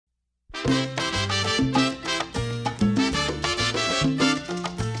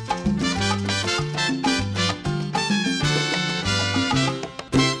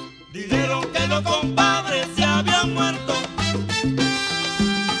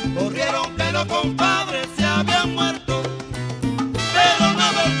los compadres se habían muerto, pero no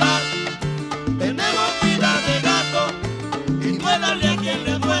es verdad, tenemos vida de gato y duélale a quien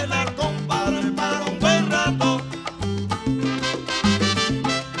le duela, compadre, para un buen rato.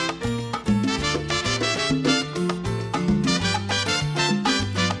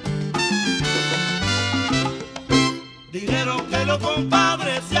 Dijeron que los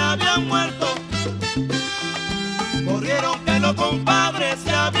compadres se habían muerto, corrieron que los compadres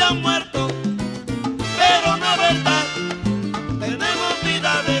se habían muerto, pero no es verdad, tenemos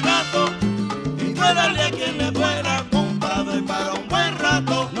vida de gato y duélale a quien le duela, compadre, para un buen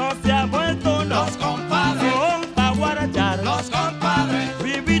rato. No se ha muerto, no. Los compadres Son pa' guarachar. los compadres,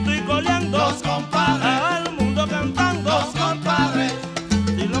 Vivito y coleando. los compadres, Al mundo cantando. los compadres,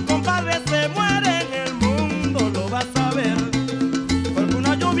 Si los compadres se mueren, el mundo lo va a saber. Porque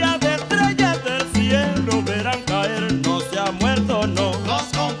una lluvia de estrellas del cielo verán caer. No se ha muerto, no. los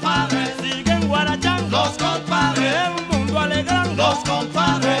compadres, Siguen guarachando. los compadres, El mundo alegrando. los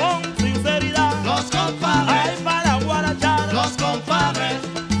compadres, Con sinceridad. los compadres, Hay para guarachar. los compadres,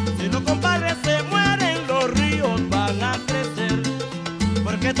 Si los compadres se mueren, los ríos van a crecer.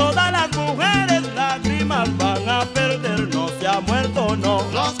 Porque todas las mujeres lágrimas van a perder. No se ha muerto, no.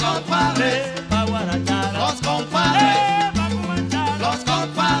 los compadres, Pa' guarachar. los compadres, Pa' cumanchar. los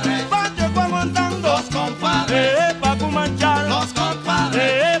compadres, Pacho aguantando. los compadres, Pa' cumanchar. los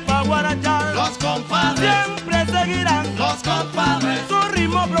compadres, Pa' guarachar. los compadres, Siempre seguirán los compadres, su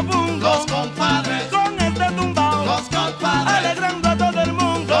ritmo profundo. los compadres, Con este tumbao. los compadres, Alegrando a todo el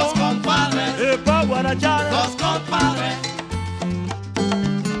mundo. los compadres, Pa' guarachar. los compadres.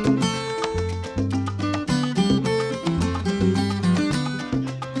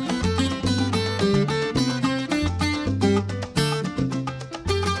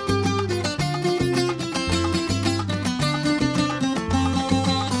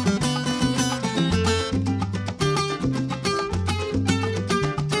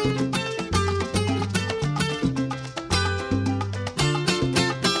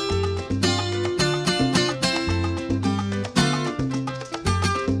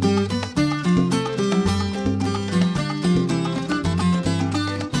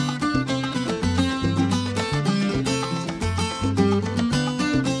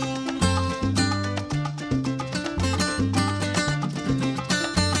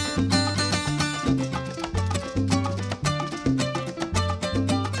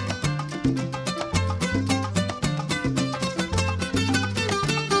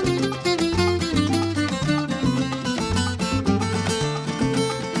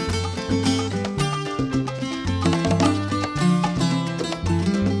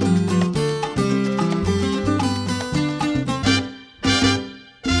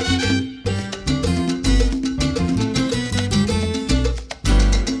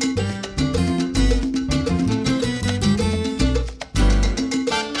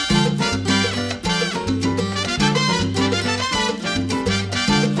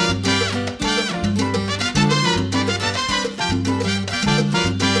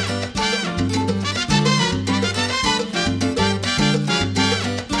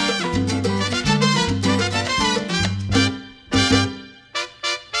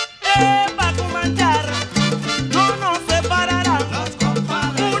 Pa' cumanchar. No nos separarán. Los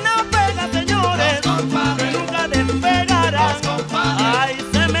compadres, Una pega, señores, los compadres, que nunca despegará. los compadres, Hay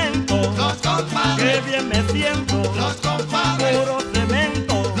cemento, los que compadres, bien me siento. los compadres, Puro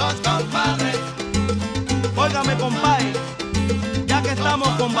cemento. los compadres, Óigame, compay, ya que estamos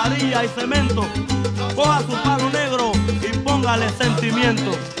con varilla y cemento, coja su palo negro y póngale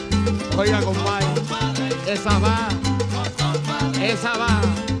sentimiento. Oiga, compay, esa va, esa va.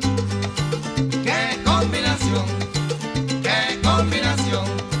 qué combinación, qué combinación.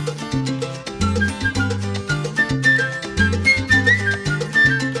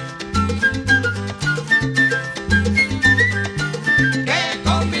 Qué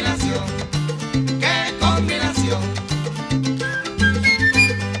combinación, qué combinación.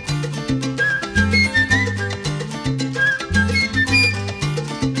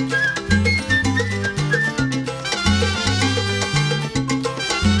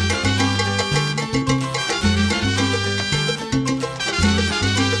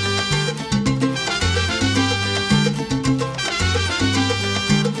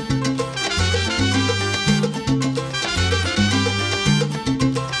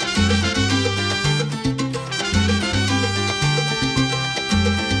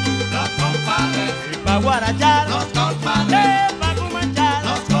 Pa' guarachar, Los compadres, pa' cumanchar.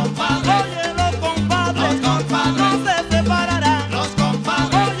 los compadres, Oye, los compadres, los compadres, no se separarán. los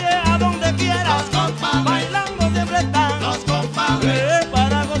compadres, Oye, a donde quiera, los compadres, bailando siempre están. los compadres,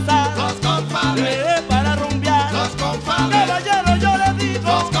 Para gozar, los compadres.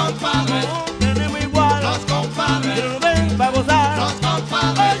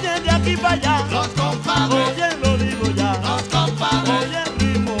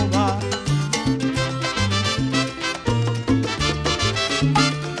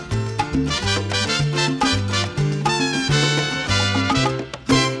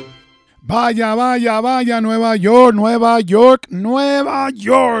 Vaya, vaya, vaya, Nueva York, Nueva York, Nueva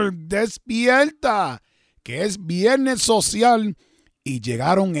York, despierta, que es viernes social y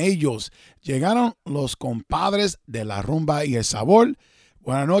llegaron ellos, llegaron los compadres de la rumba y el sabor.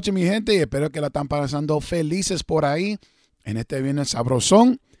 Buenas noches, mi gente, y espero que la están pasando felices por ahí en este viernes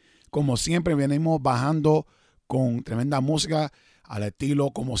sabrosón. Como siempre, venimos bajando con tremenda música al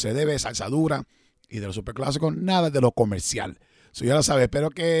estilo como se debe, salsa dura y de los superclásicos, nada de lo comercial. So, ya lo sabes, espero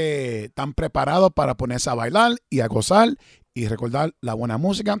que están preparados para ponerse a bailar y a gozar y recordar la buena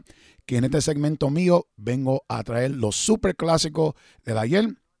música, que en este segmento mío vengo a traer los superclásicos del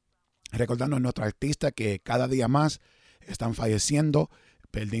ayer, recordando a nuestros artistas que cada día más están falleciendo.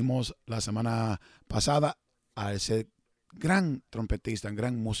 Perdimos la semana pasada a ese gran trompetista, un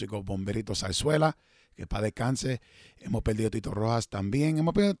gran músico, Bomberito Zarzuela, que para descanse. Hemos perdido a Tito Rojas también.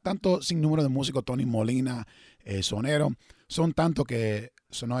 Hemos perdido tanto sin número de músicos, Tony Molina, Sonero. Son tantos que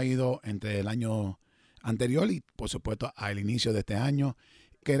se nos ha ido entre el año anterior y, por supuesto, al inicio de este año.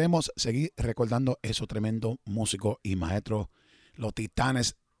 Queremos seguir recordando esos tremendos músicos y maestros, los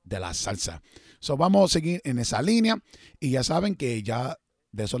titanes de la salsa. So, vamos a seguir en esa línea. Y ya saben que ya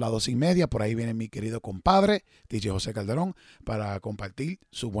de esos las 2:30, por ahí viene mi querido compadre, DJ José Calderón, para compartir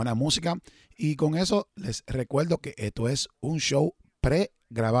su buena música. Y con eso les recuerdo que esto es un show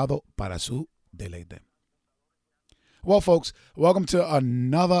pregrabado para su deleite. Well, folks, welcome to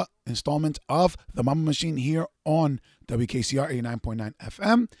another installment of the Mambo Machine here on WKCR 89.9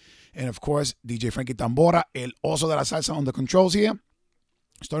 FM. And of course, DJ Frankie Tambora, el oso de la salsa on the controls here.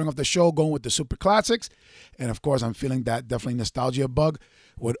 Starting off the show, going with the super classics. And of course, I'm feeling that definitely nostalgia bug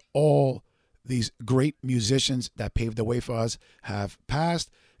with all these great musicians that paved the way for us have passed.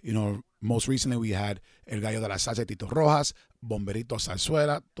 You know, most recently we had El Gallo de la Salsa, Tito Rojas, Bomberito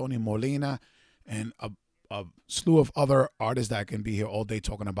Zarzuela, Tony Molina, and a slew of other artists that can be here all day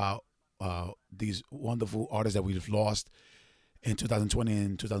talking about these wonderful artists that we've lost in 2020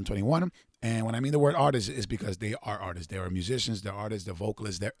 and 2021. And when I mean the word artists, is because they are artists. They are musicians, they're artists, they're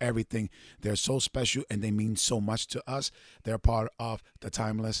vocalists, they're everything. They're so special and they mean so much to us. They're part of the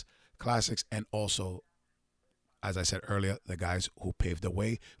timeless classics and also, as I said earlier, the guys who paved the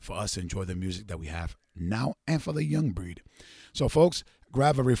way for us to enjoy the music that we have now and for the young breed. So, folks,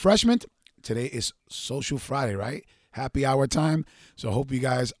 grab a refreshment. Today is Social Friday, right? Happy hour time. So I hope you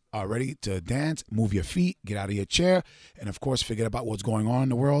guys are ready to dance, move your feet, get out of your chair, and of course, forget about what's going on in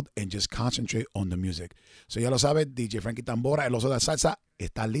the world and just concentrate on the music. So ya lo sabe, DJ Frankie Tambora, el oso de la salsa,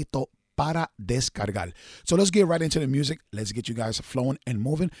 está listo para descargar. So let's get right into the music. Let's get you guys flowing and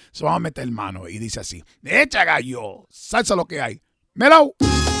moving. So vamos a meter mano y dice así: Echa gallo, salsa lo que hay. Melao.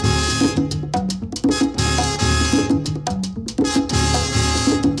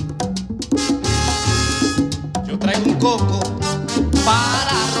 Traigo un coco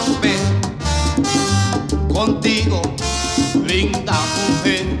para romper contigo, linda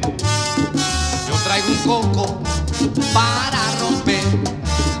mujer. Yo traigo un coco para romper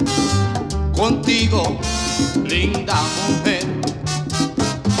contigo, linda mujer.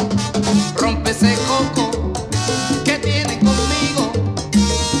 Rompe ese coco que tienes conmigo,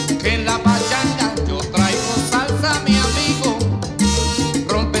 que en la pachanga yo traigo salsa, mi amigo.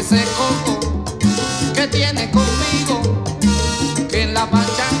 Rompe ese coco que tienes conmigo, que en la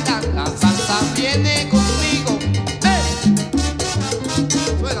pachanga la salsa viene conmigo. ¡Hey!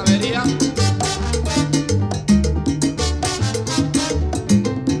 Suena, vería.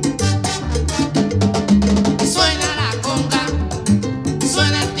 Suena la conga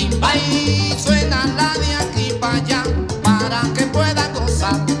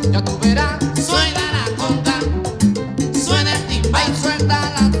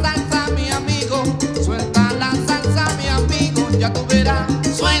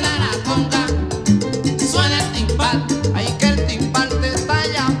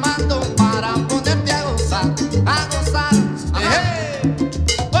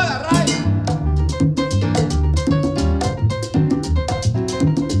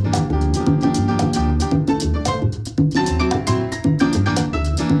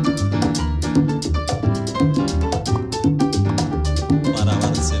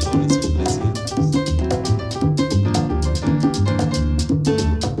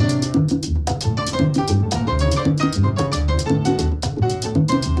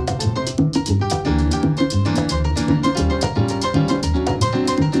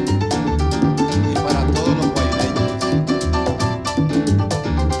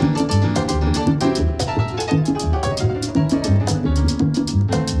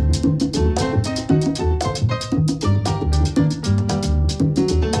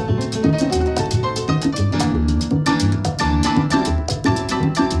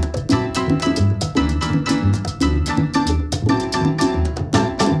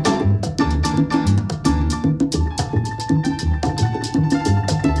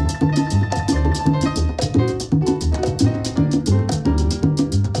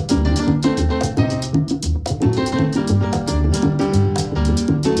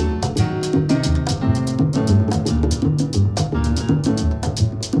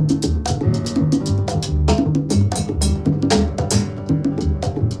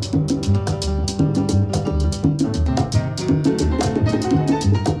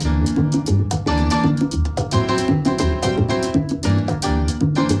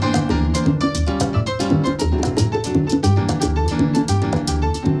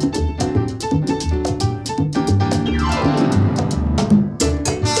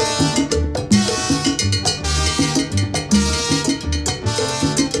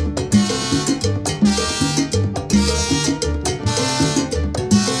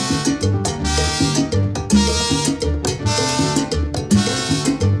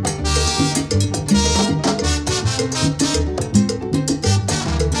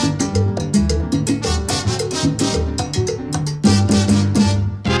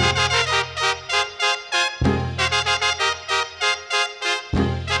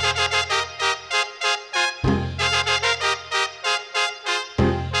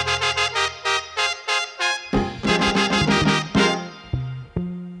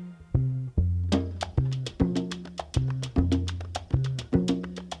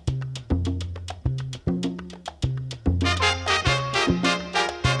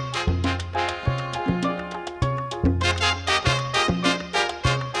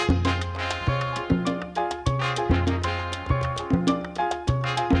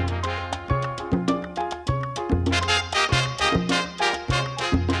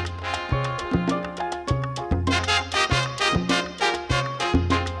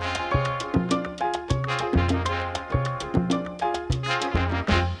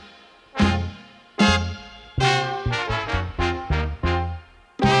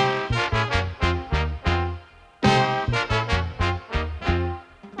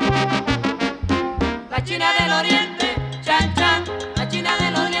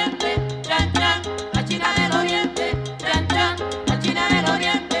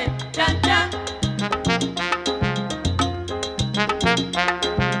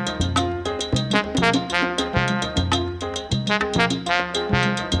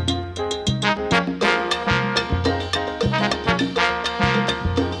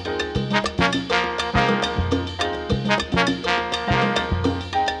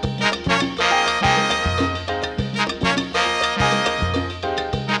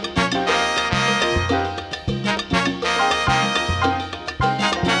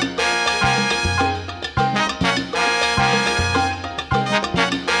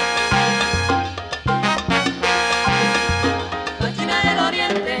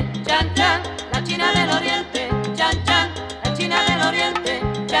chan chan, la China del Oriente, chan chan, la China del Oriente,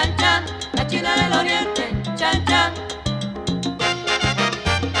 chan chan, la China del Oriente, chan chan.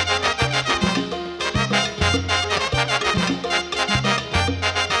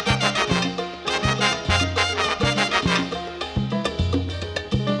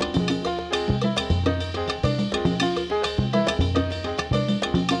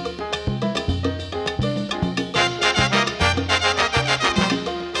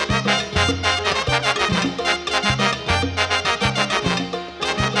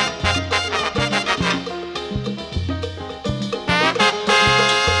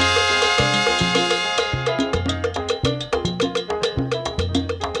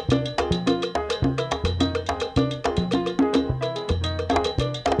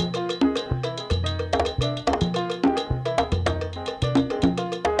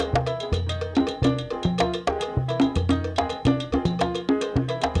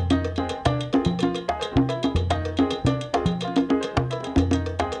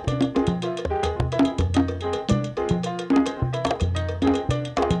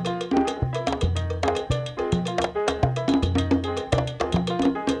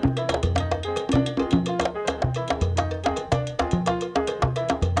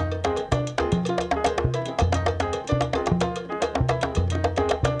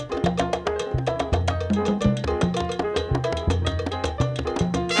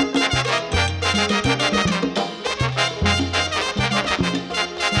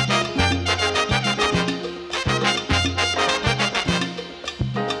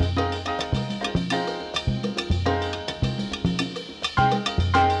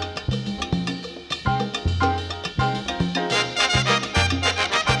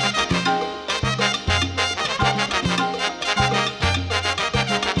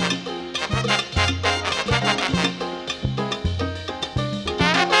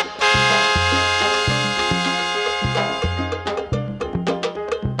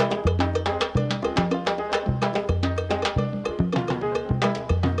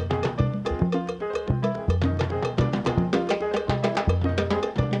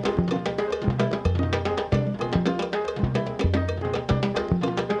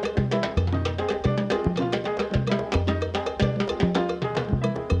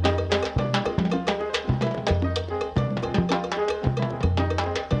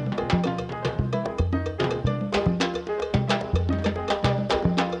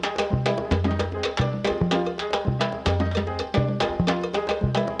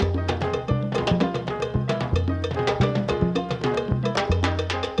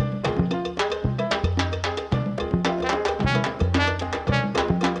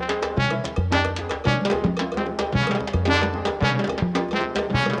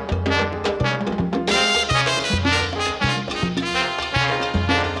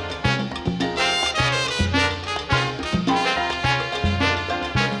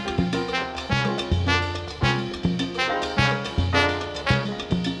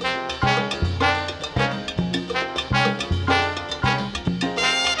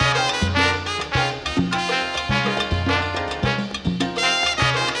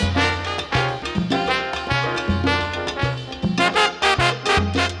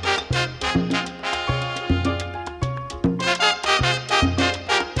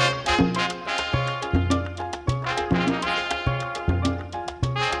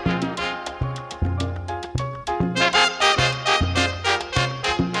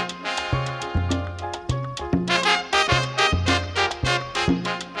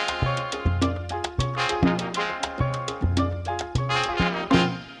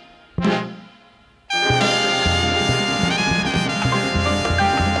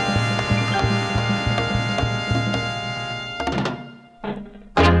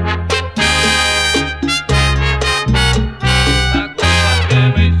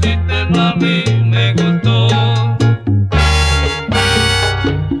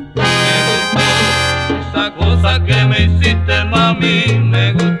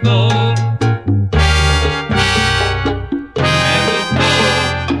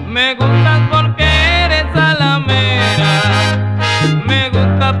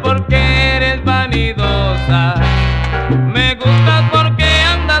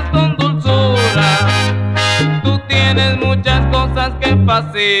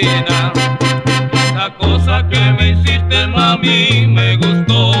 fascina. Esa cosa que me hiciste, mami, me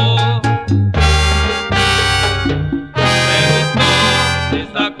gustó. Me gustó.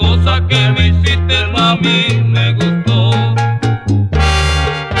 Esa cosa que me hiciste, mami, me gustó.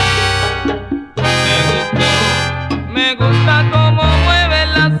 Me gustó. Me gusta cómo mueve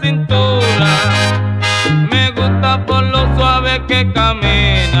la cintura. Me gusta por lo suave que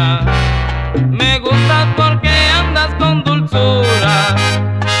camina. nena. Me gustas porque andas con dulzura.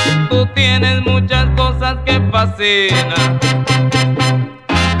 Tú tienes muchas cosas que fascinan.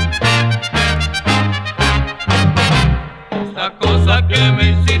 Esa cosa que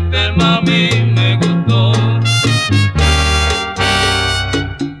me hiciste, mami, me gustó.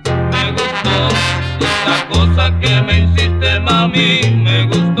 Me gustó. Esa cosa que me hiciste, mami, me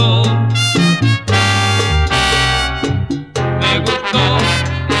gustó. Me gustó.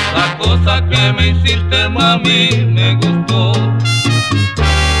 Esa cosa que me hiciste, mami, me gustó.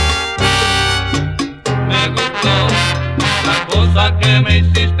 Me gustó. La cosa que me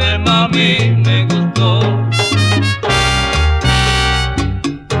hiciste, mami, me gustó.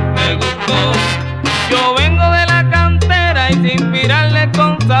 Me gustó. Yo vengo de la cantera y sin inspirarle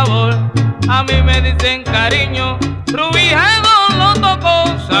con sabor. A mí me dicen cariño, Rubijado lo tocó.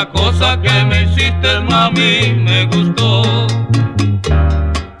 Esa cosa que me hiciste, mami, me gustó.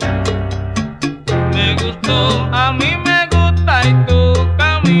 Me gustó. A mí me gusta y tú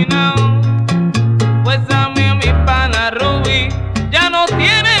caminao. Pues a mí mi pana Ruby ya no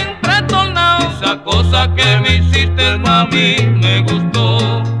tienen trastornado. Esa cosa que me hiciste, mami, me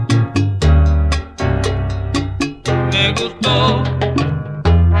gustó. Me gustó.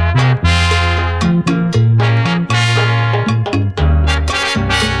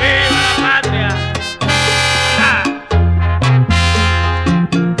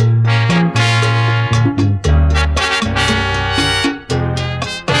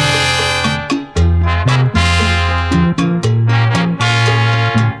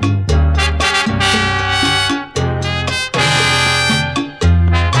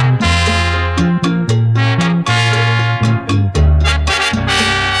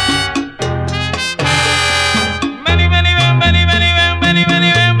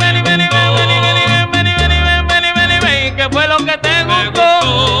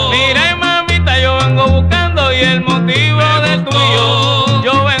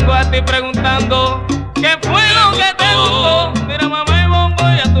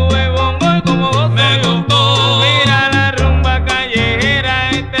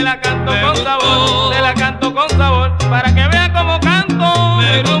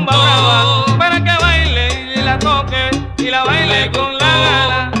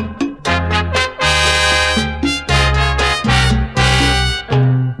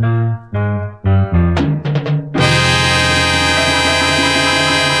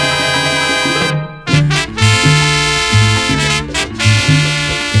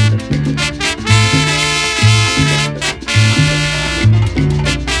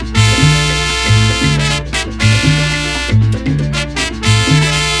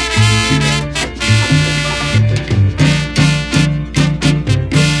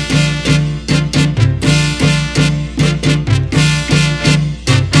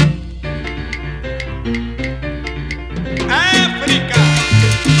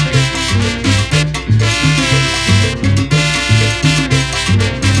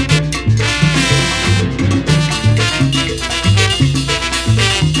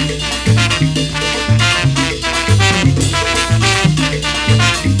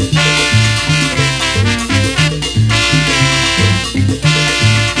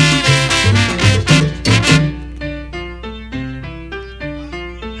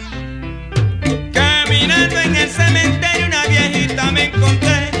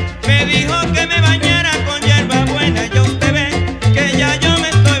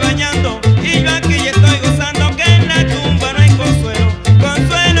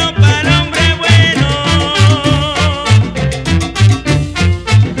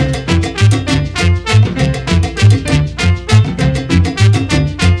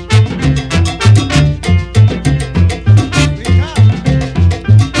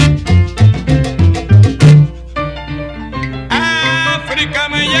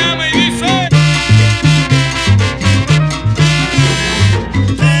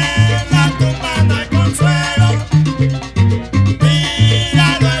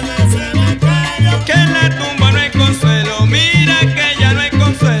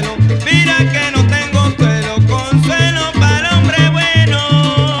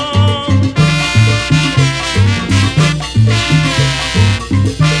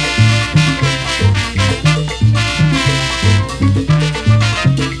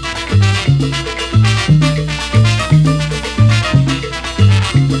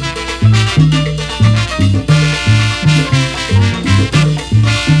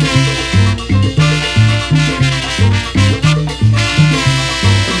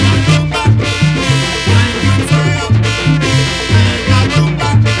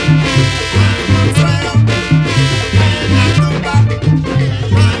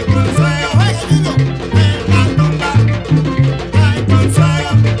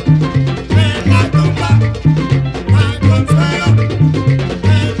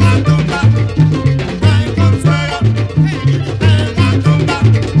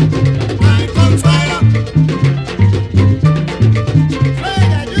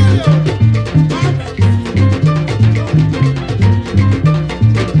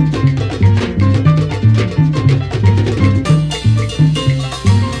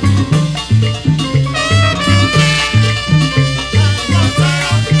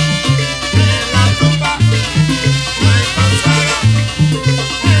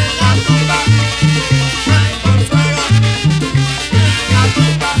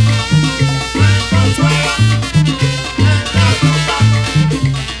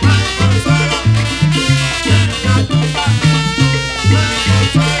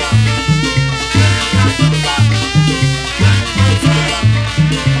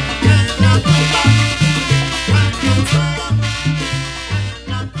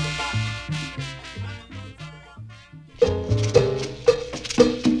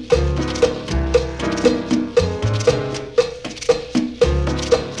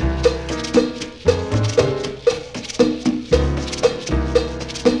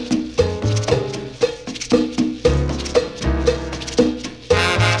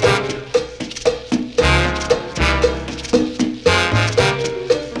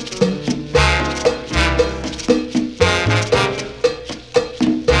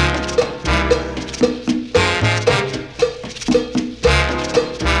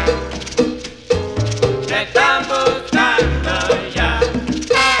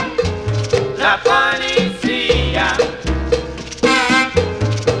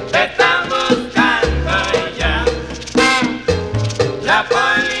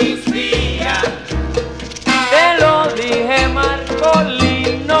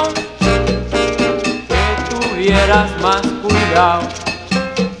 tuvieras más cuidado.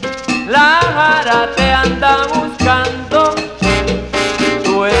 La jara te anda buscando,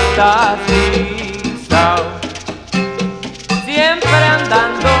 tú estás guisao. Siempre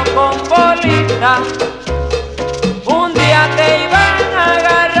andando con bolita, un día te iban a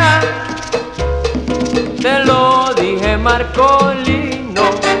agarrar. Te lo dije, Marcolino,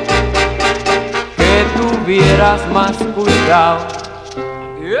 que tuvieras más cuidado.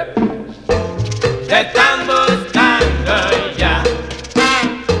 Te están buscando ya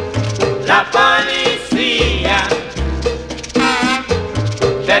la policía.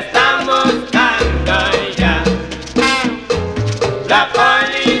 Te están buscando ya la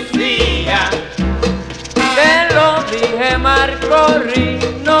policía. Te lo dije,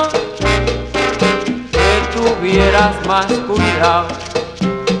 Marcolino, que tuvieras más cuidado.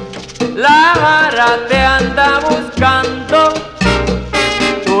 La jara te anda buscando,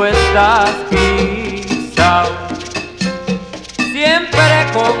 tú estás guisao. Siempre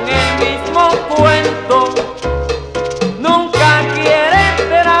con el mismo cuento, nunca quieres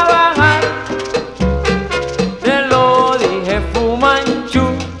trabajar. Te lo dije, Fumanchu,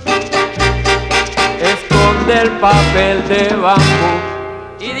 esconde el papel de bambú.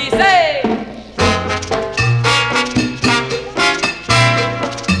 Y dice: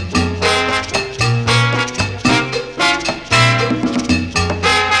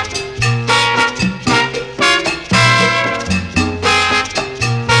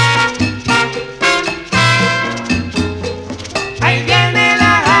 Ahí viene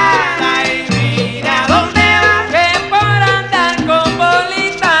la jara y mira dónde va. que por andar con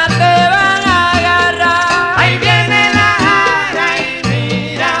bolita te van a agarrar. Ahí viene la jara y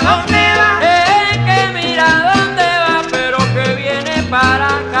mira dónde va. Que mira dónde va, pero que viene para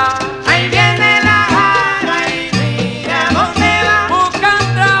acá. Ahí viene la jara y mira dónde va. Busca un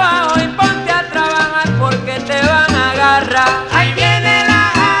trabajo y ponte a trabajar porque te van a agarrar. Ahí viene la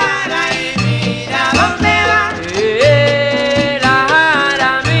jara y mira dónde va. La jara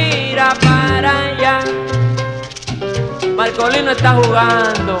mira para allá. Marcolino está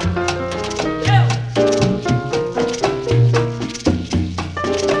jugando.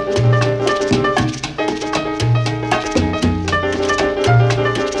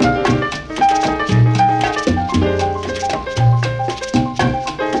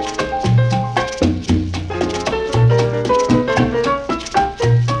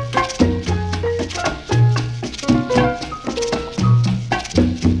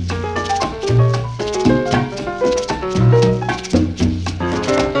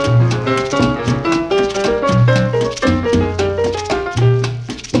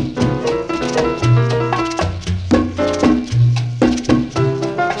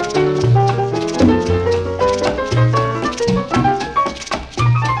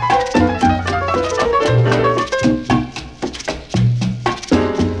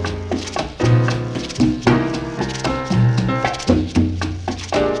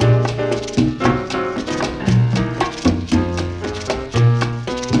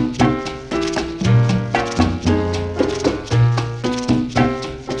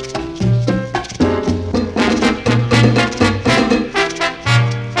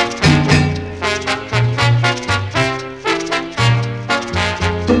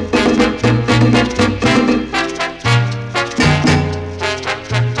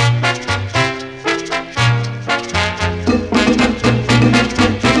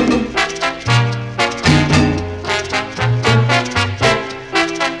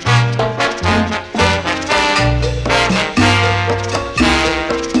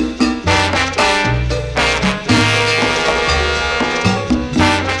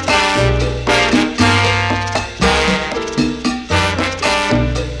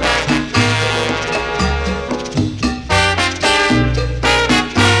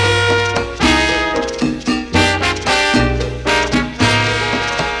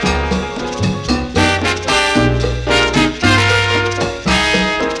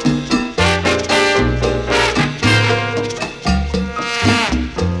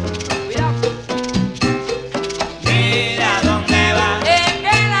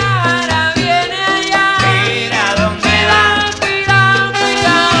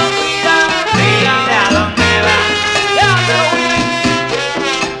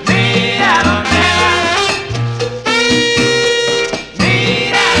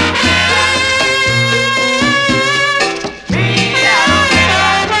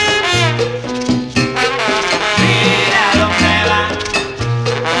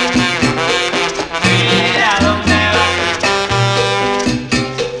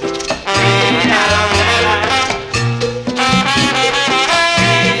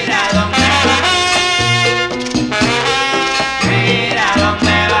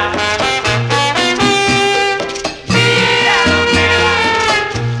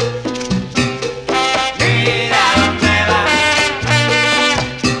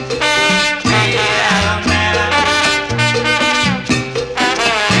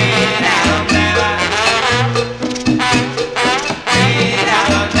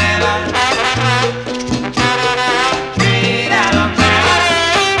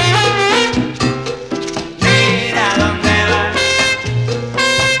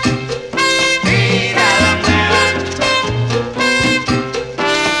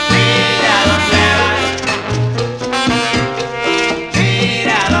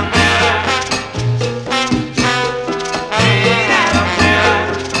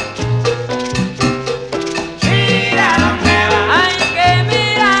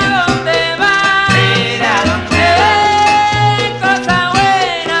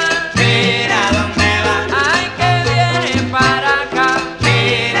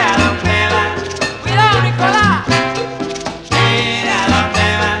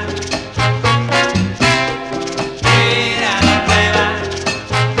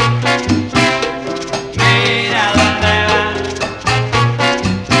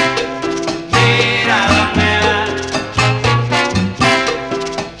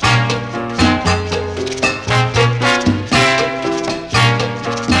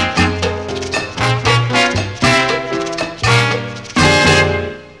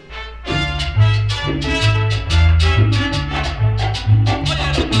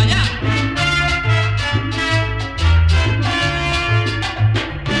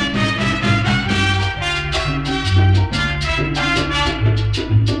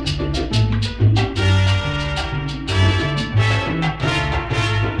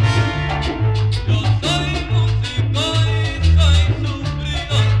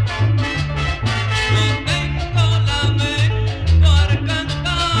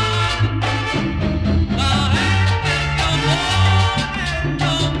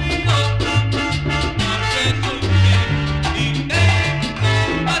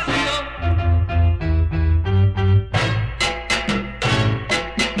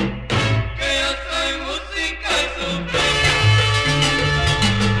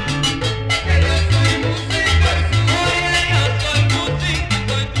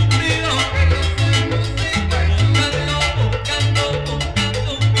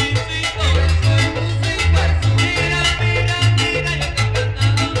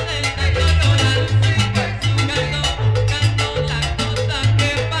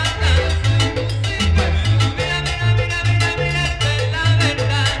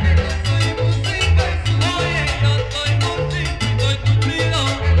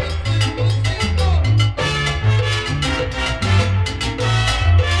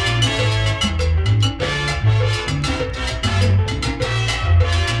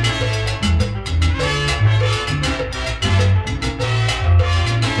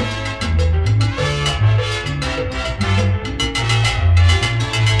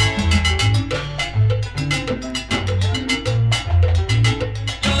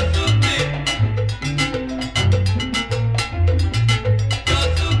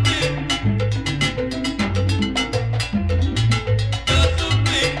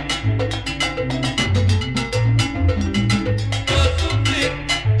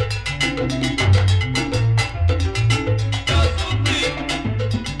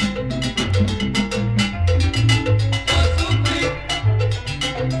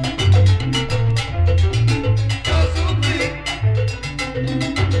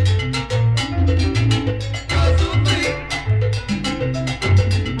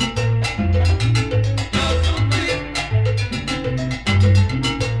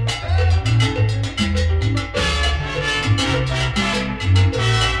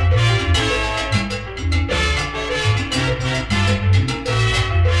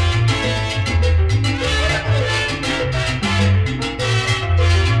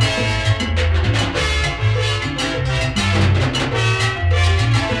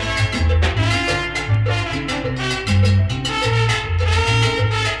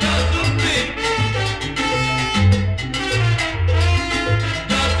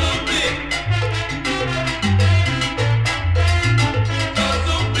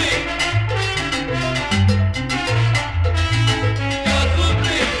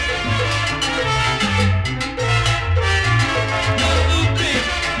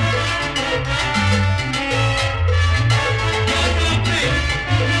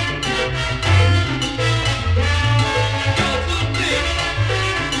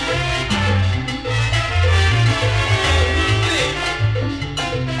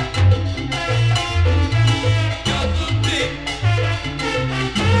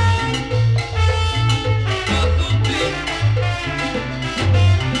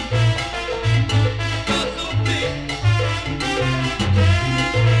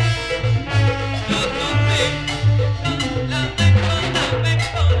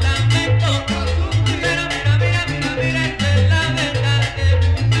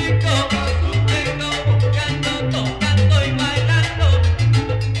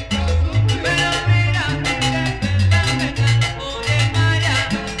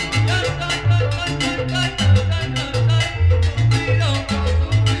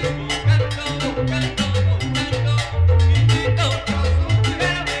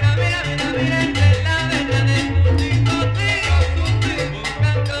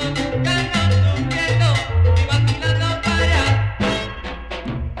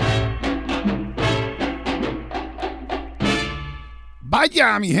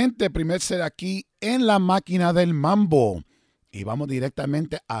 Yeah, mi gente, primer set aquí en la máquina del Mambo. Y vamos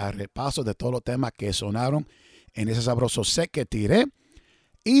directamente al repaso de todos los temas que sonaron en ese sabroso set que tiré.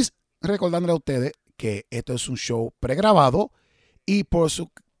 Y recordándole a ustedes que esto es un show pregrabado y por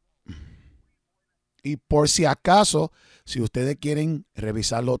si acaso, si ustedes quieren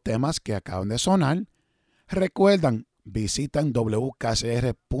revisar los temas que acaban de sonar, recuerdan, visitan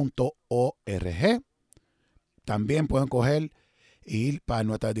wkcr.org. También pueden coger e ir para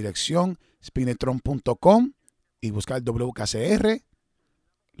nuestra dirección spinetron.com y buscar WKCR,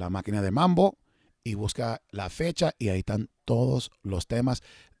 la máquina de Mambo, y buscar la fecha y ahí están todos los temas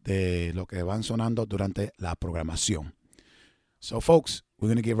de lo que van sonando durante la programación. So folks, we're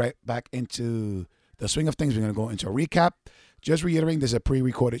going to get right back into the swing of things. We're going to go into a recap. Just reiterating, this is a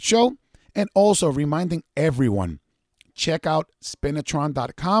pre-recorded show. And also reminding everyone, check out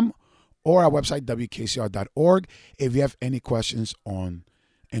spinetron.com or our website, wkcr.org. If you have any questions on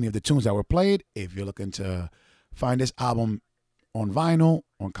any of the tunes that were played, if you're looking to find this album on vinyl,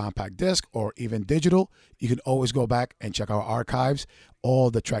 on compact disc, or even digital, you can always go back and check our archives. All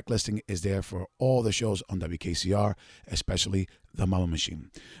the track listing is there for all the shows on WKCR, especially the Mambo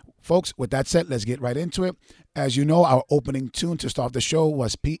Machine. Folks, with that said, let's get right into it. As you know, our opening tune to start the show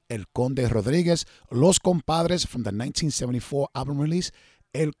was Pete El Conde Rodriguez, Los Compadres, from the 1974 album release,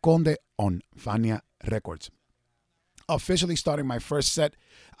 El Conde, on Fania Records. Officially starting my first set,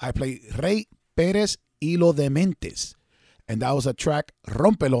 I played Rey Pérez y Los Dementes, and that was a track,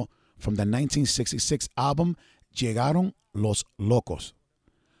 Rómpelo, from the 1966 album, Llegaron los Locos.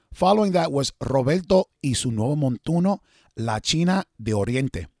 Following that was Roberto y su nuevo montuno, La China de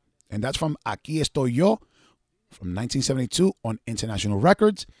Oriente, and that's from Aquí Estoy Yo, from 1972 on International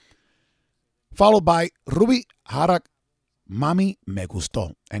Records, followed by Ruby Harak, Mami Me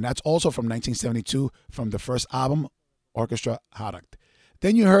Gustó, and that's also from 1972 from the first album, Orchestra Harak.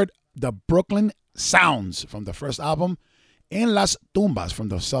 Then you heard the Brooklyn Sounds from the first album, En Las Tumbas from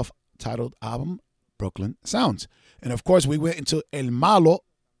the self-titled album, Brooklyn Sounds. And of course, we went into El Malo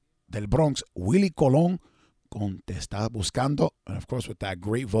del Bronx, Willie Colón, con Te Estás Buscando, and of course with that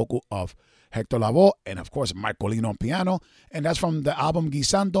great vocal of Hector Lavoe, and of course Marcolino on piano, and that's from the album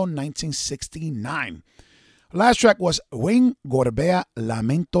Guisando, 1969. Last track was Wayne Gorbea,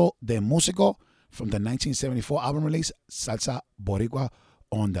 Lamento de Músico, from the 1974 album release, Salsa Boricua,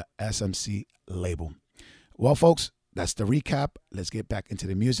 on the SMC label. Well, folks, that's the recap. Let's get back into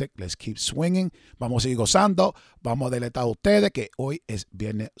the music. Let's keep swinging. Vamos a seguir gozando. Vamos a deleitar a ustedes que hoy es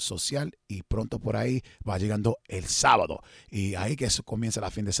viernes social y pronto por ahí va llegando el sábado. Y ahí que eso comienza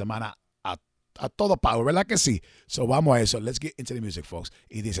la fin de semana a todo pago, ¿verdad que sí? So vamos a eso. Let's get into the music, folks.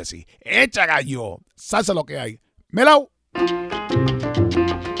 Y dice así, echa gallo, salsa lo que hay. Melao.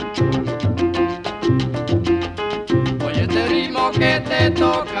 Oye, este ritmo que te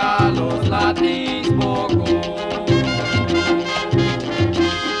toca los latins poco.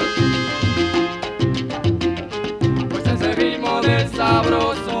 Pues ese ritmo del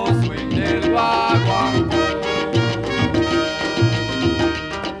sabroso swing del guaguancó.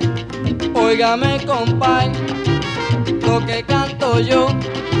 Óigame, compay, lo que canto yo,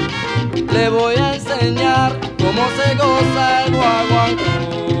 le voy a enseñar cómo se goza el guaguancó.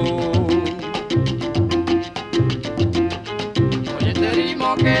 Oye, este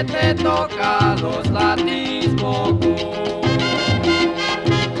ritmo que te toca los latins poco.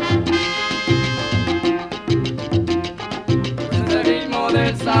 Pues ese ritmo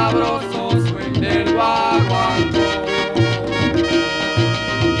del sabroso swing del guaguancó.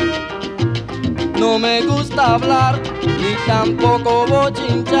 No me gusta hablar, ni tampoco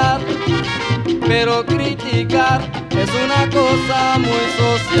bochinchar, pero criticar es una cosa muy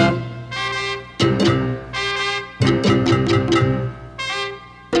social.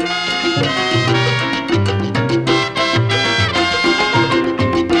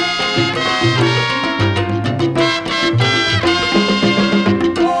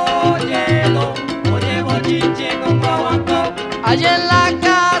 Óyelo, oye bochinche con guaguancó. Allá en la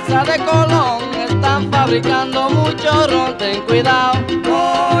casa de Colón fabricando mucho ron, ten cuidado.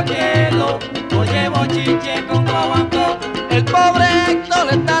 Óyelo, oye bochinche con guaguancó. El pobre Héctor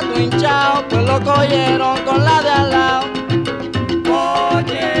está todo hinchado, pues lo cogieron con la de al lado.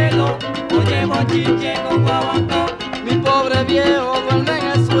 Óyelo, oye bochinche con guaguancó. Mi pobre viejo duerme en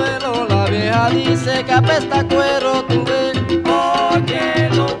el suelo, la vieja dice que apesta cuero, tú ves.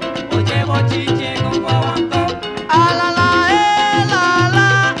 Óyelo, oye bochinche con guaguancó.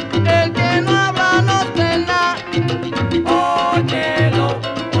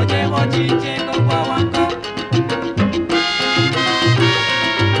 Bochinche con guaguancó.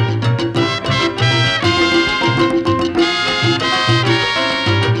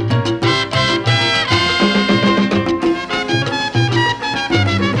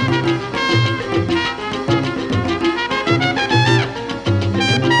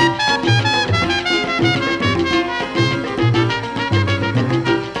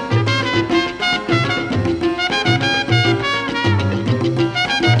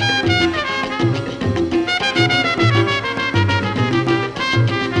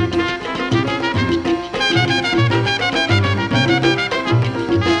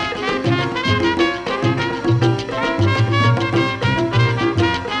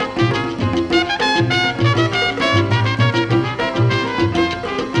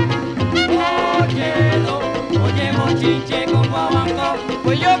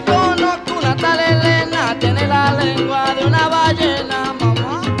 Pues yo conozco una tal Elena, tiene la lengua de una ballena,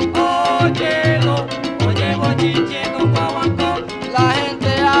 mamá. Óyelo, oye bochinche con guaguancó. La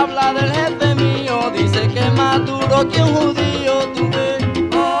gente habla del jefe mío, dice que es más duro que un judío, tú ves.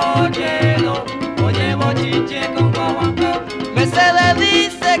 Óyelo, oye bochinche con guaguancó. Mercedes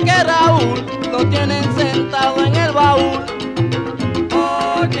dice que Raúl lo tienen sentado en el baúl.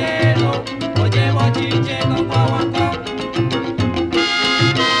 Óyelo, oye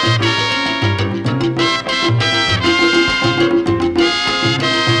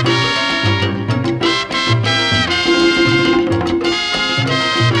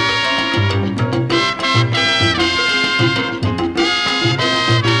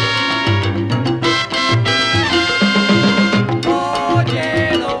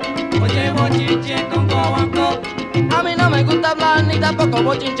bochinche con guaguancó. A mí no me gusta hablar ni tampoco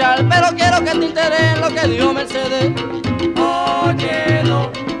bochinchar, pero quiero que te enteres en lo que dijo Mercedes.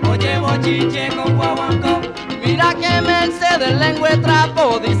 Óyelo, oye bochinche con guaguancó. Mira que Mercedes lengua de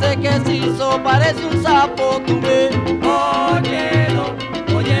trapo, dice que se hizo parece un sapo, tú ves. Óyelo,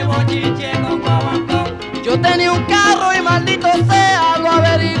 oye bochinche con guaguancó. Yo tenía un carro y maldito sea, lo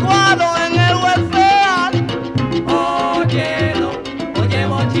averiguaron en el welfare. Óyelo, oye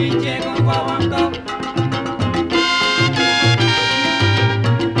bochinche con guaguancó.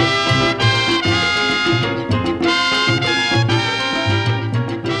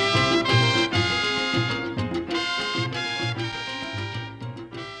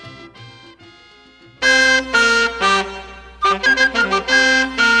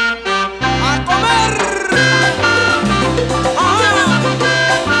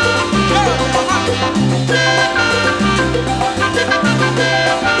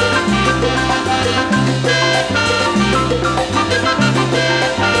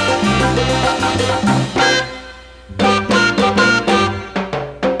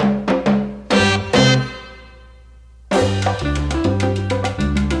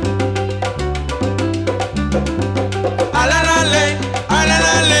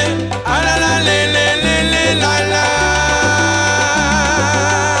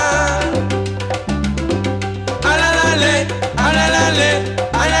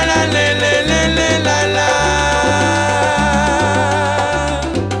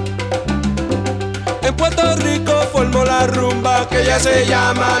 En Puerto Rico formó la rumba que ya se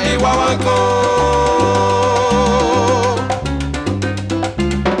llama mi guaguancó.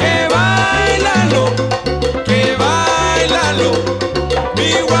 Que bailalo,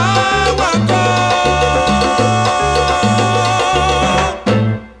 mi guaguancó.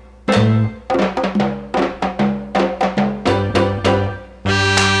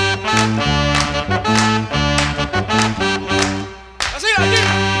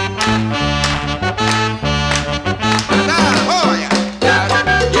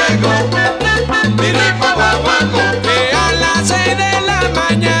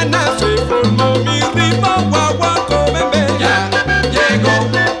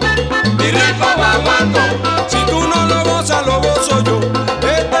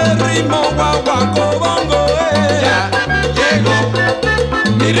 Guaguancó bongo, ya llegó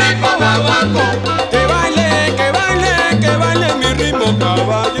mi ritmo guaguancó. Que baile mi ritmo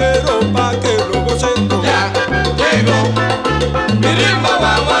caballero pa' que lo gocen todos. Ya llegó mi ritmo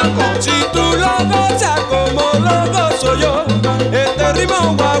guaguancó. Si tú lo gozas como lo gozo yo, este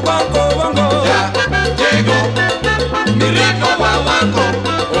ritmo guaguancó bongo. Ya llegó mi ritmo guaguancó.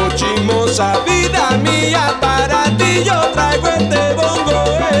 Oh chimosa vida mía, para ti yo traigo este bongo.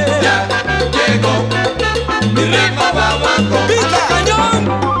 Ya llegó mi ritmo guaguancó. ¡Pista cañón!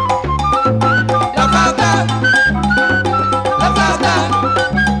 La flauta, la flauta,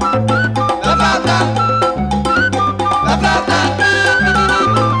 la flauta, la flauta,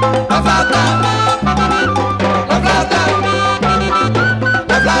 la flauta, la flauta,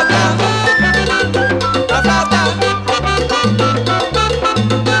 la flauta, la flauta.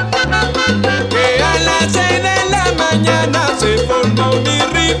 Que a las 6 de la mañana se formó mi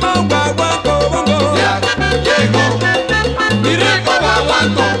ritmo guaguancó bongo. Ya llegó mi ritmo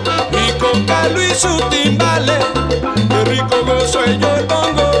guaguancó. Y con Carlos y sus timbales, qué rico gozo yo el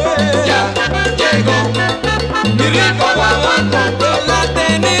bongo. Ya llegó mi ritmo guaguancó. Los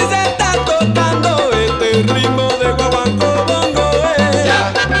latenis están tocando este ritmo de guaguancó bongo.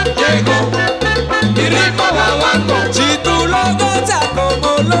 Ya llegó mi ritmo guaguancó. Si tú lo gozas como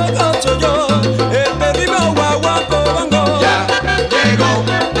lo gozo yo, este ritmo guaguancó bongo. Ya llegó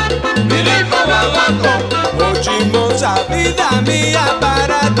mi ritmo guaguancó. Oh chimosa vida mía,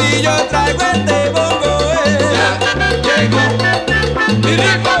 para ti yo traigo este bongo. Ya llegó mi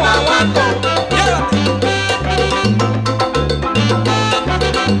ritmo guaguancó. Llévate.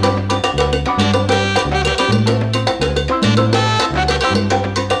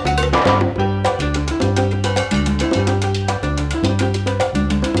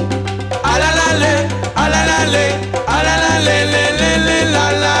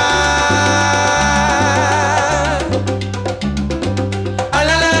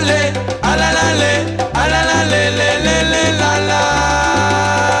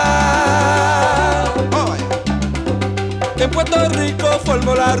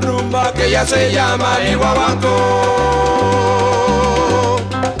 formo la rumba que ya se llama mi guaguancó.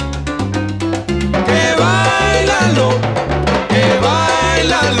 Que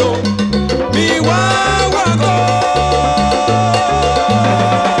bailalo, mi guaguancó.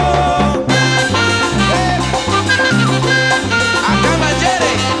 Acá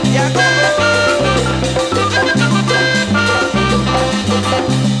Mayere y a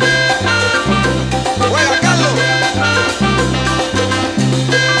juega Carlos.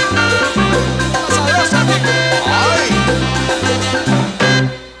 Sabrosa, rico. Ay.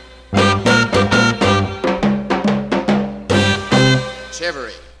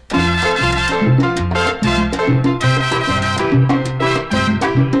 Chévere.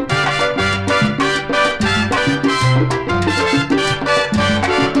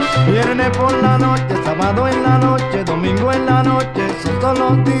 Viernes por la noche, sábado en la noche, domingo en la noche, esos son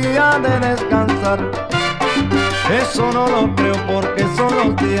los días de descansar. Eso no lo creo porque son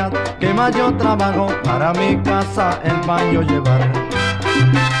los días que más yo trabajo para mi casa el baño llevar.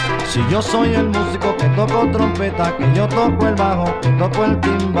 Si yo soy el músico que toco trompeta, que yo toco el bajo, que toco el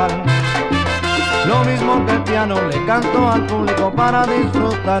timbal, lo mismo que el piano le canto al público para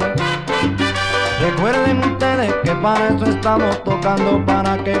disfrutar. Recuerden ustedes que para eso estamos tocando,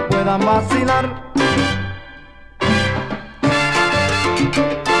 para que puedan vacilar.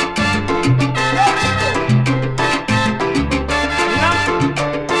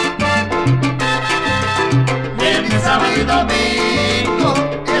 Viernes, sábado y domingo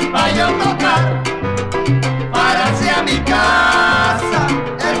es pa' yo tocar, para hacia mi casa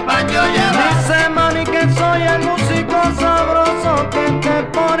el paño llevar. Dice Manny que soy el músico sabroso que te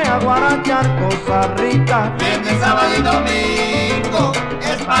pone a guarachar cosas ricas. Viernes, sábado y domingo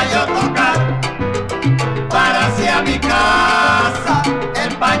es pa' yo tocar, para hacia mi casa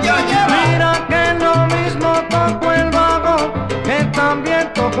el paño llevar. Mira que lo mismo toco el bajo, que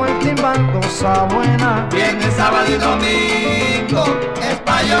también toco el timbal, cosa buena. Viernes, sábado y domingo es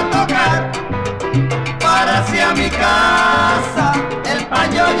pa' yo tocar, para hacia mi casa el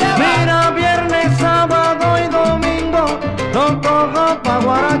paño llevar. Mira, viernes, sábado y domingo lo cojo pa'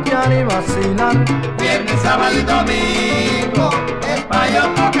 guarachar y vacilar. Viernes, sábado y domingo es pa' yo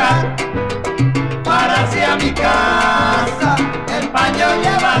tocar, para hacia mi casa el paño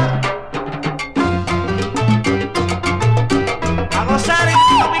llevar. A gozar en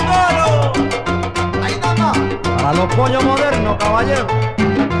mi coro. Ahí nomás. Para los pollos modernos, caballero.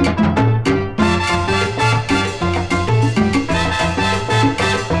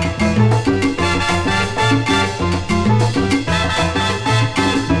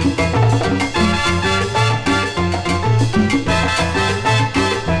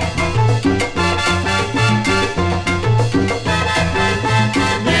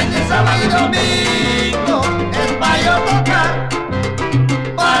 Viernes, sábado y domingo es pa' yo tocar,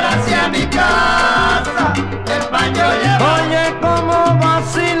 para hacia mi casa el paño llevar. Oye, cómo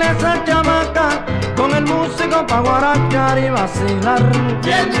vacila esa chamaca con el músico pa' guarachar y vacilar.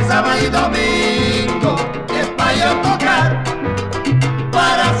 Viernes, sábado y domingo es pa' yo tocar,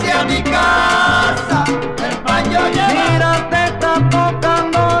 para hacia mi casa el paño llevar. Mira, te está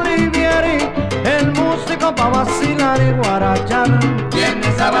tocando Olivieri, el músico pa' vacilar y guarachar.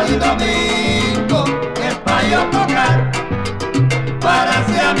 Viernes, sábado y domingo es pa' yo tocar, para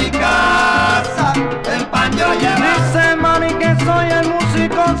hacia mi casa el paño llevar. Dice Manny que soy el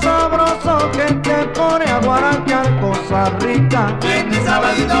músico sabroso que te pone a guarachar cosas ricas. Viernes,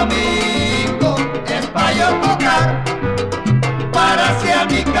 sábado y domingo es pa' yo tocar, para hacia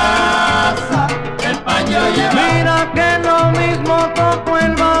mi casa el paño llevar. Mira que lo mismo toco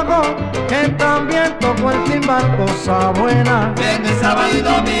el bajo, que también toco el timbal, cosa buena. Viernes, sábado y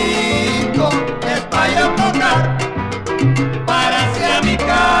domingo es pa' yo tocar, para hacia mi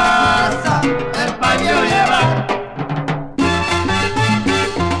casa el paño llevar.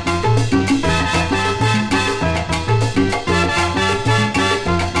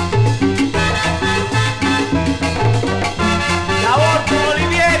 La voz de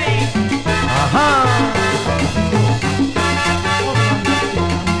Olivieri. Ajá.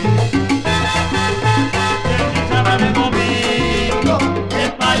 Viernes, sábado y domingo es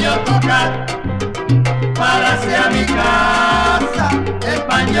pa' yo tocar, para hacia mi casa el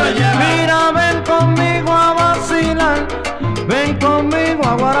paño llevar. Mira, ven conmigo a vacilar, ven conmigo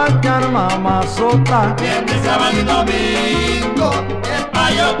a guarachar, mamazota. Viernes, sábado y domingo es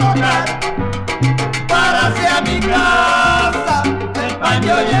pa' yo tocar, para hacia mi casa el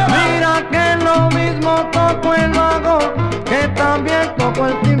paño llevar. Mira que lo mismo toco el bajo, que también toco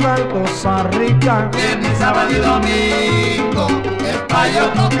el timbal, cosa rica. Viernes, sábado y domingo es pa' yo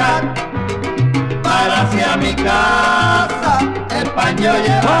tocar, para hacia mi casa el paño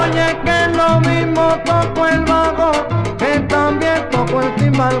lleva. Oye, que lo mismo toco el bajo, que también toco el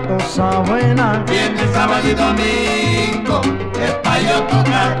timbal, cosa buena. Viernes, sábado y domingo es pa' yo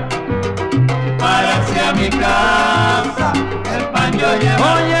tocar, para hacia mi casa el paño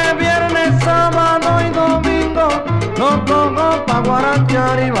lleva. Oye, viernes, sábado y domingo lo toco pa'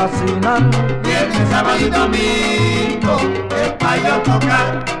 guarachear y vacilar. Viernes, sábado y domingo es pa' yo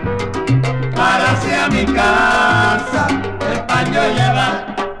tocar, para hacia mi casa el paño lleva.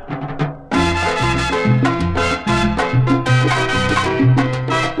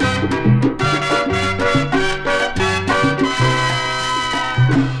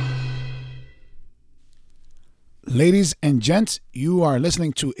 Ladies and gents, you are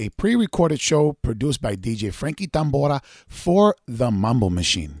listening to a pre-recorded show produced by DJ Frankie Tambora for the Mambo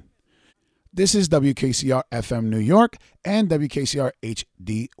Machine. This is WKCR FM New York and WKCR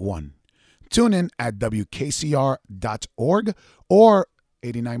HD1. Tune in at WKCR.org or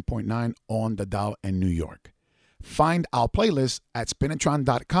 89.9 on the dial in New York. Find our playlist at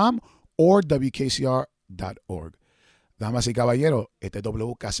spinatron.com or WKCR.org. Damas y caballeros, este es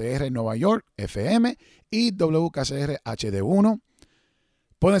WKCR Nueva York FM y WKCR HD1.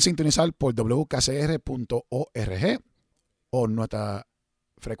 Pueden sintonizar por WKCR.org o nuestra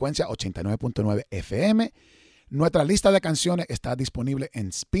frecuencia 89.9 FM. Nuestra lista de canciones está disponible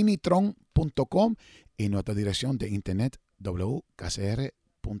en spinitron.com y nuestra dirección de internet WKCR.org.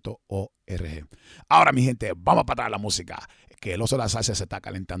 Ahora, mi gente, vamos para atrás la música, que el oso de la salsa se está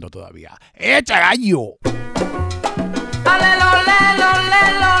calentando todavía. ¡Echa gallo! Alelo, lelo,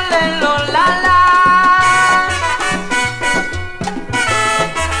 lelo, lelo, la, la.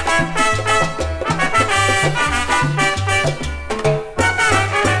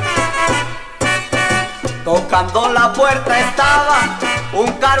 Tocando la puerta estaba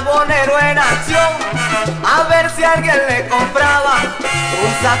un carbonero en acción, a ver si alguien le compraba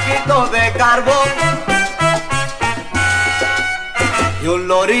un saquito de carbón. Y un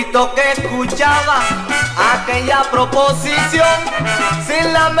lorito que escuchaba aquella proposición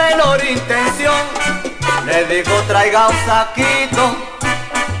sin la menor intención le dijo: traiga un saquito.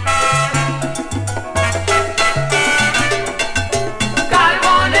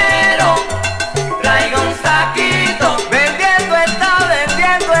 Carbonero, traiga un saquito. Vendiendo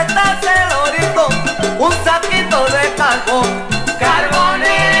está ese lorito, un saquito de carbón.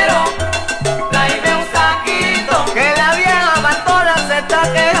 Carbonero, tráeme un saquito, que la vieja Bartola se está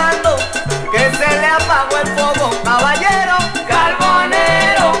quejando que se le apagó el fuego. Caballero,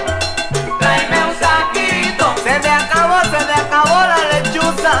 carbonero, tráeme un saquito. Se me acabó la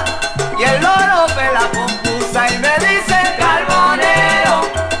lechuza y el loro me la compusa y me dice: carbonero,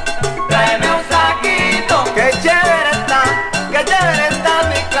 tráeme un saquito. Qué chévere está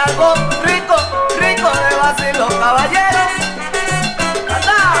mi carbón, rico, rico de vacilo, caballero.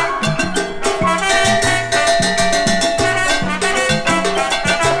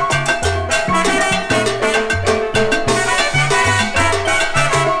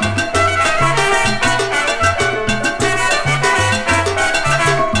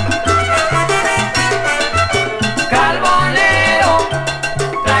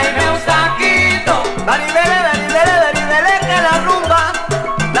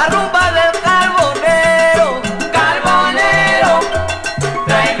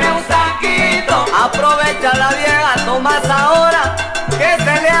 Más ahora que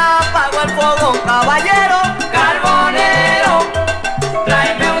se le apagó el fuego, caballero. Carbonero,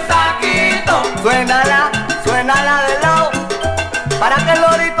 tráeme un saquito. Suénala de lado, para que el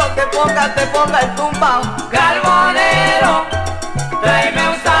lorito te ponga el tumbao. Carbonero, tráeme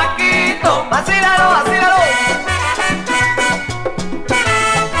un saquito. Vacílalo, vacílalo.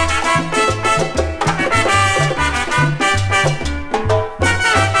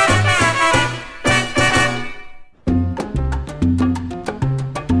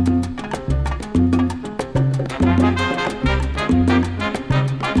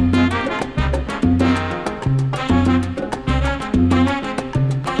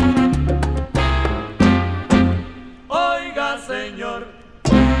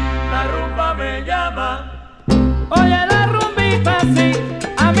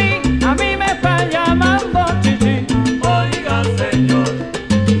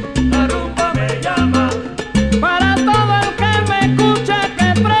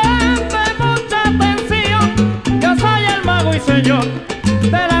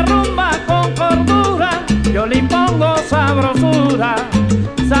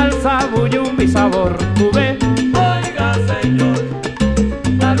 Sabor, tuve. Oiga, señor,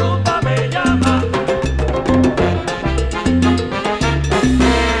 la rumba me llama.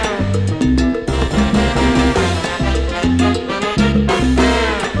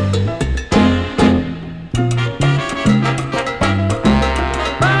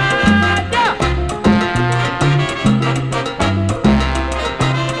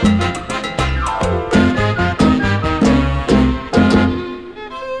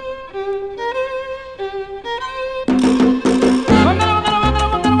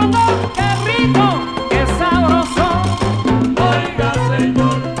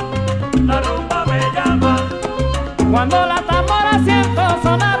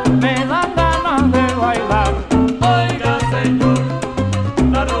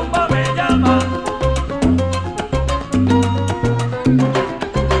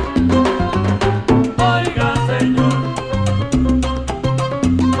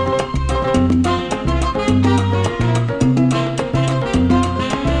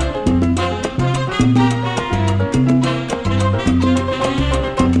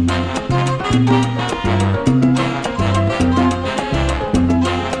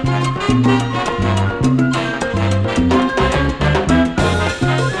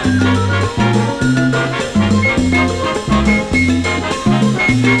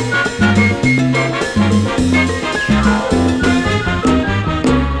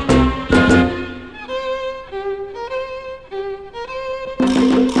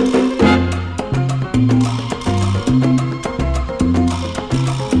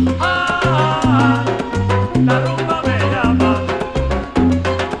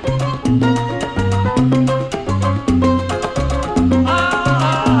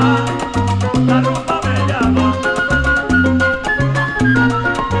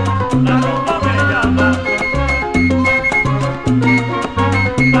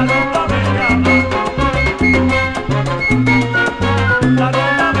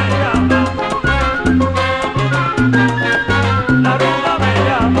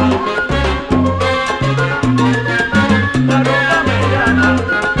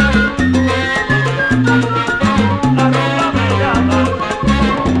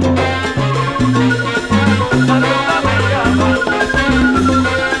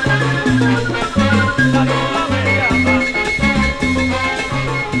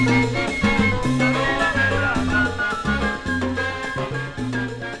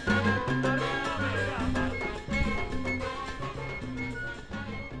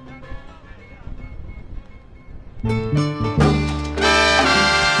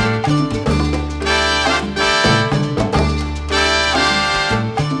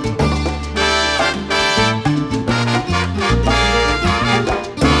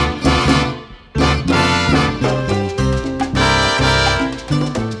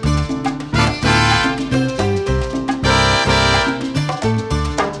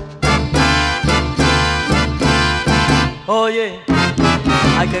 Oye,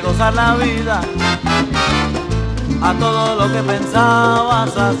 hay que gozar la vida, a todo lo que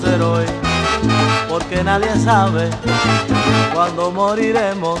pensabas hacer hoy, porque nadie sabe cuándo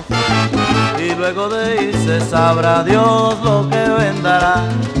moriremos, y luego de irse sabrá Dios lo que vendrá.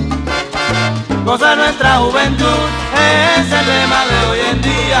 Gozar nuestra juventud es el lema de hoy en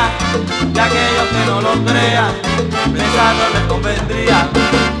día, y aquellos que no lo crean, pensarlo les convendría.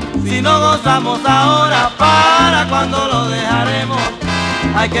 Si no gozamos ahora, ¿para cuando lo dejaremos?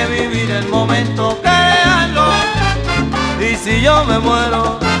 Hay que vivir el momento, créanlo. Y si yo me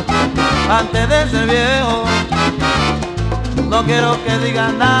muero antes de ser viejo, no quiero que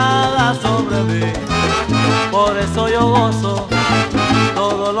digan nada sobre mí. Por eso yo gozo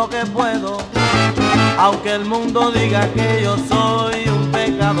todo lo que puedo, aunque el mundo diga que yo soy un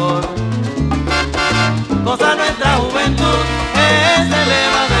pecador. Gozar nuestra juventud es el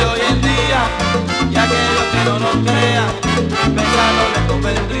lema de hoy en día, y aquellos que no lo crean, pensarlo les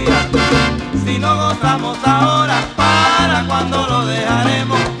convendría. Si no gozamos ahora, ¿para cuando lo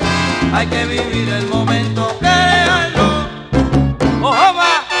dejaremos? Hay que vivir el momento, créanlo.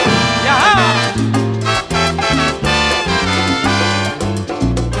 ¡Ojoma! ¡Yajá!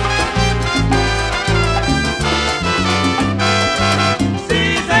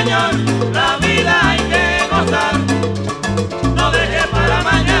 Sí, señor, la vida hay que gozar. No dejes para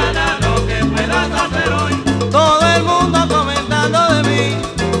mañana lo que puedas hacer hoy. Todo el mundo comentando de mí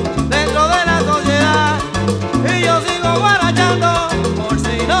dentro de la sociedad, y yo sigo guarachando por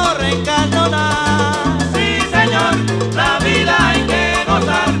si no reencarno nada. Sí, señor, la vida hay que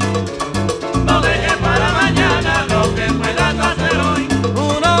gozar. No dejes para mañana lo que puedas hacer hoy.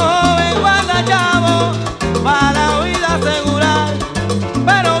 Uno joven guarda chavo para la vida asegurar,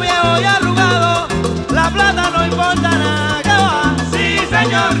 pero viejo y arrugado, la plata no importa nada. ¿Qué va? Sí,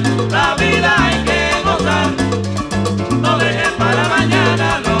 señor, la vida hay que gozar. No dejes para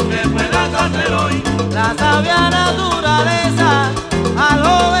mañana lo que puedas hacer hoy. La sabia naturaleza al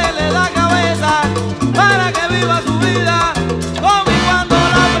joven le da cabeza para que viva su vida como y cuando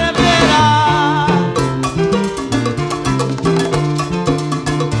la prefiera.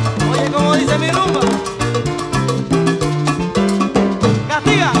 Oye, como dice mi rumba,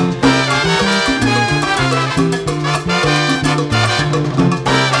 castiga.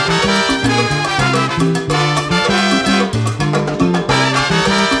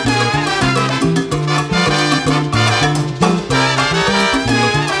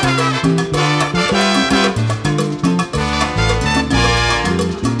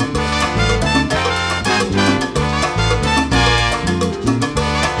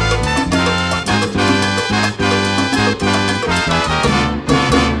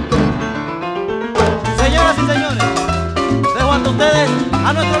 Señoras y señores, dejo ante ustedes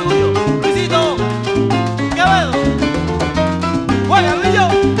a nuestro orgullo, Luisito Quevedo. ¡Juega, Luillo!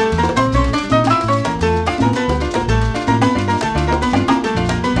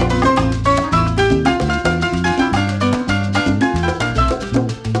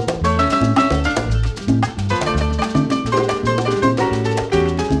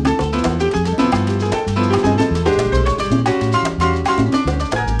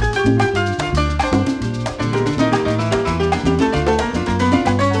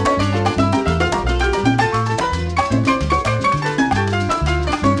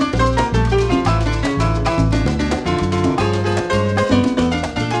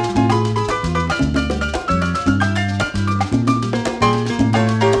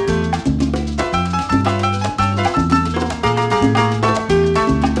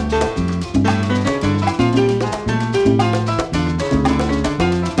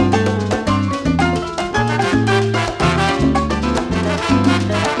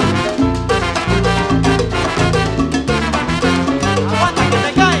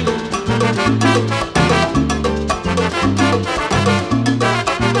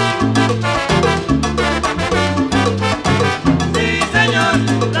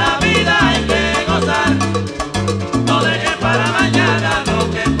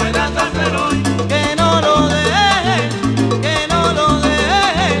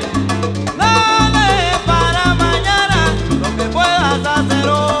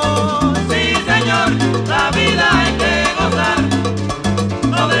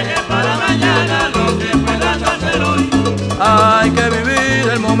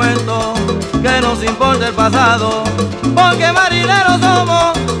 olvidemos del pasado, porque marineros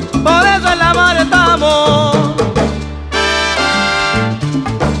somos, por eso en la mar estamos.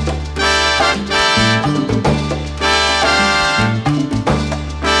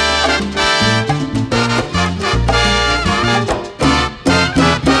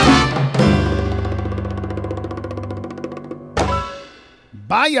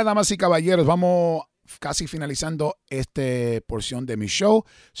 Vaya, damas y caballeros, vamos casi finalizando esta porción de mi show.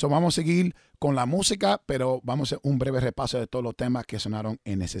 So vamos a seguir con la música, pero vamos a hacer un breve repaso de todos los temas que sonaron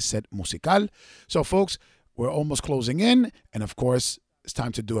en ese set musical. So folks, we're almost closing in, and of course, it's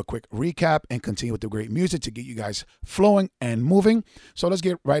time to do a quick recap and continue with the great music to get you guys flowing and moving. So let's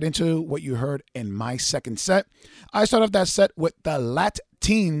get right into what you heard in my second set. I started off that set with the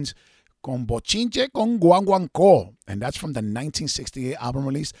Latins con Bochinche con Guanguancó, and that's from the 1968 album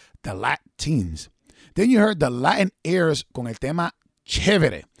release, The Latins. Then you heard the Latin Airs con el tema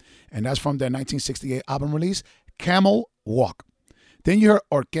Chévere, and that's from their 1968 album release, Camel Walk. Then you heard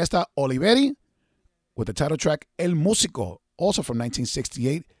Orquesta Oliveri with the title track El Músico, also from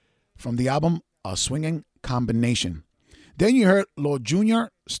 1968, from the album A Swinging Combination. Then you heard Lo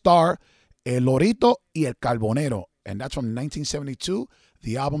Junior Star, El Lorito y El Carbonero, and that's from 1972,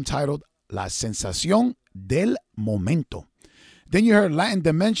 the album titled La Sensación del Momento. Then you heard Latin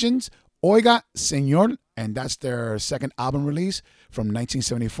Dimensions, Oiga Señor, and that's their second album release from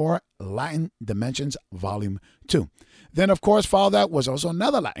 1974, Latin Dimensions Volume 2. Then, of course, followed that was also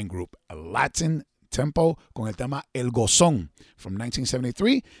another Latin group, Latin Tempo, con el tema El Gozón from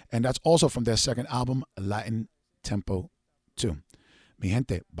 1973, and that's also from their second album, Latin Tempo 2. Mi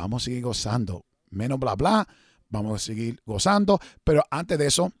gente, vamos a seguir gozando. Menos bla bla, vamos a seguir gozando, pero antes de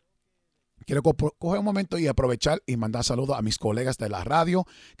eso, quiero coger un momento y aprovechar y mandar saludos a mis colegas de la radio.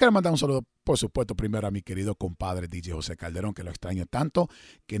 Quiero mandar un saludo, por supuesto, primero a mi querido compadre DJ José Calderón, que lo extraño tanto,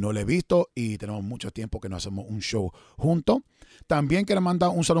 que no lo he visto y tenemos mucho tiempo que no hacemos un show juntos. También quiero mandar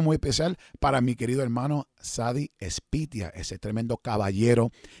un saludo muy especial para mi querido hermano Sadi Espitia, ese tremendo caballero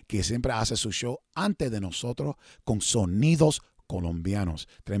que siempre hace su show antes de nosotros con sonidos colombianos.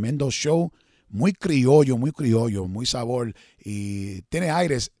 Tremendo show. Muy criollo, muy sabor y tiene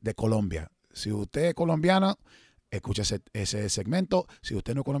aires de Colombia. Si usted es colombiano, escuche ese segmento. Si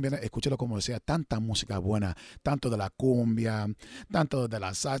usted no es colombiano, escúchelo como decía. Tanta música buena, tanto de la cumbia, tanto de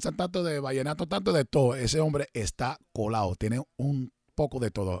la salsa, tanto de vallenato, tanto de todo. Ese hombre está colado, tiene un poco de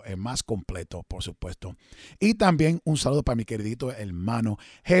todo, es más completo, por supuesto. Y también un saludo para mi queridito hermano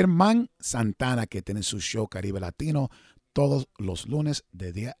Germán Santana, que tiene su show Caribe Latino todos los lunes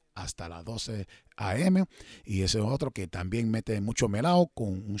de 10 hasta las 12 a.m. Y ese otro que también mete mucho melao con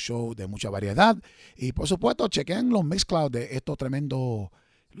un show de mucha variedad. Y por supuesto, chequen los Mixcloud de estos tremendos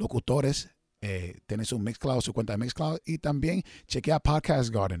locutores. Tiene su Mixcloud, su cuenta de Mixcloud. Y también chequea Podcast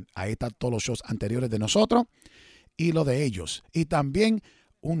Garden. Ahí están todos los shows anteriores de nosotros y lo de ellos. Y también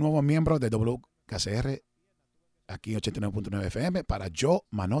un nuevo miembro de WKCR aquí 89.9 FM para Joe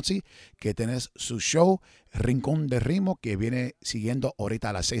Manozzi, que tenés su show Rincón de Ritmo, que viene siguiendo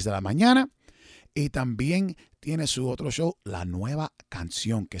ahorita a las 6 de la mañana. Y también tiene su otro show, La Nueva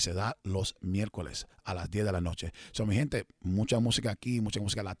Canción, que se da los miércoles a las 10 de la noche. So, mi gente, mucha música aquí, mucha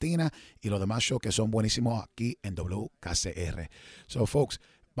música latina y los demás shows que son buenísimos aquí en WKCR. So, folks,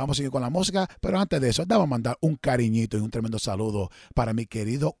 vamos a seguir con la música, pero antes de eso, vamos a mandar un cariñito y un tremendo saludo para mi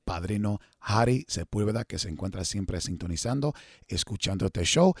querido padrino Harry Sepúlveda, que se encuentra siempre sintonizando, escuchando este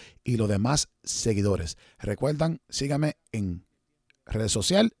show, y los demás seguidores. Recuerdan, síganme en redes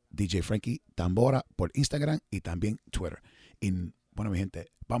sociales, DJ Frankie Tambora por Instagram y también Twitter. Y bueno, mi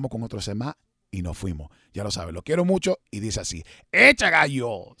gente, vamos con otro tema y nos fuimos. Ya lo saben, lo quiero mucho y dice así: ¡echa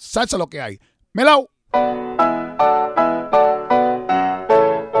gallo! ¡Salsa lo que hay! ¡Melao!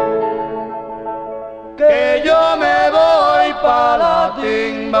 Que yo me voy pa' la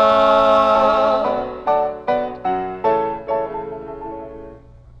timba.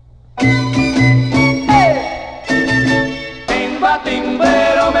 Timba,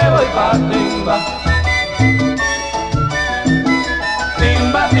 timbero, me voy pa' timba.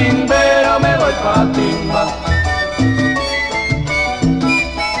 Timba, timbero, me voy pa' timba.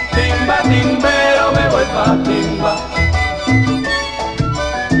 Timba, timbero, me voy pa' timba.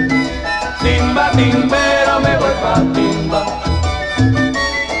 Timba, timbero, me voy pa' timba.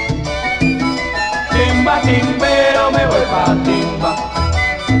 Timba, timbero, me voy pa' timba.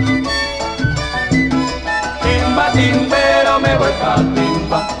 Timba, timbero, me voy pa'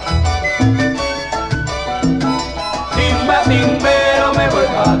 timba. Timba, timbero, me voy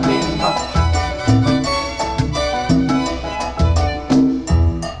pa' timba.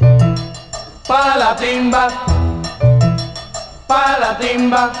 Pa' la timba, pa' la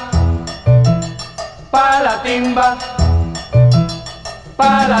timba. pa' la timba,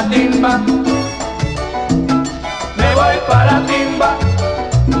 pa' la timba. Me voy pa' la timba,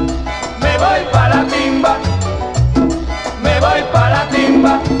 me voy pa' la timba, me voy pa' la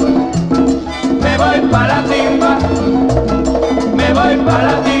timba, me voy pa' la timba, me voy pa'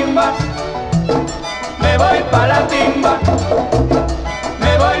 la timba, me voy pa' la timba,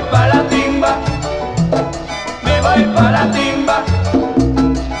 me voy pa' la timba, me voy pa' la timba,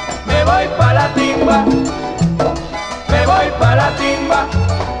 me voy pa' la timba, me voy pa' la timba,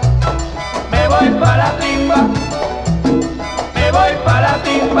 me voy pa' la timba, me voy pa' la timba, me voy pa' la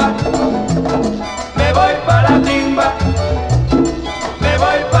timba, me voy pa' la timba, me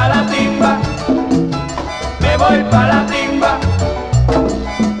voy pa' la timba,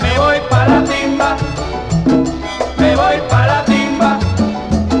 me voy pa' la timba, me voy pa' la timba.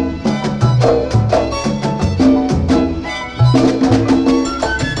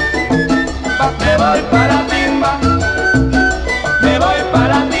 Me voy pa' la timba, me voy pa'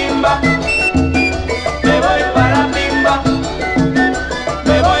 la timba, me voy pa' la timba,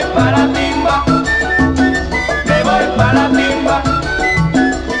 me voy pa' la timba, me voy pa' la timba,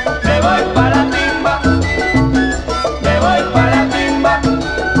 me voy pa' la timba, me voy pa' la timba,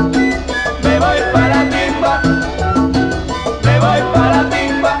 me voy pa' la timba, me voy pa' la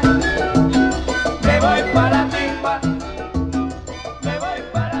timba, me voy pa' la timba, me voy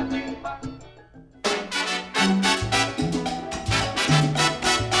pa' la timba.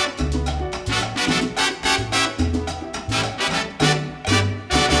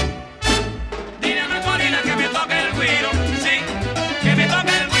 Dile a Macorina que me toque el güiro, sí, que me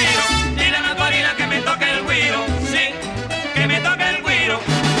toque el güiro. Dile a Macorina que me toque el güiro, sí, que me toque el güiro.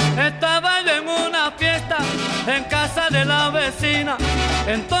 Estaba yo en una fiesta en casa de la vecina,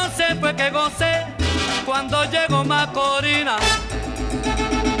 entonces fue que gocé cuando llegó Macorina.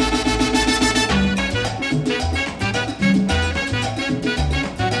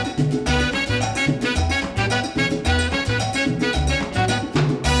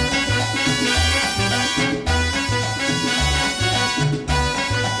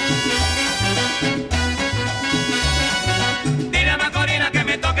 Dile a Macorina que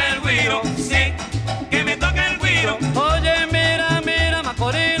me toque el güiro, sí, que me toque el güiro. Oye, mira, mira,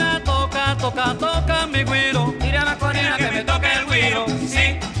 Macorina, toca, toca, toca mi güiro. Dile a Macorina que me toque el güiro,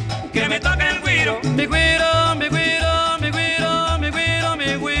 sí, que me toque el güiro. Mi güiro, mi güiro, mi güiro, mi güiro,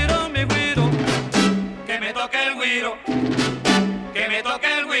 mi güiro, mi güiro. Que me toque el güiro, que me toque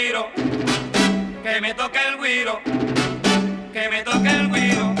el güiro, que me toque el güiro, que me toque el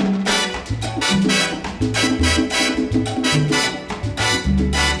güiro.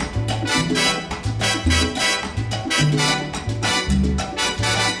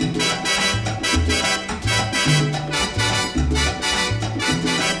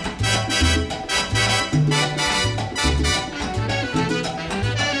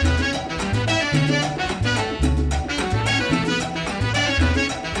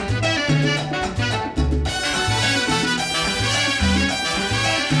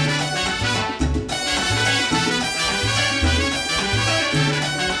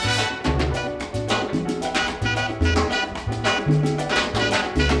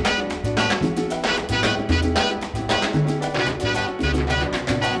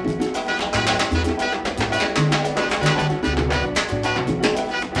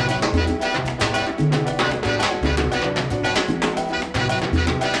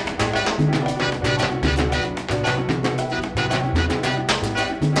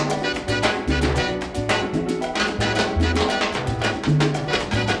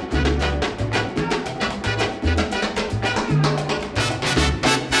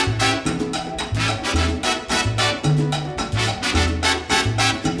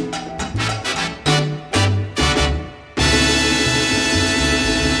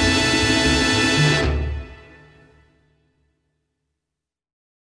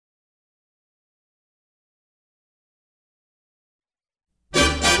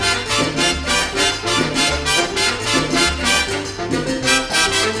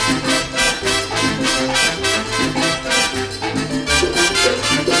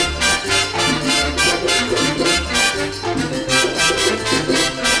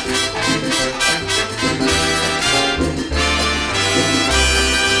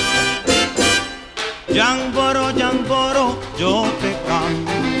 Yamboro, yo te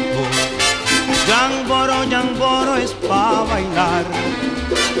canto. Yamboro es pa' bailar.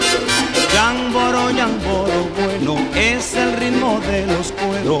 Yamboro, bueno, es el ritmo de los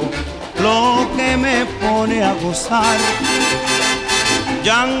cueros, lo que me pone a gozar.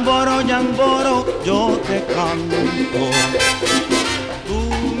 Yamboro, yo te canto. Tú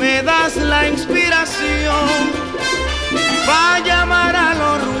me das la inspiración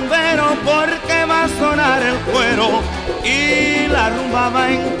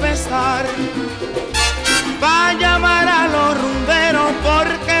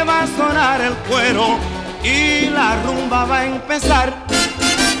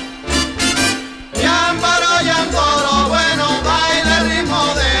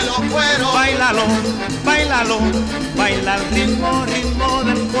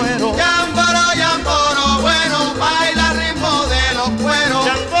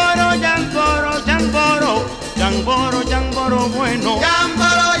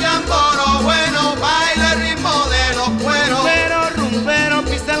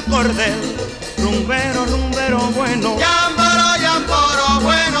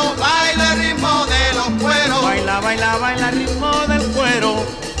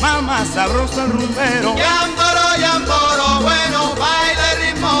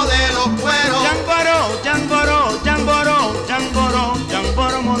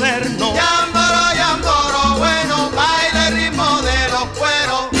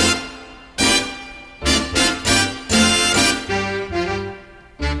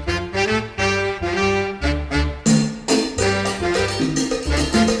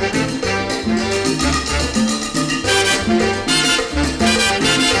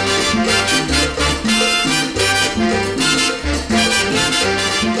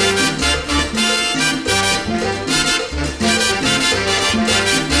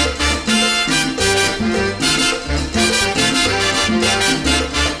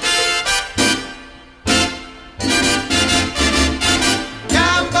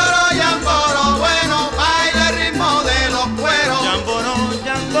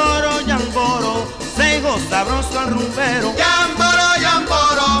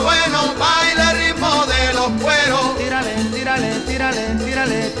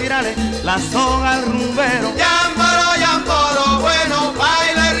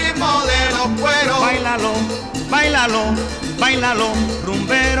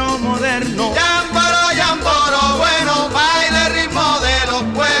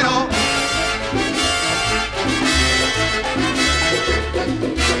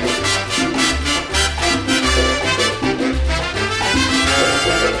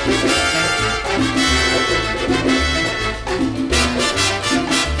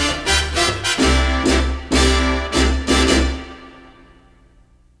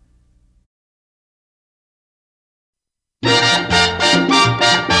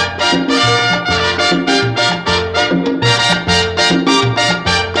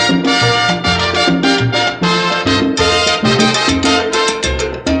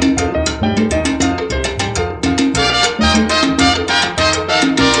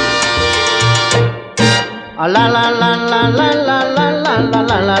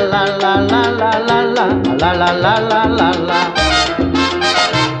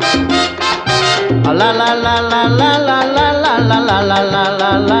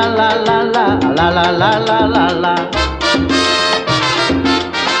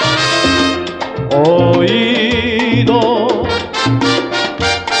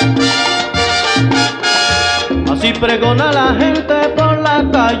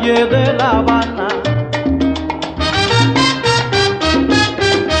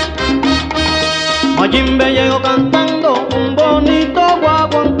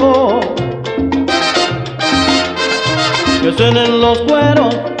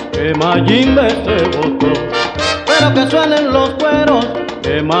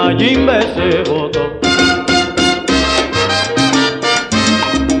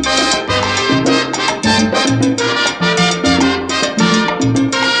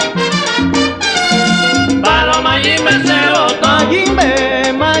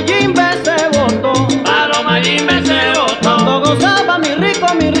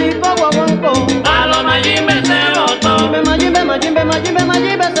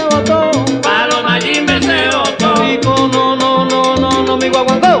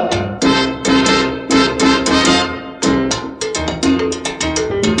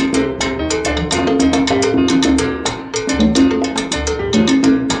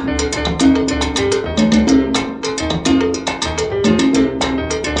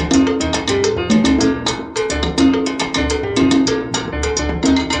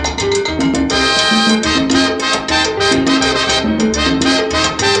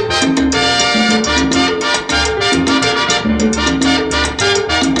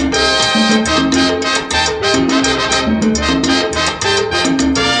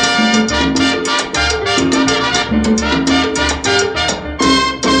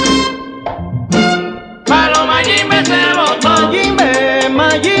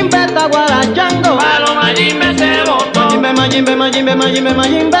Mayimbe, Mayimbe,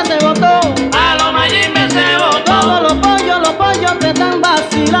 Mayimbe se botó. Pa' los Mayimbe se botó. Todos los pollos te están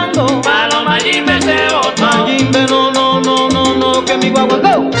vacilando. Pa' los Mayimbe se botó. Mayimbe, no, no, no, no, no, que mi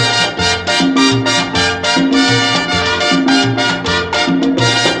guaguancó.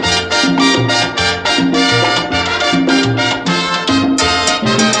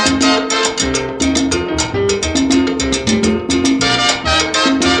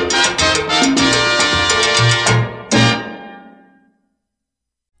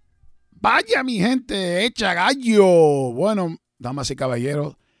 Vaya mi gente, echa gallo. Bueno, damas y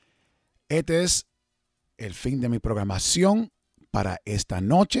caballeros, este es el fin de mi programación para esta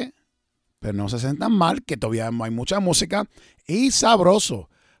noche. Pero no se sientan mal, que todavía hay mucha música y sabroso.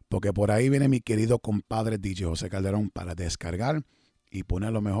 Porque por ahí viene mi querido compadre DJ José Calderón para descargar y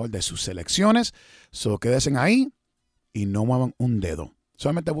poner lo mejor de sus selecciones. So quédense ahí y no muevan un dedo.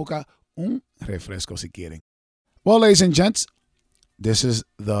 Solamente busca un refresco si quieren. Well, ladies and gents, this is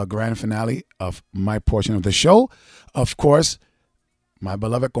the grand finale of my portion of the show. Of course, my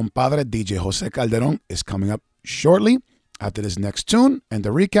beloved compadre, DJ Jose Calderon, is coming up shortly after this next tune and the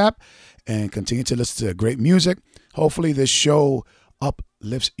recap, and continue to listen to great music. Hopefully this show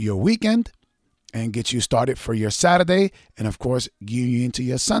uplifts your weekend and gets you started for your Saturday, and of course, gear you into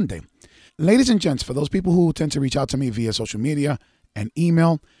your Sunday. Ladies and gents, for those people who tend to reach out to me via social media and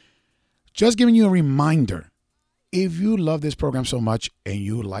email, just giving you a reminder. If you love this program so much and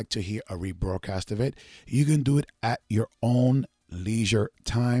you would like to hear a rebroadcast of it, you can do it at your own leisure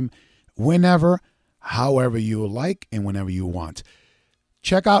time, whenever, however you like, and whenever you want.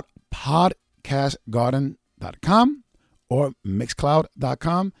 Check out podcastgarden.com or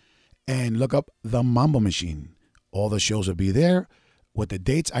mixcloud.com and look up the Mambo Machine. All the shows will be there with the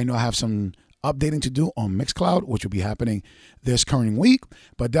dates. I know I have some updating to do on Mixcloud, which will be happening this current week,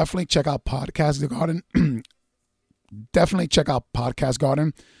 but definitely check out Podcast Garden. Definitely check out Podcast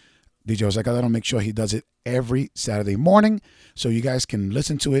Garden. DJ Jose Calderon, make sure he does it every Saturday morning so you guys can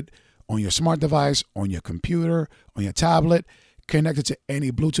listen to it on your smart device, on your computer, on your tablet, connected to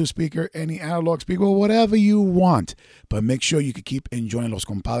any Bluetooth speaker, any analog speaker, whatever you want. But make sure you can keep enjoying Los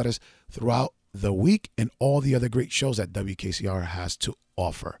Compadres throughout the week and all the other great shows that WKCR has to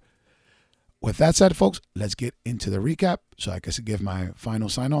offer. With that said, folks, let's get into the recap so I can give my final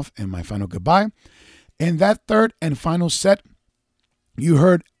sign-off and my final goodbye. In that third and final set, you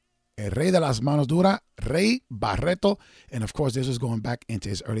heard El Rey de las Manos Duras, Rey Barreto. And of course, this was going back into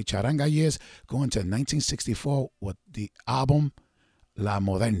his early charanga years, going to 1964 with the album La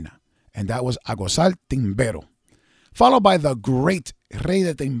Moderna. And that was A Gozar Timbero. Followed by the great Rey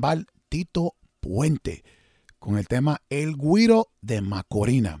de Timbal, Tito Puente, con el tema El Guiro de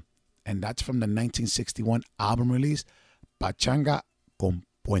Macorina. And that's from the 1961 album release, Pachanga con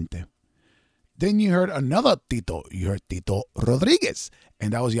Puente. Then you heard another Tito. You heard Tito Rodriguez.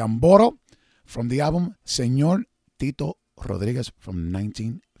 And that was Yamboro from the album Señor Tito Rodriguez from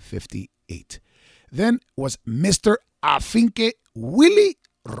 1958. Then was Mr. Afinque Willie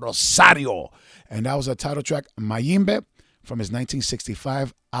Rosario. And that was a title track, Mayimbe, from his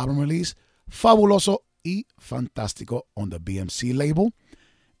 1965 album release, Fabuloso y Fantástico on the BMC label.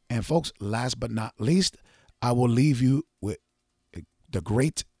 And folks, last but not least, I will leave you with the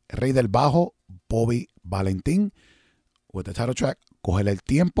great Rey del Bajo, Bobby Valentin, with the title track Cógele el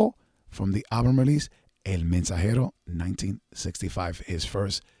Tiempo from the album release El Mensajero 1965, his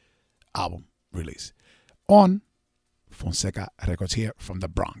first album release on Fonseca Records here from the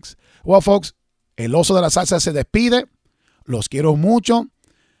Bronx. Well, folks, El Oso de la Salsa se despide. Los quiero mucho.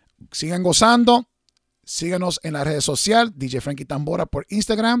 Sigan gozando. Síganos en las redes sociales, DJ Frankie Tambora por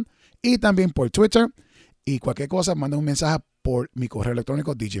Instagram y también por Twitter. Y cualquier cosa, manden un mensaje por mi correo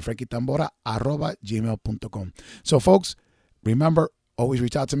electrónico, djfrankietambora@gmail.com. So, folks, remember, always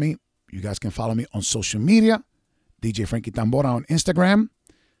reach out to me. You guys can follow me on social media, DJ Frankie Tambora on Instagram.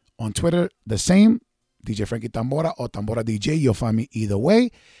 On Twitter, the same, DJ Frankie Tambora or Tambora DJ. You'll find me either way.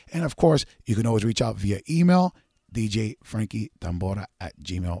 And, of course, you can always reach out via email,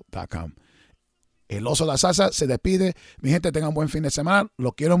 djfrankietambora@gmail.com. El Oso de la Salsa se despide. Mi gente, tengan buen fin de semana.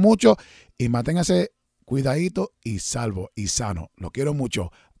 Los quiero mucho y manténganse cuidadito y salvo y sano. Lo quiero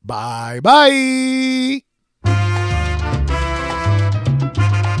mucho. Bye, bye.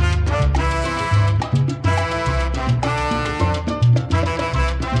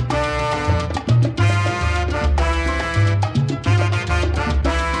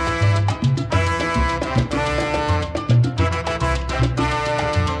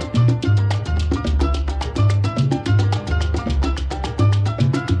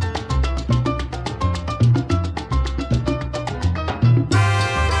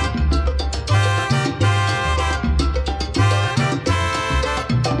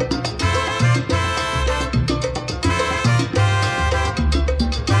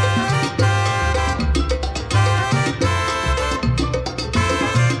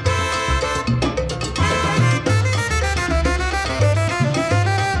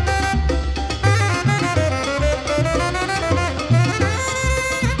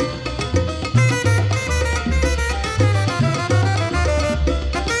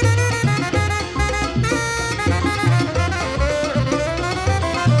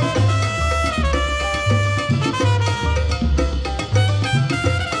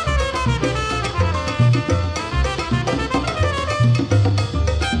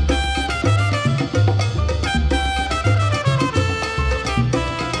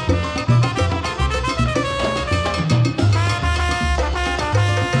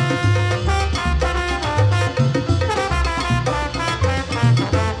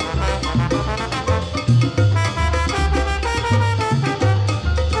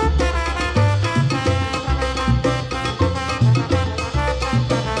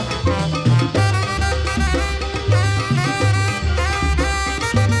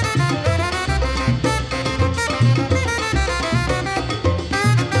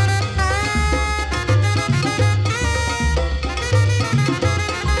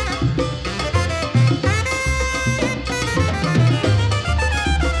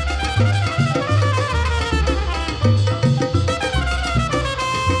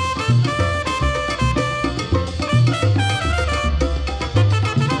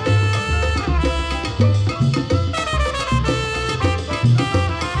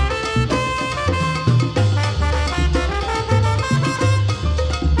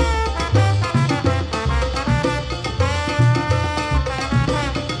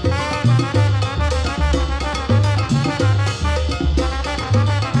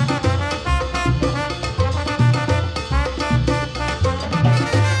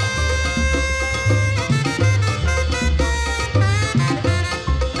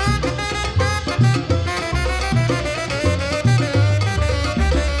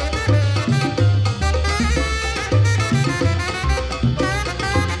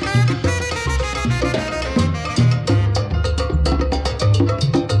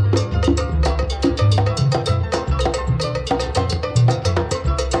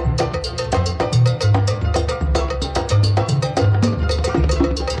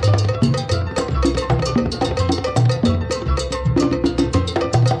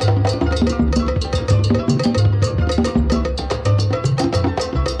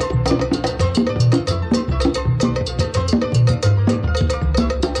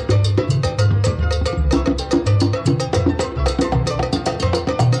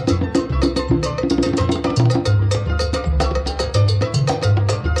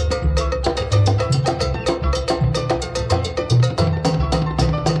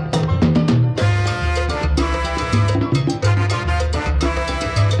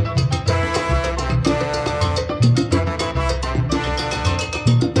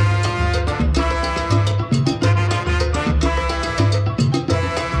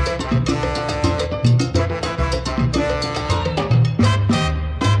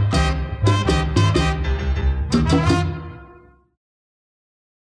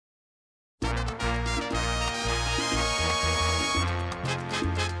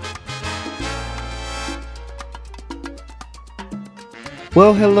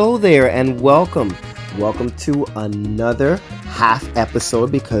 Well, hello there and welcome. Welcome to another half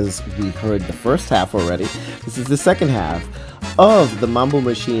episode because we heard the first half already. This is the second half of the Mambo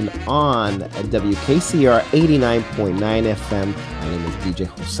Machine on WKCR 89.9 FM. My name is DJ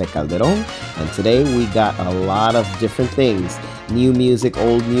Jose Calderon, and today we got a lot of different things. New music,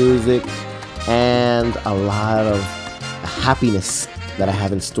 old music, and a lot of happiness that I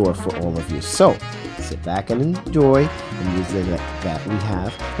have in store for all of you. So, sit back and enjoy the music that we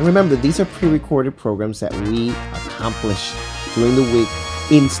have. And remember, these are pre-recorded programs that we accomplish during the week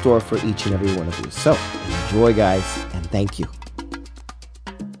in store for each and every one of you. So, enjoy, guys, and thank you.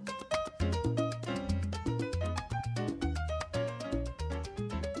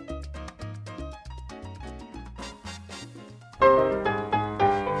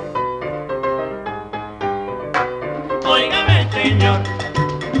 Óigame, señor,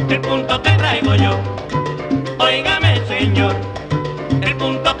 el punto que traigo yo. Óigame, señor, el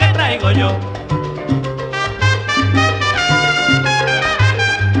punto que traigo yo.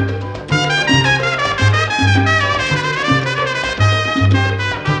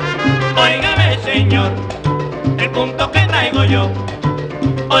 Óigame, señor, el punto que traigo yo.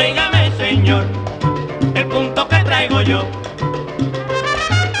 Óigame, señor, el punto que traigo yo.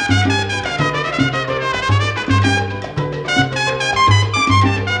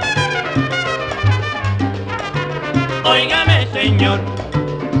 Óigame, señor,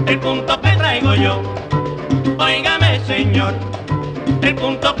 el punto que traigo yo. Óigame, señor, el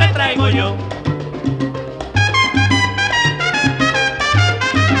punto que traigo yo.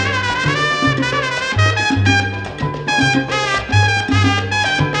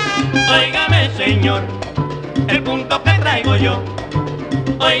 Óigame, señor, el punto que traigo yo.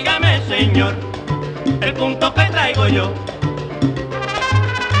 Óigame, señor, el punto que traigo yo.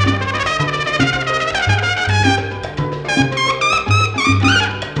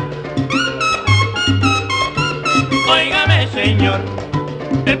 Óigame, señor,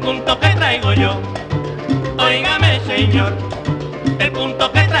 el punto que traigo yo. Óigame, señor, el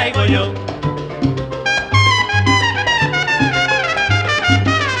punto que traigo yo.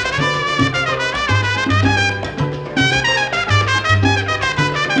 Óigame,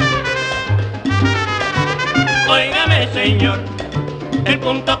 señor, el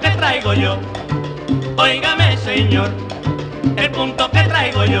punto que traigo yo. Óigame, señor, el punto que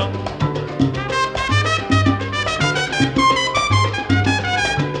traigo yo.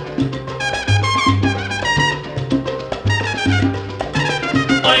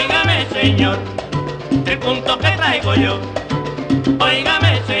 Óigame, señor, el punto que traigo yo.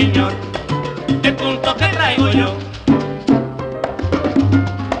 Óigame, señor, el punto que traigo yo.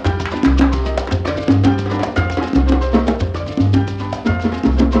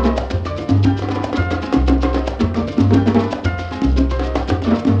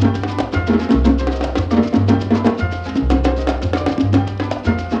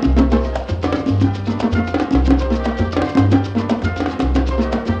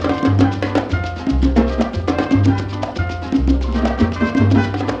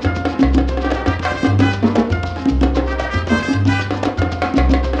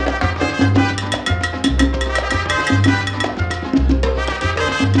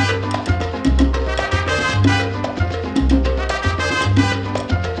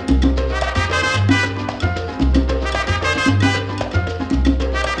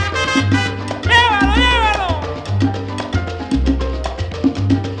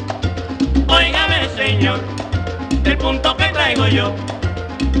 El punto que traigo yo.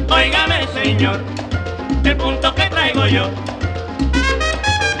 Óigame, señor, el punto que traigo yo.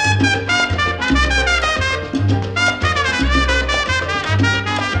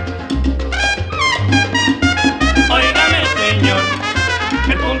 Óigame, señor,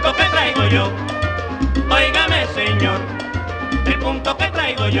 el punto que traigo yo. Óigame, señor, el punto que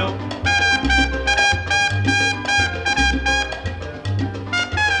traigo yo.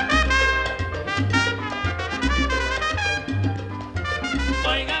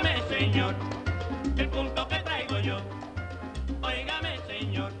 Óigame, señor, el punto que traigo yo. Óigame,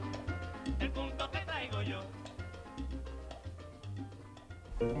 señor, el punto que traigo yo.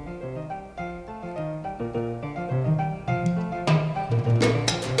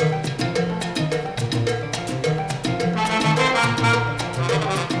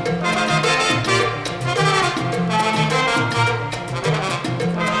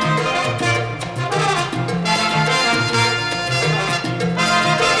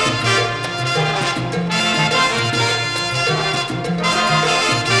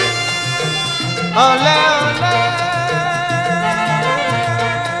 Olé, olé,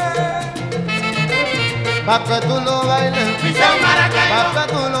 pa' que tú lo bailes, pa' para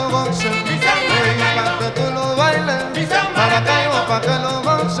que tú lo goces, para que tú lo bailes, Maracaibo, para que lo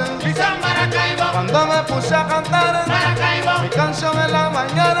goces. Cuando me puse a cantar mi canción en la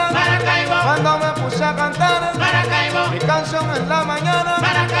mañana, cuando me puse a cantar mi canción en la mañana,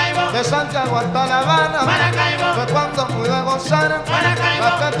 de Santiago hasta La Habana, fue cuando pude gozar,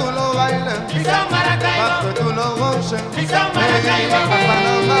 para que tú lo bailes, para que tú lo goces,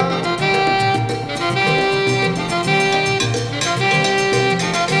 Panamá.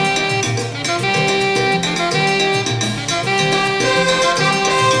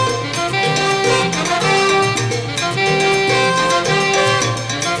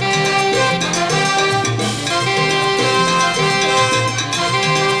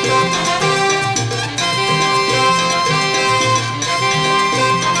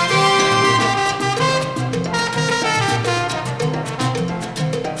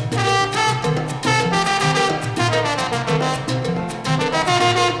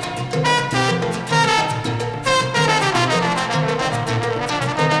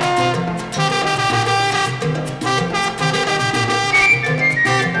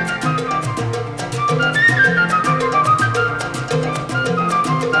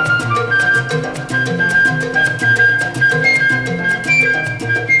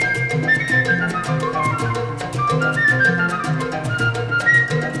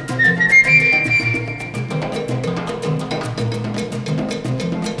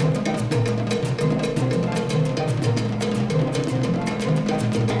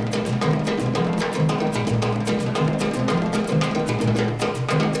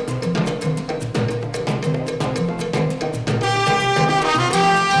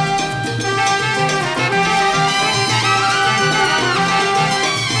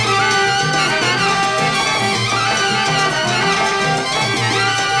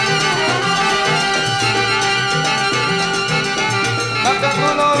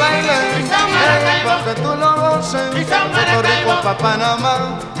 Para que tú lo goces, Puerto Rico pa' Panamá,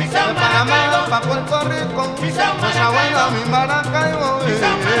 de Panamá pa' Puerto Rico, cosa buena mi Maracaibo,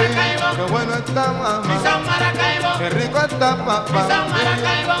 qué bueno está mamá, qué rico está papá,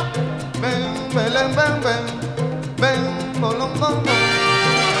 ven, Belén, ven, bolón, bolón.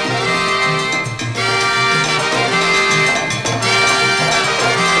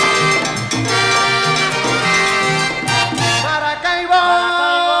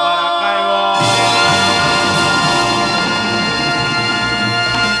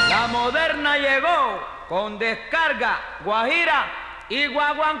 Con descarga, Guajira y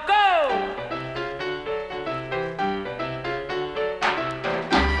Guaguancó.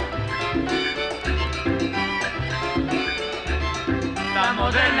 La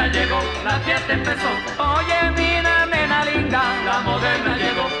moderna llegó, la fiesta empezó. Oye, mira, nena linda, la moderna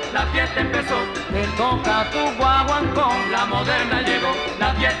llegó, la fiesta empezó. Te toca tu Guaguancó. La moderna llegó,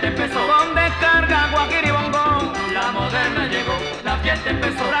 la fiesta empezó. Con descarga, Guajira y Bongo. La moderna llegó, la fiesta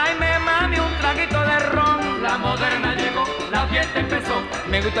empezó. Tráeme, mami, un traguito de ron. La moderna llegó, la fiesta empezó.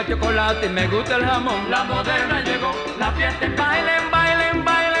 Me gusta el chocolate y me gusta el jamón. La moderna llegó, la fiesta empezó. Bailen, bailen,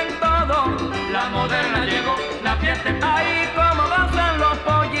 bailen todo. La moderna llegó, la fiesta empezó. Ahí como gozan los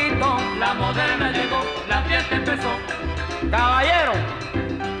pollitos. La moderna llegó, la fiesta empezó. Caballero,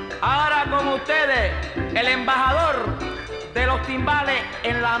 ahora con ustedes, el embajador de los timbales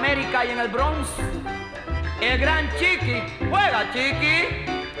en la América y en el Bronx, el gran Chiqui. ¡Juega, Chiqui!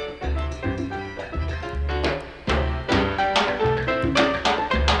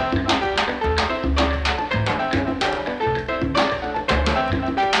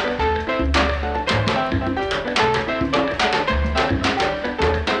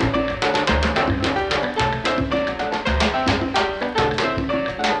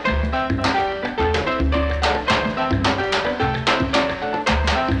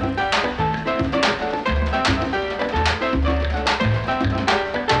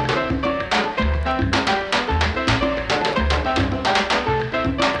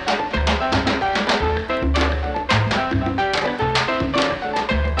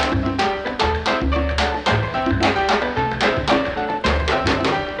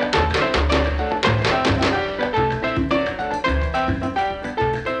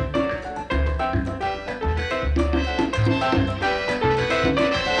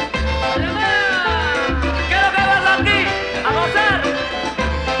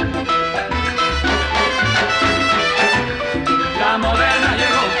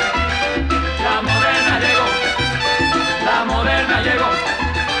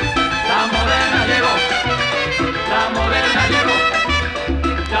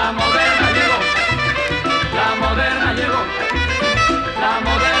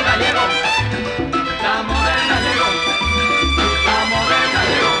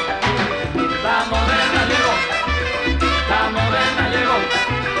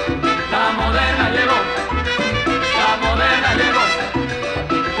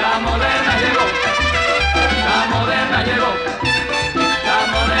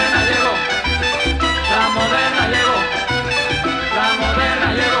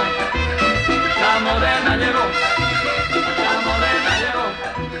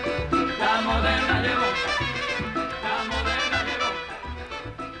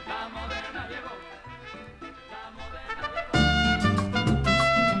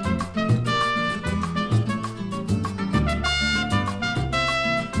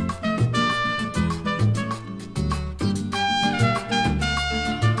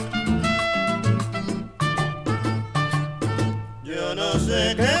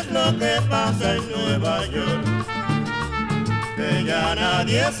 es lo que pasa en Nueva York, que ya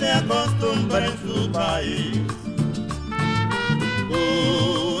nadie se acostumbra en su país.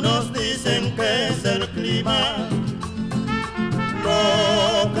 Unos dicen que es el clima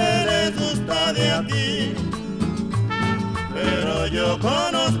lo que les gusta de aquí, pero yo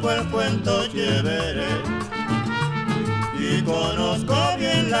conozco el cuento chévere y conozco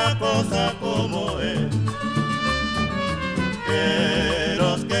bien la cosa como es, que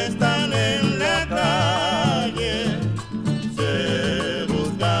los que están en la calle se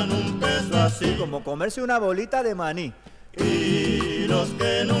buscan un peso así como comerse una bolita de maní, y los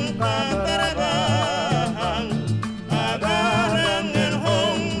que nunca trabajan agarran el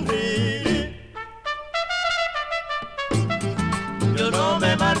hombre. Yo no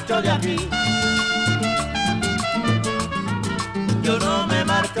me marcho de aquí, yo no me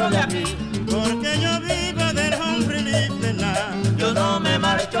marcho de aquí, Porque yo vivo del home relief de nada. yo no me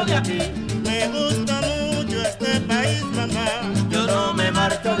marcho de aquí, Me gusta mucho este país, mamá. yo no me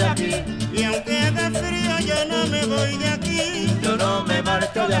marcho de aquí, Y aunque haga frío, yo no me voy de aquí. yo no me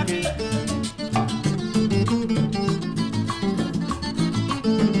marcho de aquí.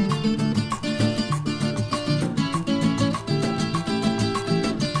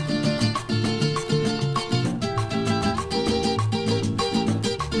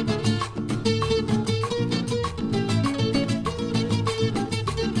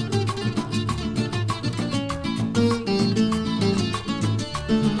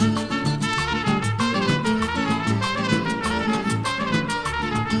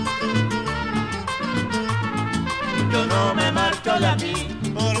 Yo no me marcho de aquí,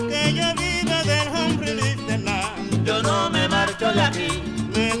 Porque yo vivo del home relief de nada. yo no me marcho de aquí,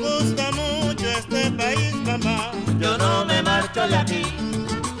 Me gusta mucho este país, mamá. yo no me marcho de aquí.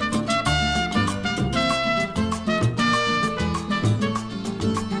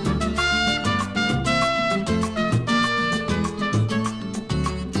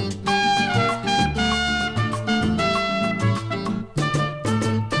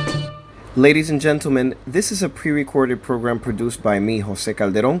 Ladies and gentlemen, this is a pre-recorded program produced by me, Jose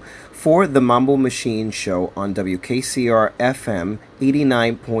Calderon, for the Mambo Machine Show on WKCR FM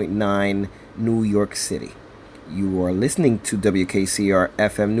 89.9 New York City. You are listening to WKCR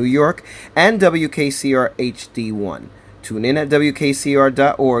FM New York and WKCR HD1. Tune in at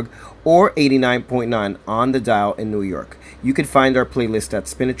WKCR.org or 89.9 on the dial in New York. You can find our playlist at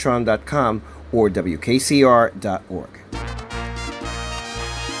spinitron.com or WKCR.org.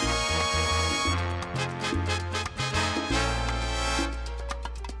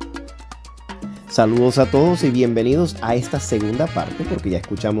 Saludos a todos y bienvenidos a esta segunda parte, porque ya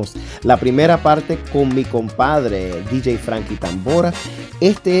escuchamos la primera parte con mi compadre DJ Frankie Tambora.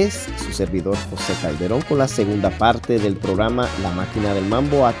 Este es su servidor José Calderón con la segunda parte del programa La Máquina del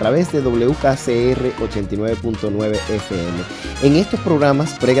Mambo a través de WKCR 89.9 FM. En estos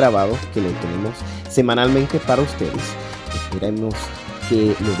programas pregrabados que le tenemos semanalmente para ustedes, esperemos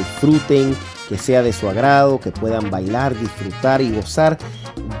que lo disfruten, que sea de su agrado, que puedan bailar, disfrutar y gozar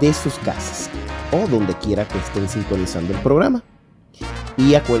de sus casas o donde quiera que estén sintonizando el programa.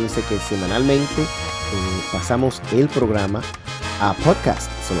 Y acuérdense que semanalmente pasamos el programa a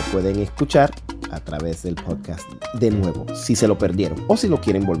podcast. Se lo pueden escuchar a través del podcast de nuevo, si se lo perdieron o si lo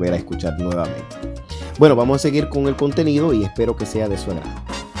quieren volver a escuchar nuevamente. Bueno, vamos a seguir con el contenido y espero que sea de su agrado.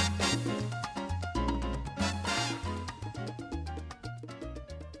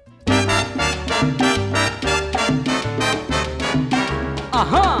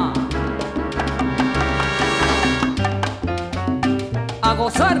 Ajá. A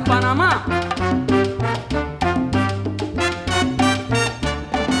gozar Panamá.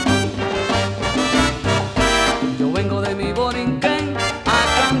 Yo vengo de mi borinquen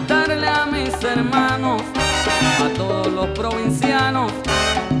a cantarle a mis hermanos, a todos los provincianos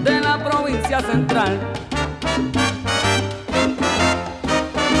de la provincia central.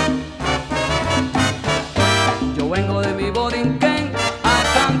 Yo vengo de mi borinquen a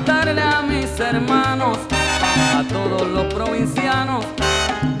cantarle a mis hermanos, a todos los provincianos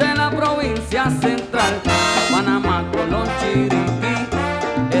de la provincia central. Panamá, Colón, Chiriquí,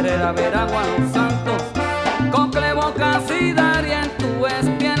 Herrera, Veragua, Los Santos, Cocle, Boca, Darien,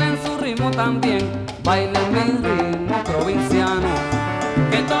 Tues tienen su ritmo también. Bailen mi ritmo provinciano,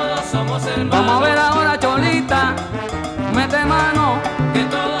 que todos somos hermanos. Vamos a ver ahora, Cholita, mete mano, que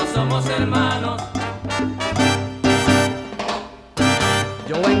todos somos hermanos.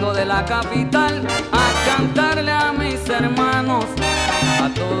 Yo vengo de la capital a cantarle a mis hermanos, a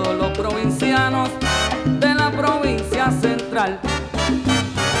todos los provincianos de la provincia central.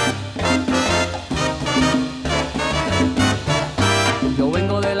 Yo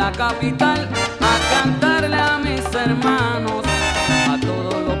vengo de la la capital a cantarle a mis hermanos, a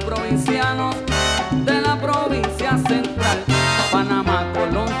todos los provincianos de la provincia central, Panamá,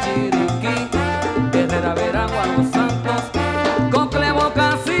 Colón, Chiriquí, Herrera, Veragua, Los Santos, Cocle,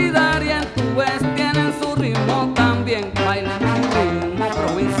 Boca, Cidar y en Tuves tienen su ritmo también, bailen tu ritmo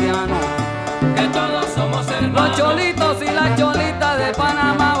provinciano, que todos somos hermanos. los cholitos y las cholitas de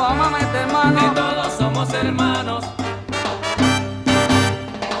Panamá, vamos a meter mano, Que todos somos hermanos.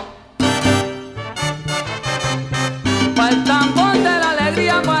 pa' el tambor de la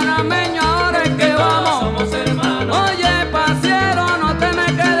alegría panameño, ahora es que Todos vamos. somos hermanos. Oye, pasiero, no te me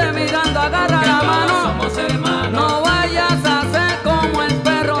quedes mirando, agarra Que la todos mano. somos hermanos. No vayas a ser como el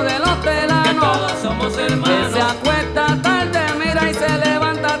perro de los Que telanos, todos somos que hermanos. se acuesta tarde, mira y se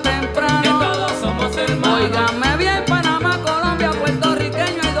levanta Que temprano. todos somos hermanos. Óigame bien, Panamá, Colombia,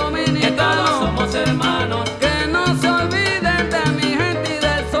 puertorriqueño y Que todos dominicano, somos hermanos. que no se olviden de mi gente y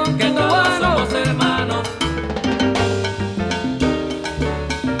del son Que todos cubano. somos hermanos.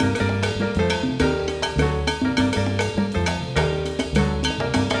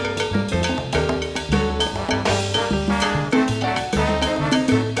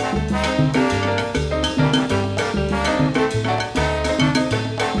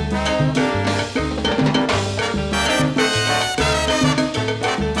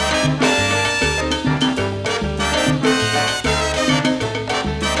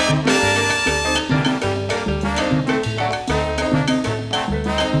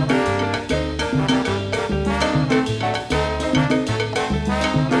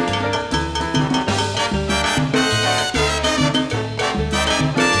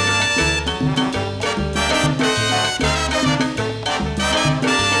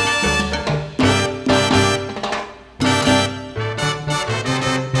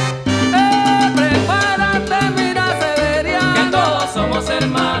 Prepárate, mira, Que Severiano, todos somos que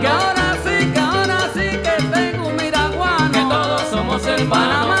hermanos. ahora sí que tengo un Que miraguano. todos somos hermanos.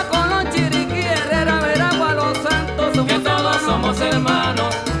 Panamá, Colón, Chiriquí, Herrera, Veragua, Los Santos, somos Que todos hermanos. somos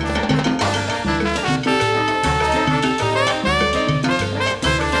hermanos.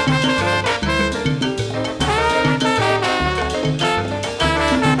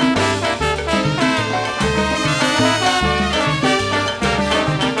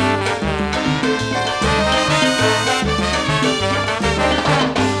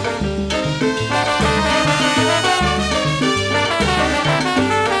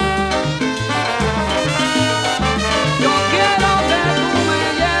 Yo quiero que tú me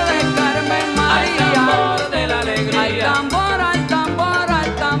lleves, Carmen Al María, tambor de la al alegría. tambor, al tambor,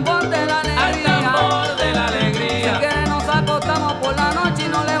 al tambor de la Al alegría. tambor de la Si alegría. quieres nos acostamos por la noche y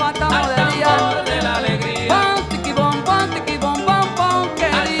nos levantamos Al de día. tambor de la alegría. Pon, tiqui, pon, que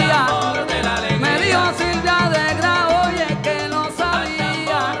Al día. tambor de la alegría. Me dijo Silvia de Grau, oye, que no sabía.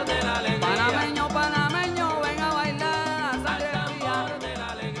 tambor de la alegría. Panameño, panameño, ven a bailar a sangre fría. Tambor de la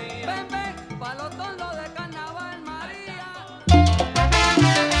alegría. Ven, ven, pa' los tondos de carnaval, María.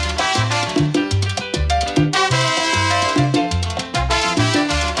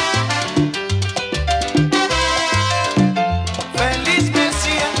 Feliz me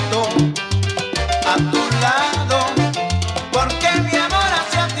siento a tu lado, porque mi amor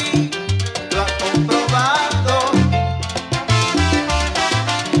hacia ti lo ha comprobado.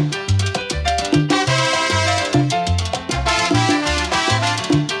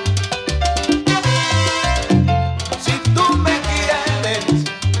 Si tú me quieres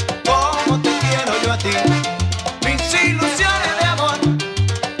como te quiero yo a ti, mis ilusiones de amor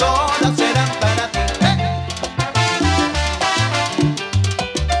todas serán para ti.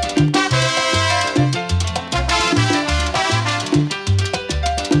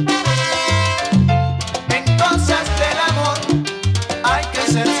 En cosas del amor hay que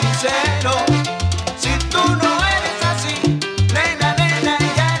ser sincero. Si tú no eres así, nena, nena,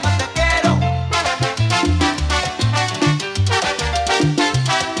 ya no te quiero.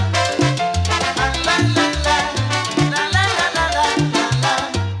 La, la, la, la, la, la, la, la, la, la.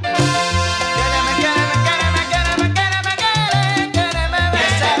 Quiéreme, quiéreme, quiéreme, quiéreme, quiéreme, quiéreme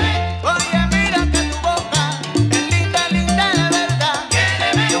besar. Oye, mira que tu boca es linda, linda de verdad.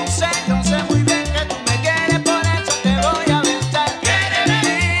 Yo sé muy bien que tú me quieres, por eso te voy a besar.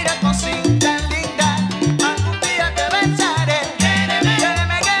 Mira, cosita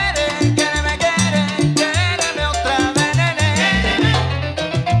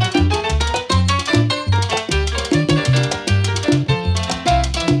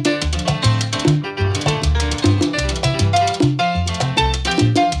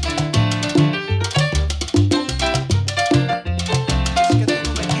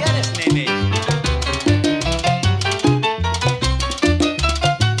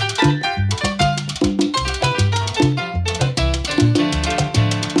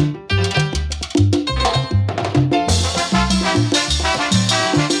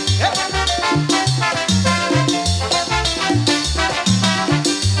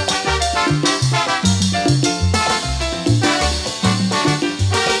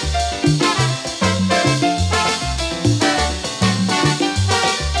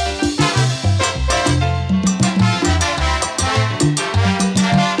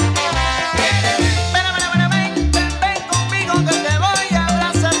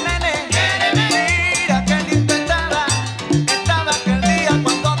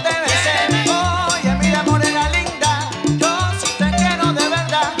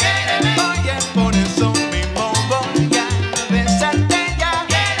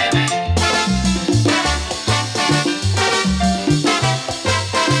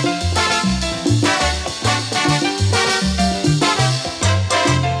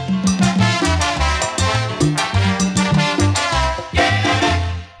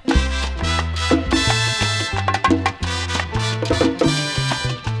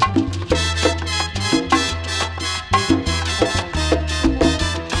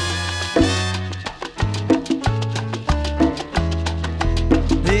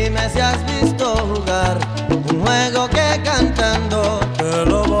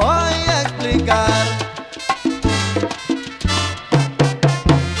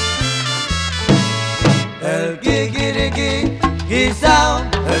guisao,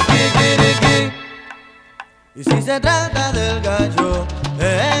 el kikiriki. Y si se trata del gallo,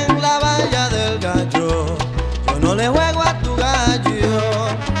 en la valla del gallo, yo no le juego a tu gallo.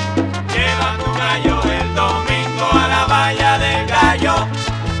 Lleva tu gallo el domingo a la valla del gallo.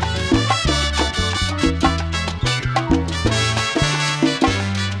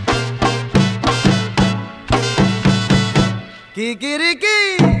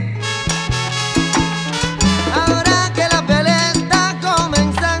 Kikiriki. Ahora que la pelea está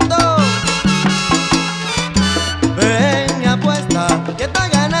comenzando, ven y apuesta que estoy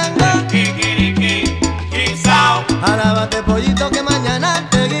ganando. Kikiriki, guisao. Alábate pollito que mañana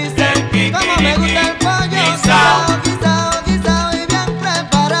te guise. Como me gusta el pollo, guisao. guisao, guisao y bien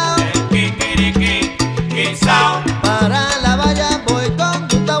preparado. Kikiriki, guisao. Para la valla voy con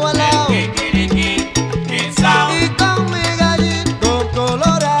Gustavo al lado Kikiriki, guisao. y con mi gallito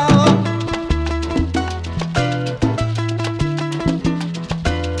colorado.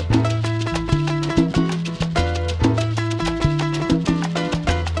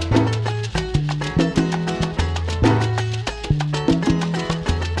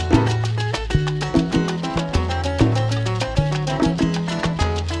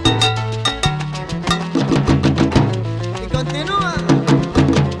 Y continúa.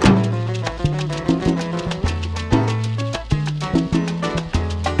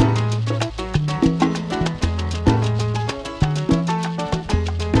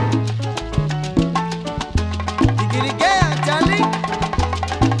 Kikiriquea, Charlie.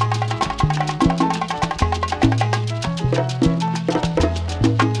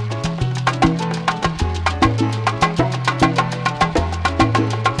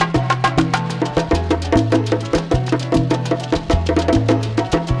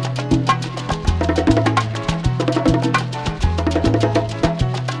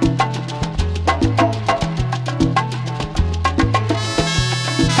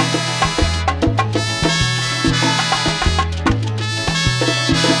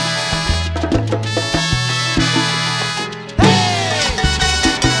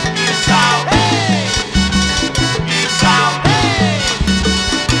 Guisao. Guisao.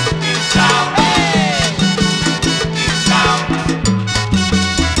 Guisao.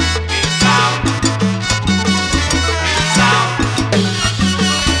 Guisao. Guisao.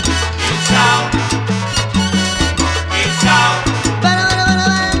 Guisao. Guisao. Ven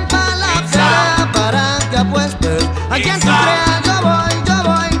pa' la pelea para que apuestes. A quien tú creas, yo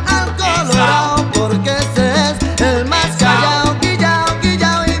voy al colorado, porque ese es el más callao, guillao,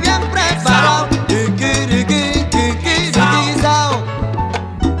 guillao y bien preparado. Kikiriki, kikirikizao.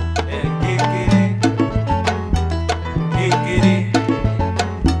 El kikiri. Kikiri.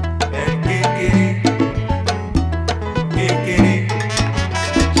 El kikiri. Kikiri.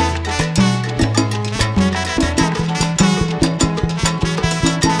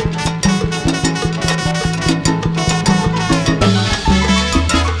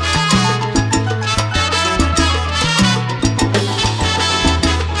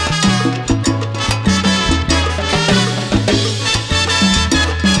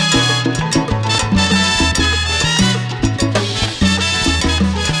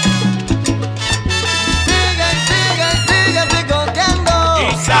 Sigue picoteando.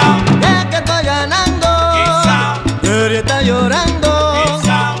 Guisao. Es que estoy ganando. Guisao. Yuri está llorando.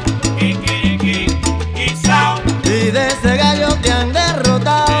 Guisao. Kikiriki, guisao. Y de ese gallo que han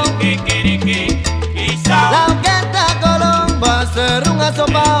derrotado, Kikiriki, guisao. la orquesta Colón va a ser un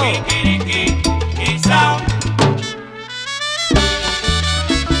asopao. Kikiriki, guisao.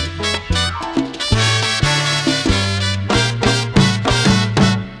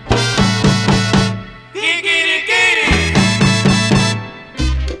 Kikirikiri.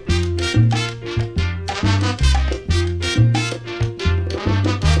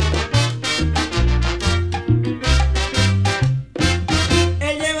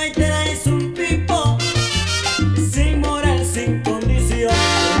 Él lleva y te da es un tipo sin moral, sin condición.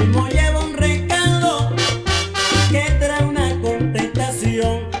 Lo mismo lleva un recado que trae una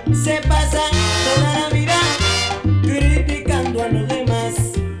contestación. Se pasa toda la vida criticando a los demás.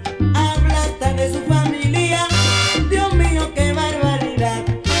 Habla hasta de su familia. Dios mío, qué barbaridad.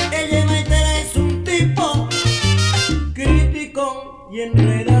 Él lleva y te da es un tipo crítico y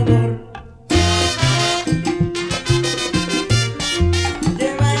enredador.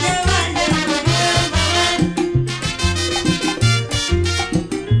 Lleva, lleva, lleva, lleva.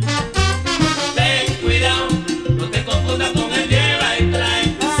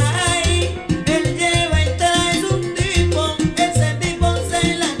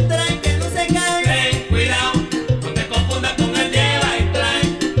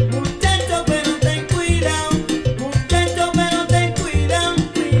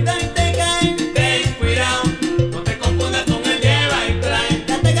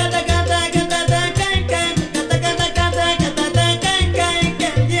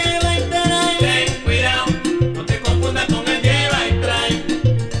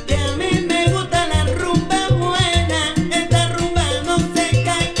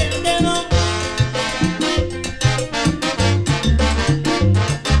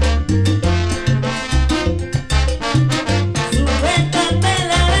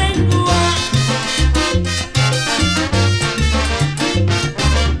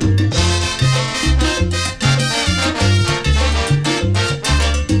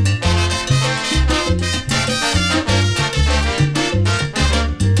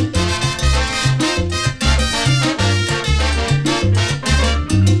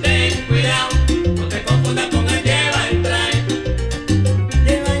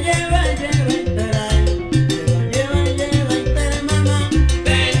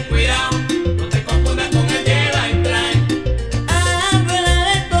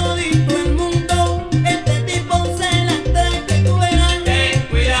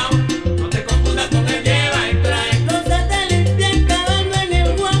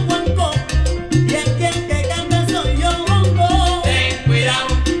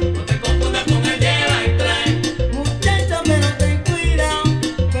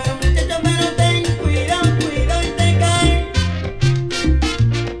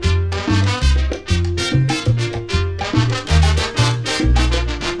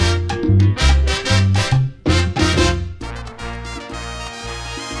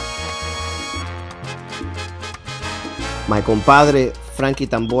 My compadre Frankie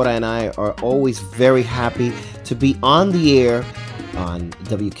Tambora and I are always very happy to be on the air on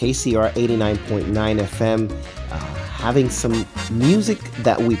WKCR 89.9 FM, having some music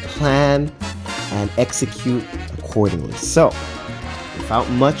that we plan and execute accordingly. So, without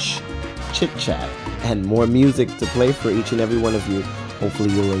much chit-chat and more music to play for each and every one of you,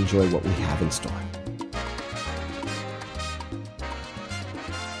 hopefully you'll enjoy what we have in store.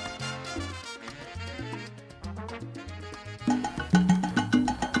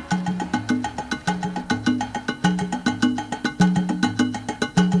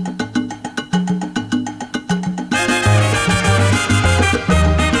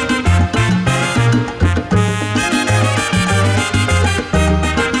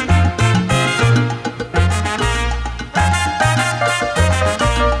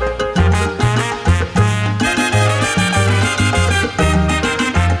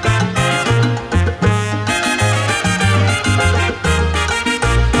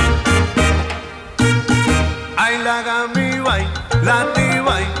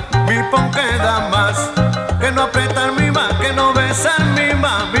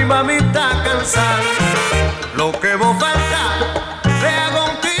 Lo que vos falta, le hago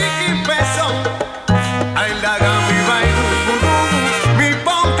un tiki pezón. Ay, la gami bailo, mi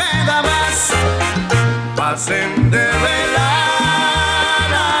pon queda más. Pasen de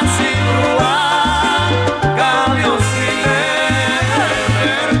velada sin robar, cambios sin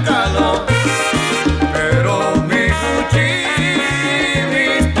el mercado. Pero mi cuchillo,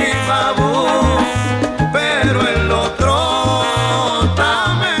 mis timabú, pero el otro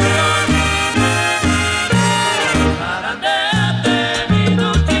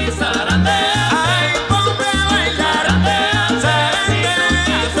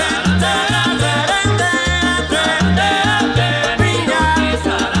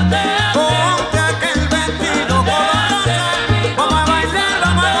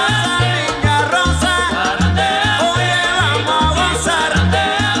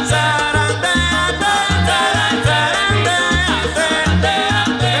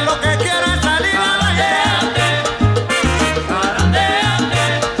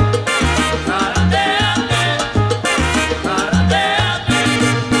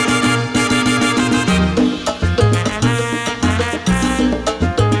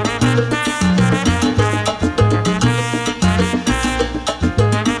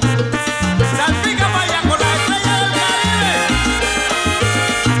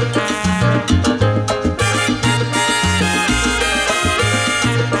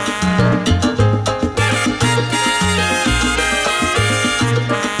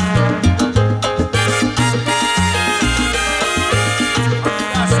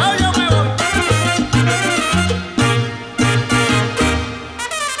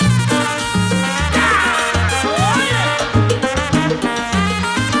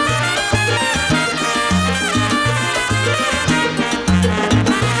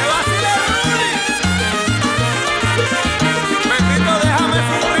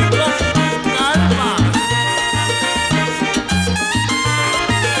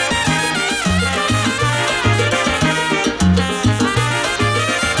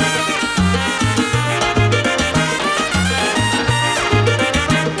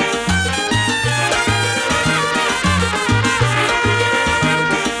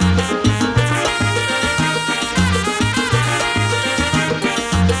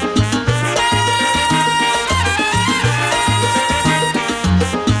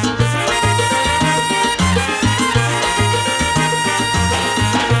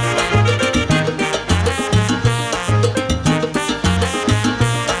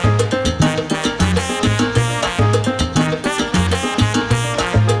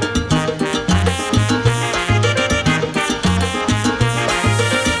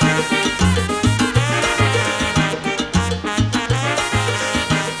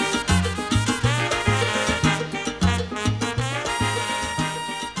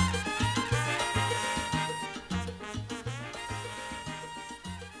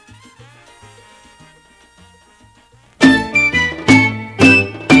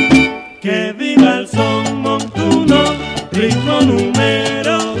Que viva el son montuno, ritmo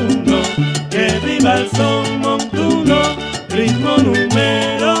número uno. Que viva el son montuno, ritmo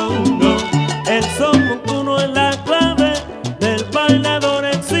número uno. El son montuno es la clave del bailador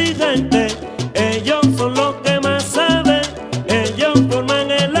exigente. Ellos son los que más saben, ellos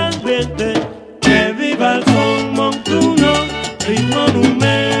forman el ambiente. Que viva el son montuno, ritmo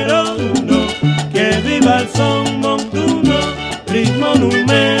número uno. Que viva el son montuno, ritmo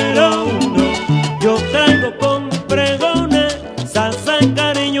número uno. Yo traigo con pregones salsa y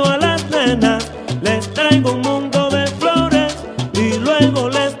cariño a las nenas. Les traigo un mundo de flores.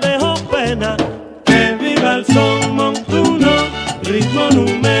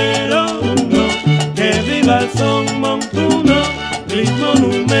 ritmo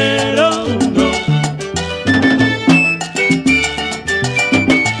número uno.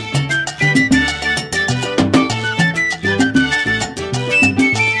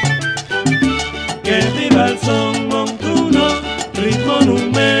 Que viva el son montuno, ritmo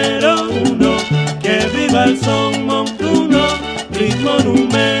número uno. Que viva el son montuno, ritmo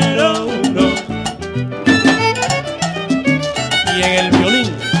número uno. Y en el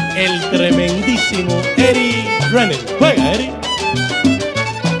violín, el tremendísimo Eddie Brennan. Juega, Eddie.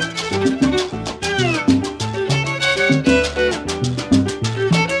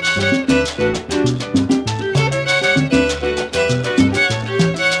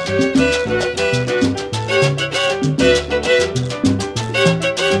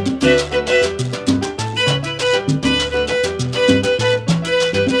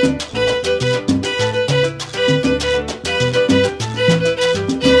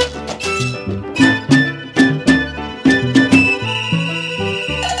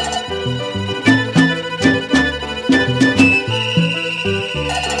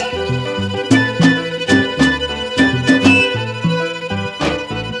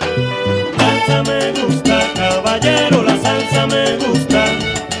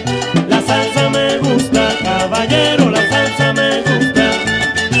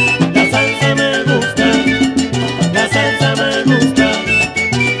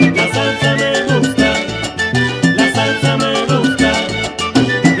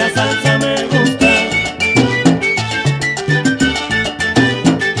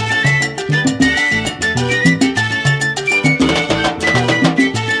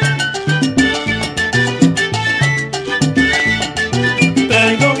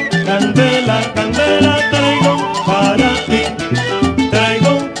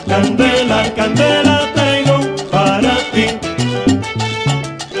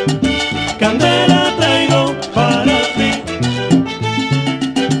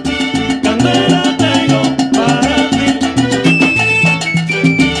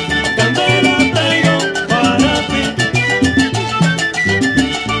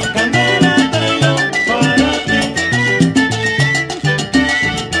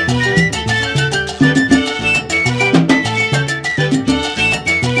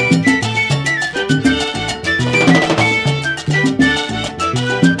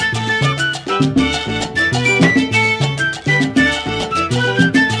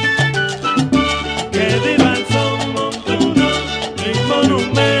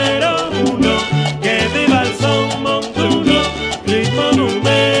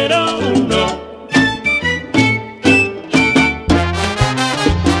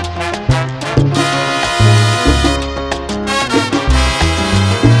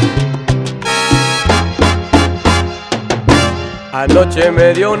 Anoche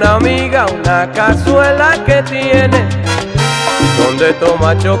me dio una amiga una cazuela que tiene, donde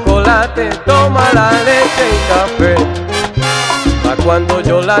toma chocolate, toma la leche y café. Pa' cuando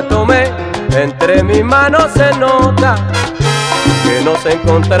yo la tomé, entre mis manos se nota que no se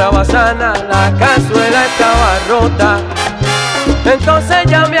encontraba sana, la cazuela estaba rota. Entonces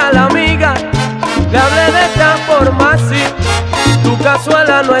llamé a la amiga, le hablé de esta forma así: tu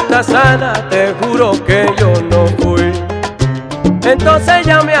cazuela no está sana, te juro que yo no fui. Entonces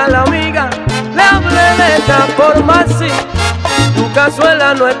llamé a la amiga, le hablé de esta forma así: tu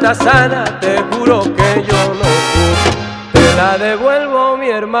cazuela no está sana, te juro que yo no fui. Te la devuelvo, mi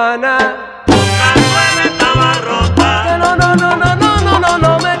hermana. Tu cazuela estaba rota. Que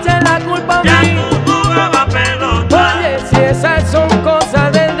no me eches la culpa a mí. Ya tú jugabas pelota. Oye, si esas son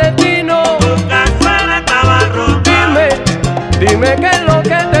cosas del destino. Tu cazuela estaba rota. Dime qué es lo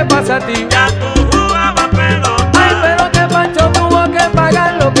que te pasa a ti. Ya tú jugabas pelota. Ay, pero que Pancho tuvo que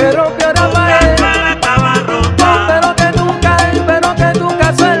pagar lo que rompió la pared. Tu cazuela estaba rota. Pero que tu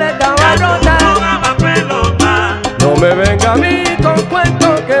cazuela estaba rota. Ya tú jugabas pelota. No me venga a mí con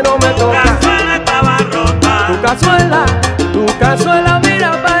cuentos que no me toca. Tu cazuela estaba rota. Tu cazuela,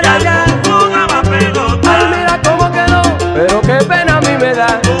 mira para allá. Tu jugabas pelota. Ay, mira cómo quedó, pero qué pena a mí me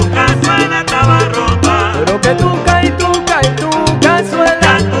da. Tu cazuela estaba rota. Pero que tu cazuela.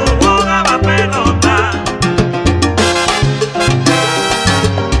 Ya tú jugabas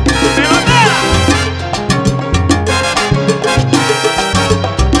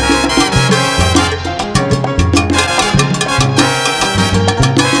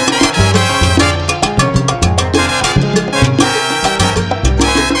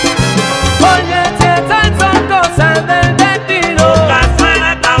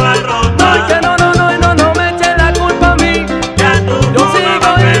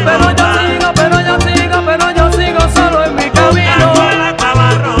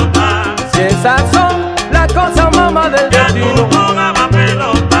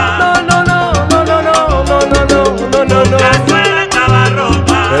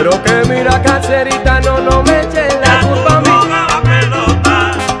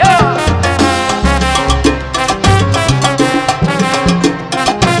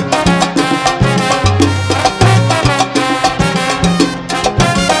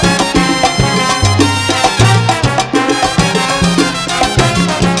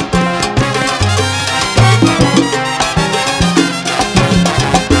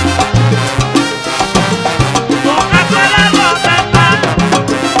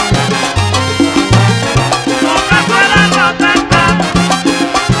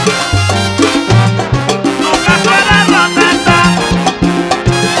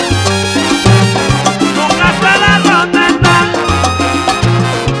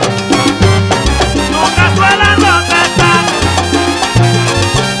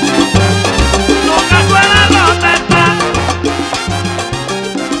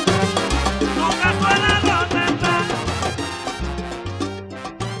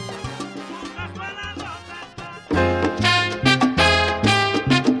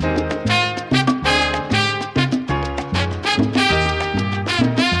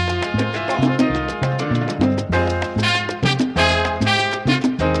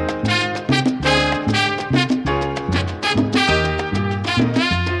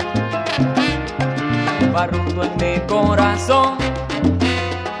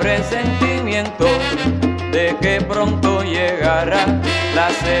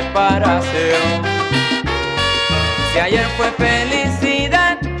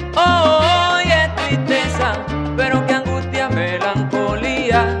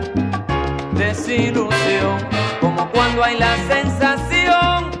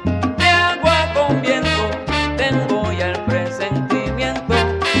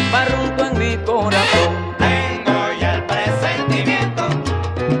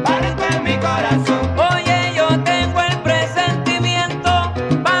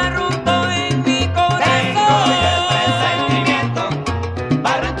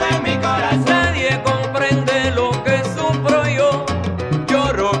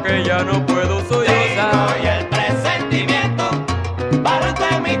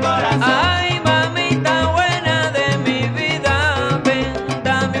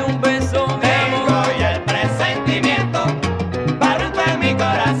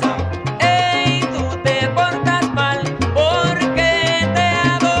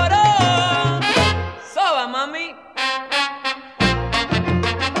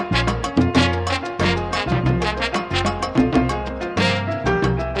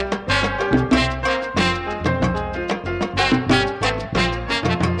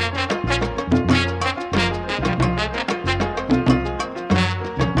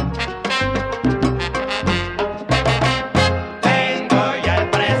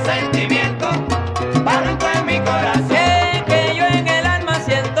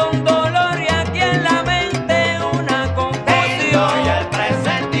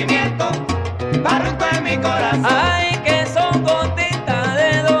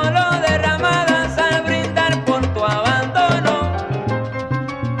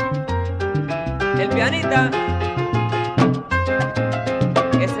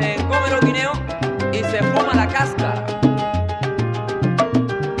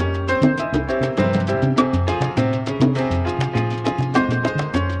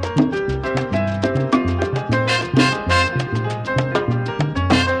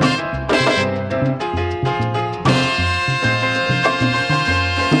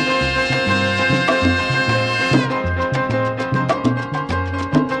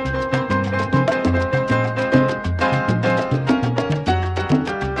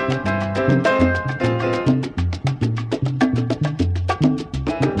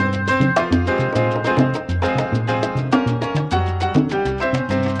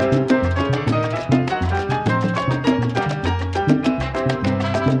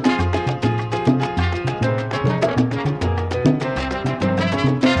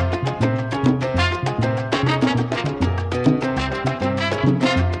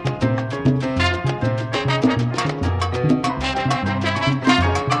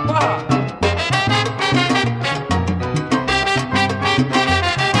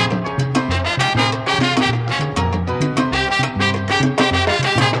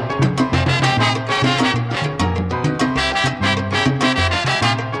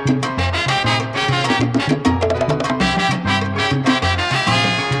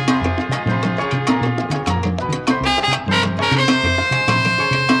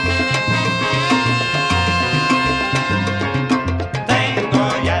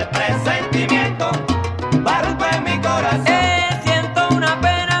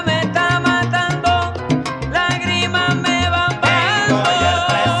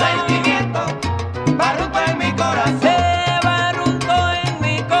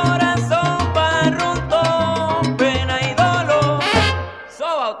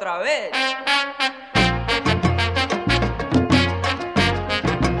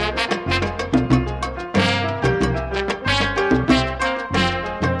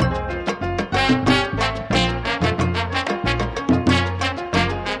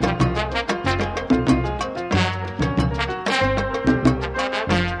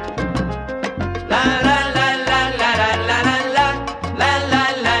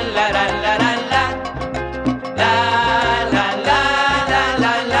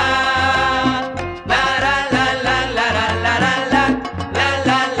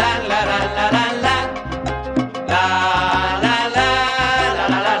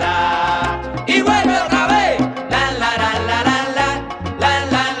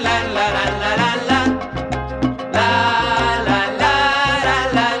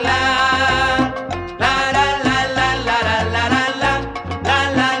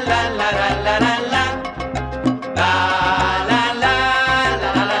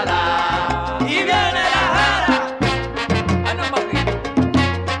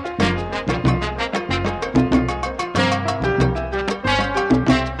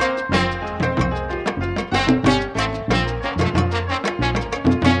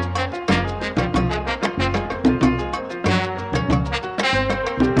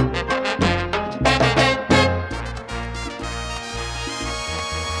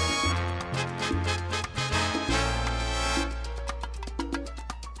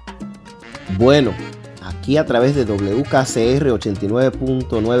Bueno, aquí a través de WKCR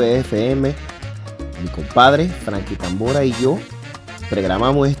 89.9 FM, mi compadre Frankie Tambora y yo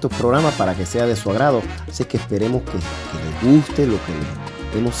programamos estos programas para que sea de su agrado. Así que esperemos que les guste lo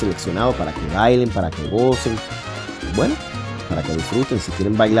que hemos seleccionado para que bailen, para que gocen. Bueno, para que disfruten. Si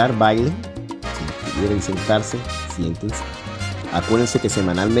quieren bailar, bailen. Si quieren sentarse, siéntense. Acuérdense que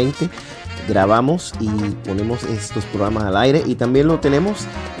semanalmente grabamos y ponemos estos programas al aire y también lo tenemos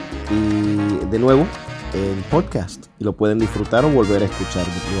y de nuevo en podcast y lo pueden disfrutar o volver a escuchar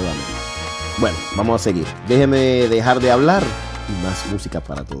nuevamente. Bueno, vamos a seguir. Déjenme dejar de hablar y más música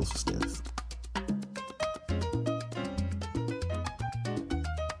para todos ustedes.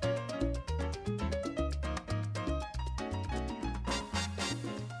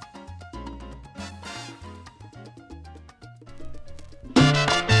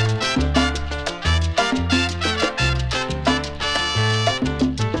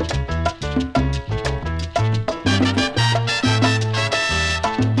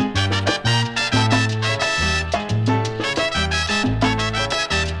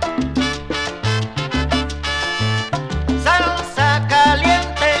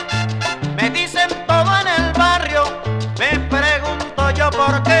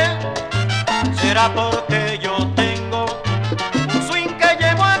 Porque yo tengo un swing que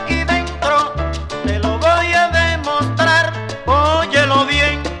llevo aquí dentro, te lo voy a demostrar, óyelo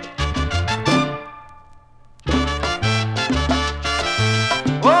bien.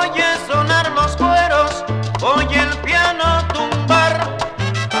 Oye sonar los cueros, oye el piano tumbar,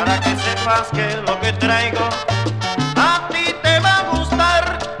 para que sepas que lo que traigo a ti te va a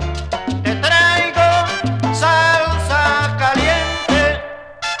gustar. Te traigo salsa caliente.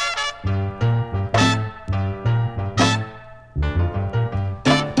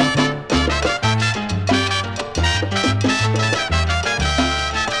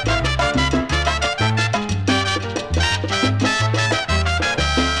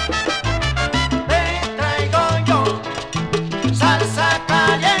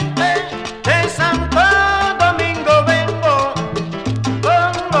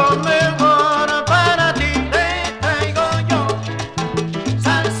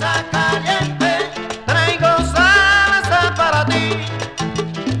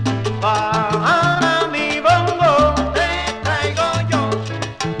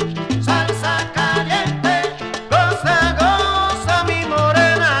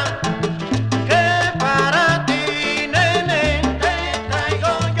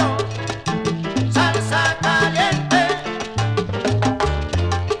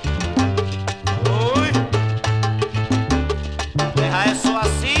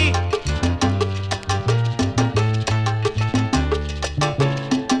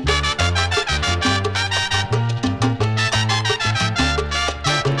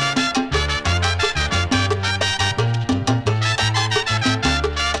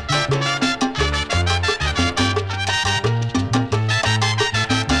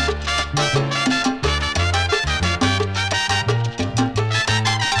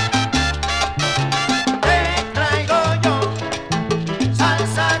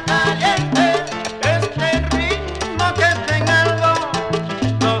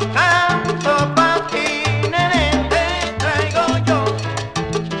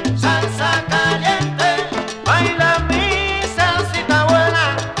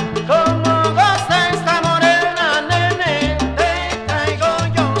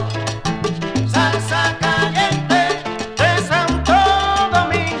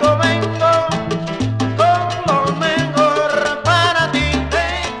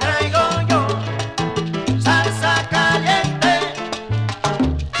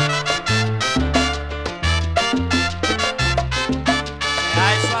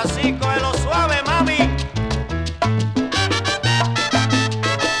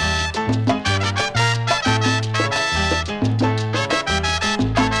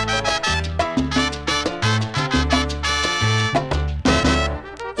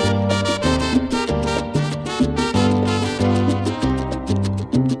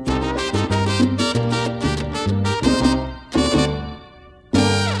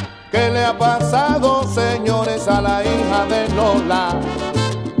 pasado, señores, a la hija de Lola,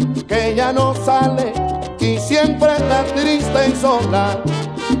 que ya no sale y siempre está triste y sola.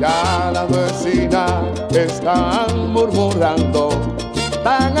 Ya las vecinas están murmurando,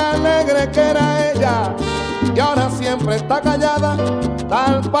 tan alegre que era ella y ahora siempre está callada.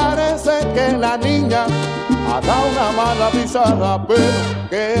 Tal parece que la niña ha dado una mala pisada. Pero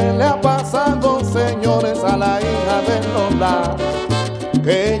 ¿qué le ha pasado, señores, a la hija de Lola?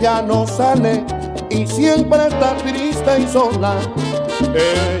 Que ella no sale y siempre está triste y sola.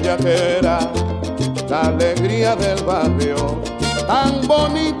 Ella que era la alegría del barrio, tan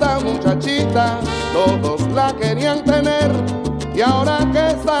bonita muchachita, todos la querían tener. Y ahora que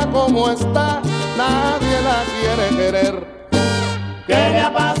está como está, nadie la quiere querer. ¿Qué le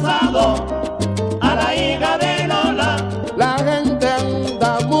ha pasado a la hija de Lola? La gente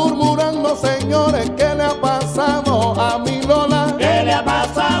anda murmurando, señores, ¿qué le ha pasado a mi Lola? ¿Qué le ha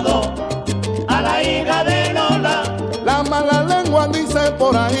pasado a la hija de Lola? La mala lengua dice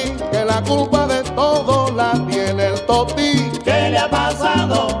por ahí que la culpa de todo la tiene el totí. ¿Qué le ha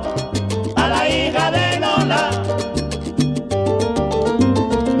pasado a la hija de Lola?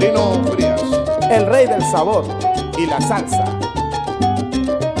 Lino Frías, el rey del sabor y la salsa.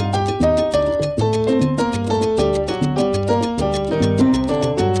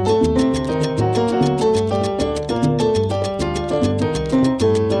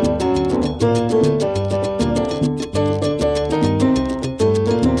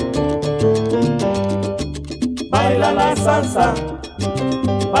 Baila la salsa,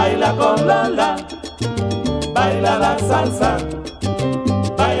 baila con Lola, baila la salsa,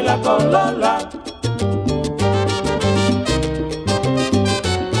 baila con Lola.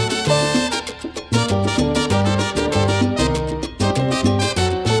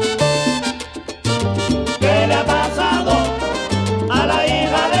 ¿Qué le ha pasado a la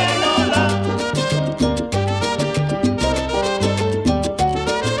hija de Lola?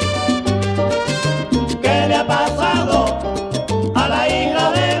 ¿Qué le ha pasado a la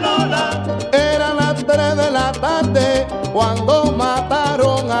hija de Lola? Eran las 3 de la tarde cuando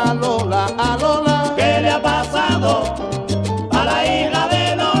mataron a Lola, a Lola. ¿Qué le ha pasado a la hija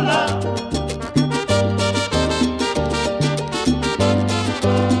de Lola?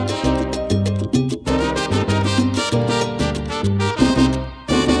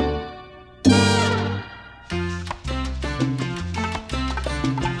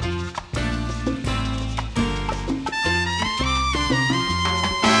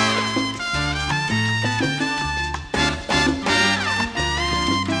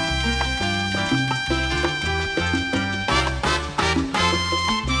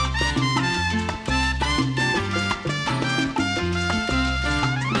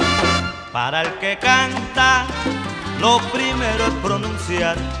 Para el que canta, lo primero es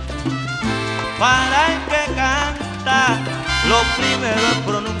pronunciar. Para el que canta, lo primero es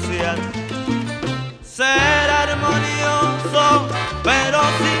pronunciar. Ser armonioso, pero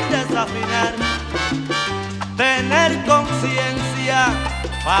sin desafinar. Tener conciencia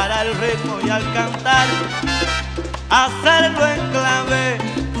para el ritmo y al cantar. Hacerlo en clave,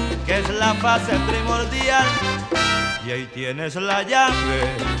 que es la fase primordial. Y ahí tienes la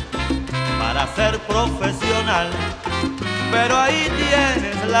llave para ser profesional, pero ahí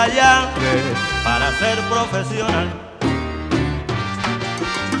tienes la llave para ser profesional.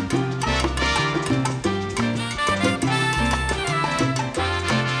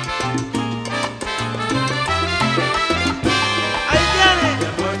 Ahí tienes,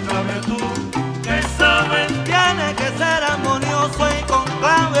 demuéstrame tú que sabes. Tiene que ser armonioso y con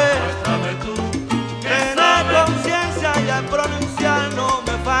clave. Demuéstrame tú que tener conciencia y al pronunciar no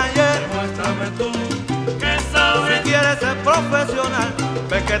me falles. Demuéstrame tú que sabes. Si quieres ser profesional,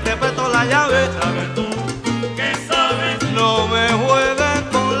 ves que te presto la llave. Demuéstrame tú que sabes. No me juegues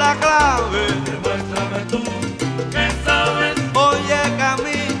con la clave. Demuéstrame tú que sabes. Oye, que a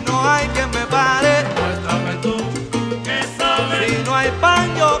mí no hay que me pare. Demuéstrame tú que sabes. Si no hay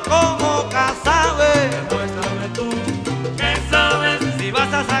pan yo como casabe. Demuéstrame tú que sabes. Si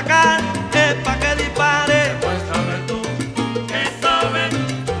vas a sacar es pa' que dispare. Demuéstrame tú que sabes.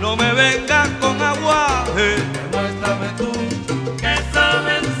 No me vengas con aguaje. Demuéstrame tú que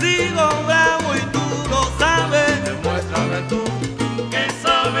sabes. Sigo bravo y tú lo sabes. Demuéstrame tú que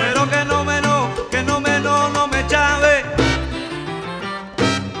sabes. Pero que no me chave.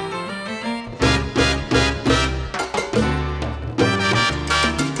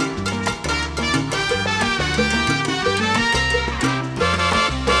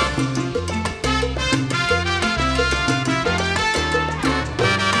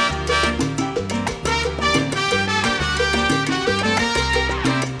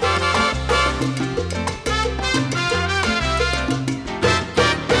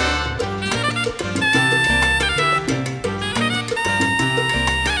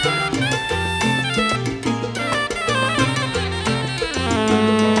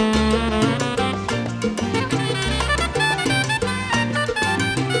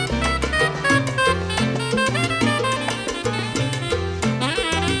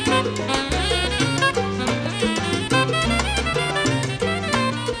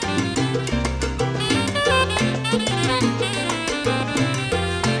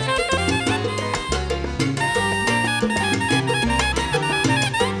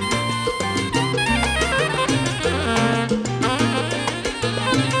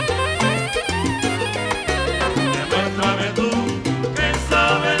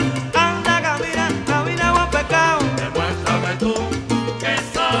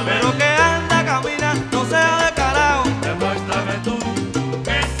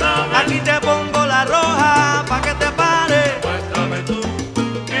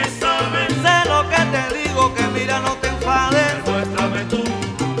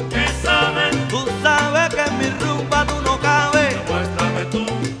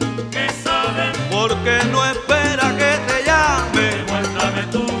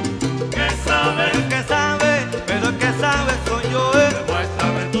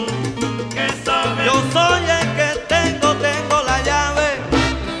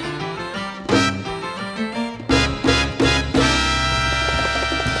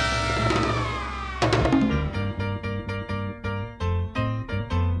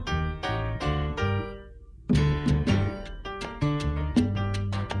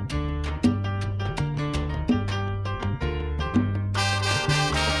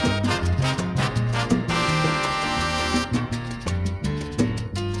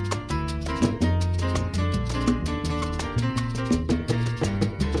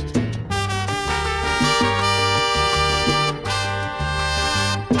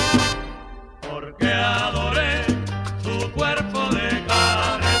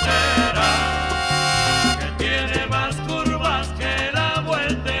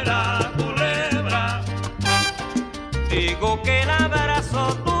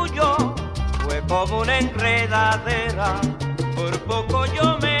 como una enredadera. Por poco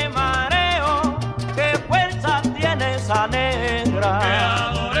yo me mareo, qué fuerza tiene esa negra. Que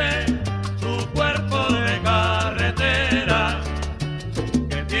adoré tu cuerpo de carretera,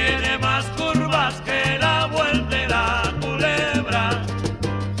 que tiene más curvas que la vuelta de la culebra.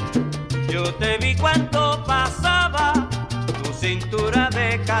 Yo te vi cuando pasaba tu cintura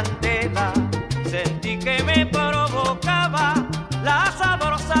de candela, sentí que me provocaba la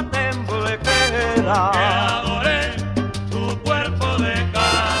sabrosa temblequera. Que adoré tu cuerpo de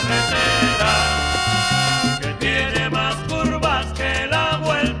carretera, que tiene más curvas que la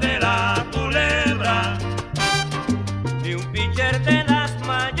vuelta de la culebra. Ni un pitcher de las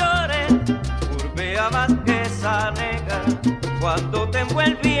mayores curvea más que esa negra, cuando te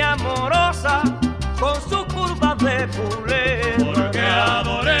envuelve amorosa con su curva de culebra. Porque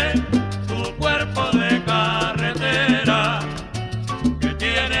adoré tu cuerpo de carretera, que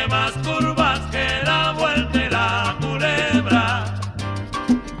tiene más curvas que la vuelta de la culebra.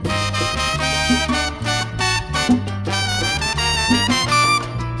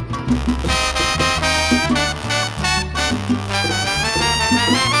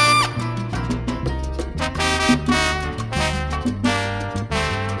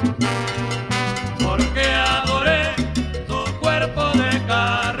 Porque adoré tu cuerpo de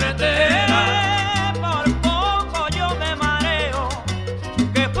carretera, Por poco yo me mareo,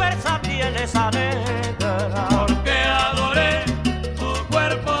 qué fuerza tiene esa negra. porque adoré tu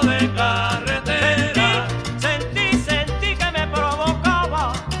cuerpo de carretera, Sentí que me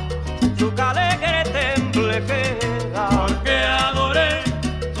provocaba su alegre temblequera. porque adoré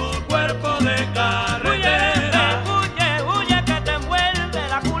tu cuerpo de carretera. Huye que te envuelve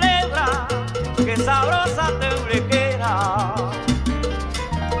la culebra, que sabrosa temblequera.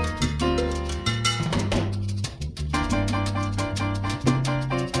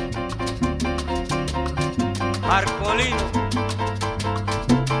 Marcolino,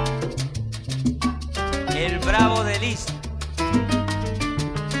 el bravo de Lisa.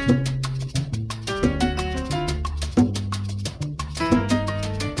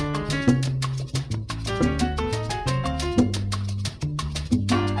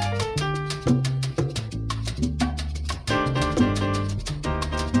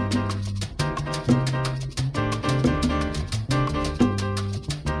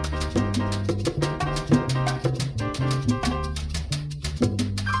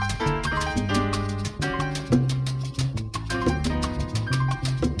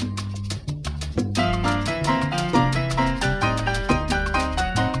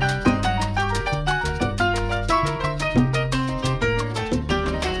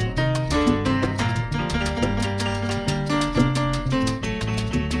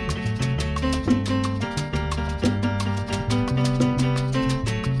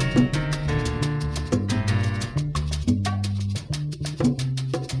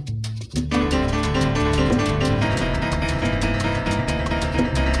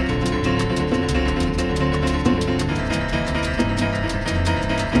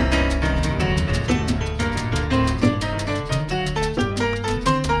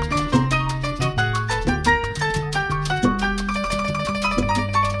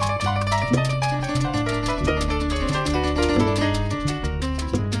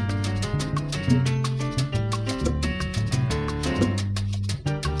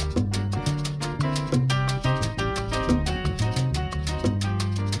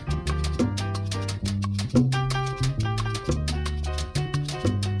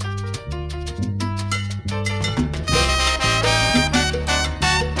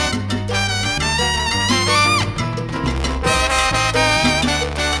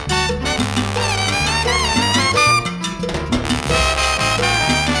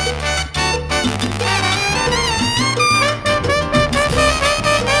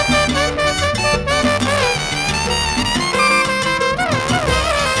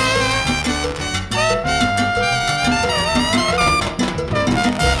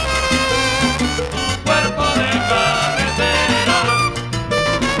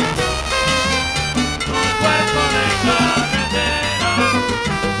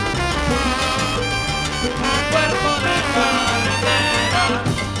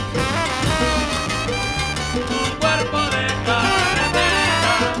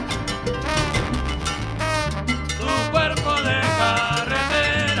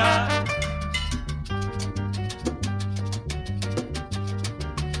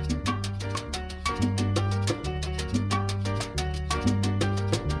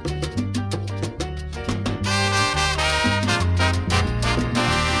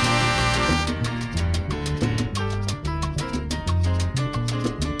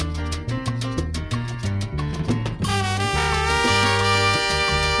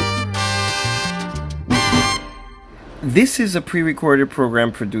 This is a pre-recorded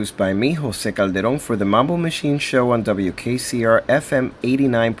program produced by me, Jose Calderon, for the Mambo Machine Show on WKCR FM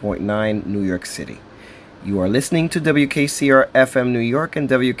 89.9 New York City. You are listening to WKCR FM New York and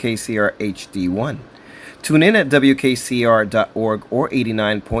WKCR HD1. Tune in at WKCR.org or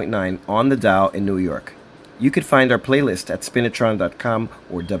 89.9 on the dial in New York. You could find our playlist at spinatron.com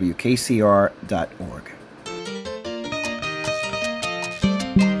or WKCR.org.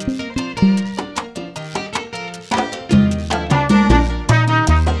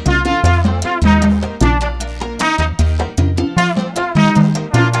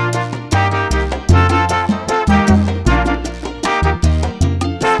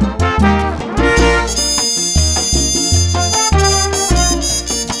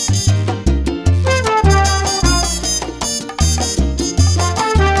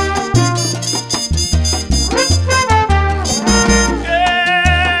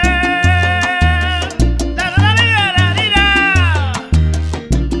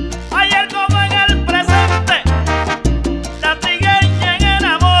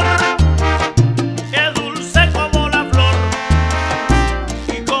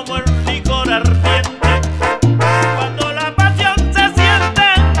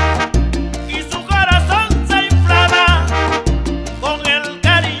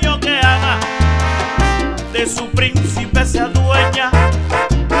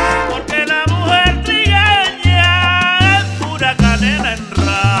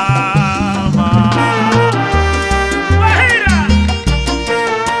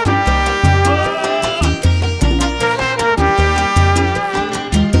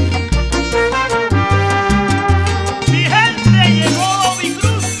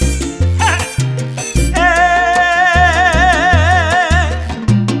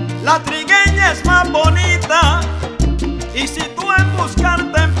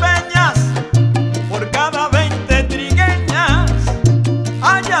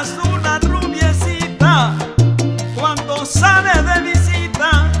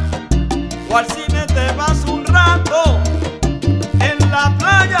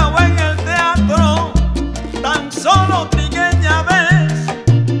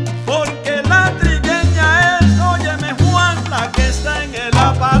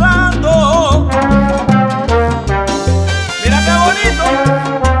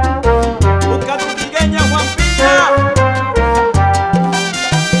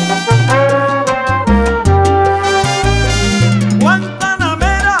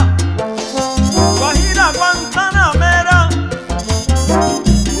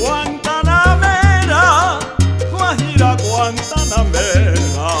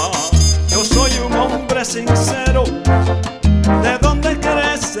 Sincero, ¿de dónde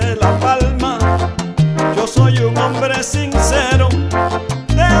crece la palma? Yo soy un hombre sincero,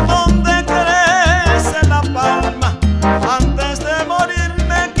 ¿de dónde crece la palma? Antes de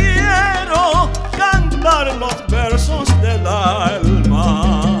morirme quiero cantar los versos del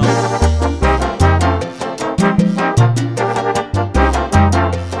alma.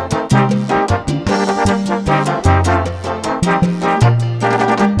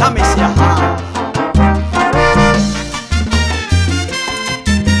 Dame ese ajá.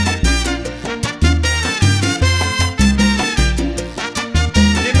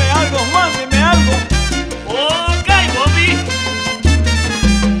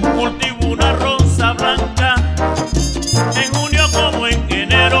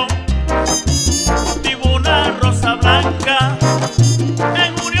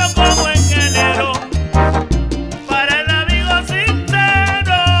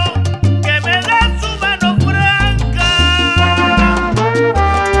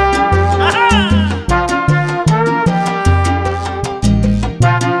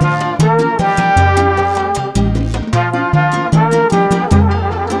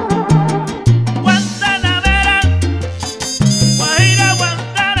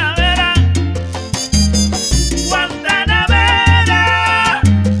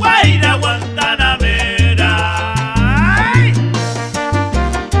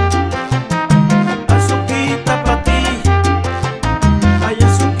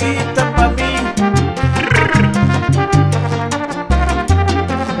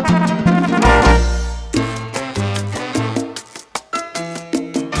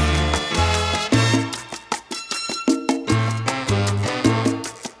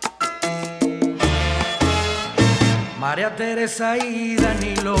 María Teresa y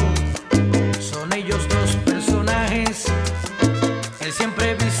Danilo son ellos dos personajes. Él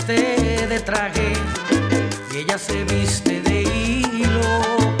siempre viste de traje y ella se viste de hilo.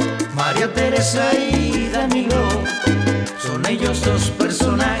 María Teresa y Danilo son ellos dos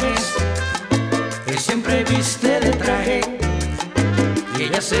personajes. Él siempre viste de traje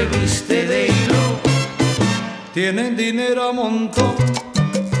se viste de hilo. Tienen dinero a montón,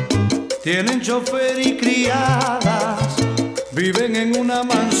 tienen chofer y criadas, viven en una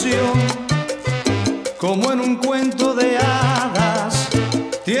mansión como en un cuento de hadas.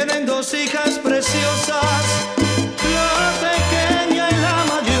 Tienen 2 hijas preciosas, la pequeña y la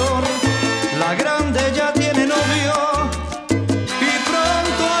mayor. La grande ya tiene novio y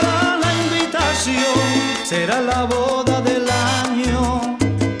pronto hará la invitación. Será la boda del año,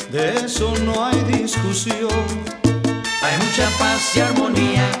 de eso no hay discusión. Hay mucha paz y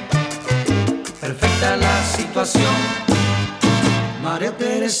armonía, perfecta la situación. María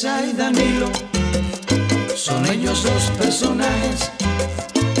Teresa y Danilo son ellos 2 personajes.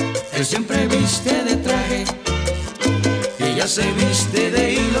 Él siempre viste de traje y ella se viste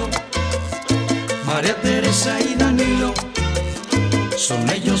de hilo. María Teresa y Danilo son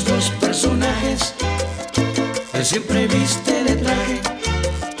ellos 2 personajes. Él siempre viste de traje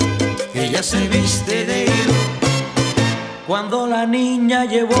y ella se viste de hilo. Cuando la niña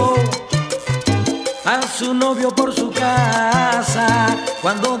llevó a su novio por su casa,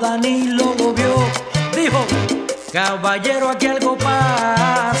 cuando Danilo lo vio, dijo: caballero, aquí algo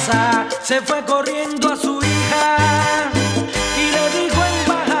pasa. Se fue corriendo a su hija y le dijo en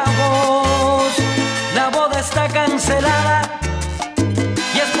baja voz: la boda está cancelada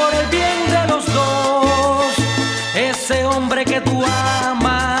y es por el bien de los dos. Ese hombre que tú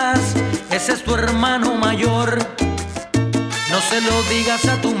amas, ese es tu hermano mayor. No se lo digas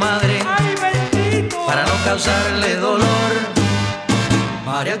a tu madre, ¡ay, bendito!, para no causarle dolor.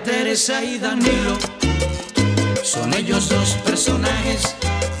 María Teresa y Danilo son ellos 2 personajes.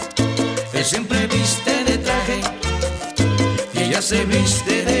 Él siempre viste de traje y ella se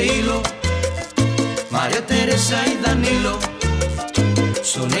viste de hilo. María Teresa y Danilo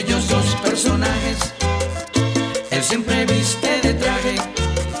son ellos 2 personajes. Él siempre viste de traje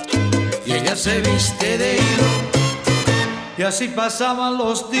y ella se viste de hilo. Y así pasaban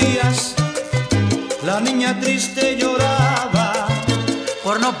los días, la niña triste lloraba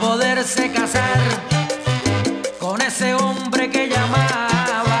por no poderse casar con ese hombre que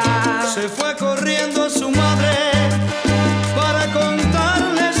llamaba. Se fue corriendo a su madre para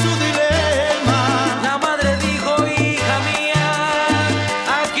contarle su dilema. La madre dijo: hija mía,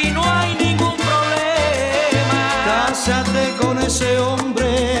 aquí no hay ningún problema. Cásate con ese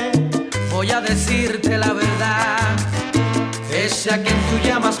hombre. Voy a decirte la verdad, ese a quien tú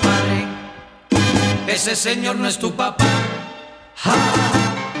llamas padre, ese señor no es tu papá. Ja.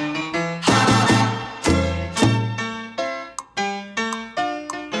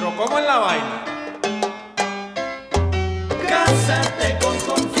 ¿Cómo es la vaina? Cásate con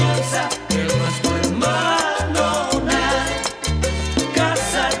confianza, que él no es tu hermano, nada.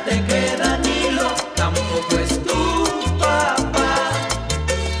 Cásate que Danilo tampoco es tu papá.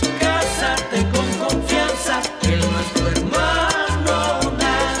 Cásate con confianza, que él no es tu hermano,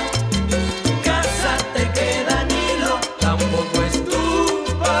 nada. Cásate que Danilo tampoco es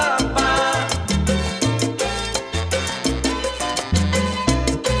tu papá.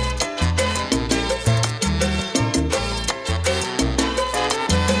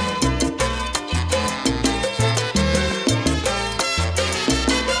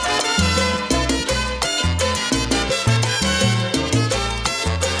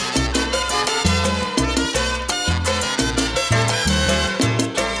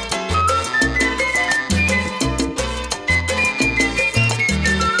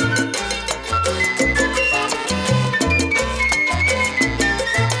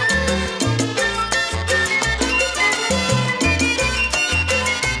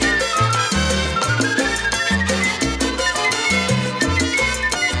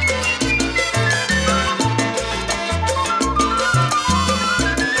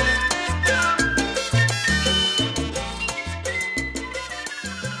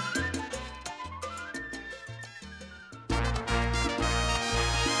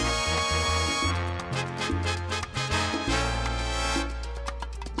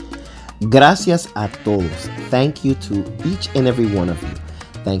 Gracias a todos. Thank you to each and every one of you.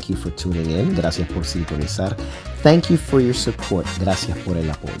 Thank you for tuning in. Gracias por sintonizar. Thank you for your support. Gracias por el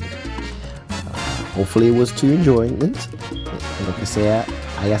apoyo. Hopefully it was to your enjoyment. Espero que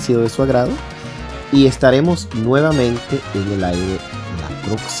haya sido de su agrado. Y estaremos nuevamente en el aire la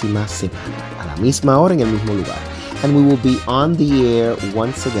próxima semana, a la misma hora en el mismo lugar. And we will be on the air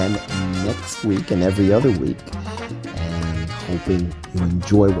once again next week and every other week. And hoping you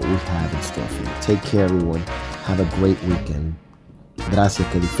enjoy what we have in store for you. Take care, everyone. Have a great weekend. Gracias,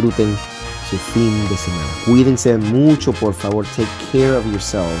 que disfruten su fin de semana. Cuídense mucho, por favor. Take care of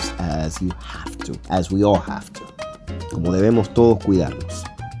yourselves as you have to, as we all have to. Como debemos todos cuidarnos.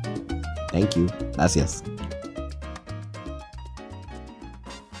 Thank you. Gracias.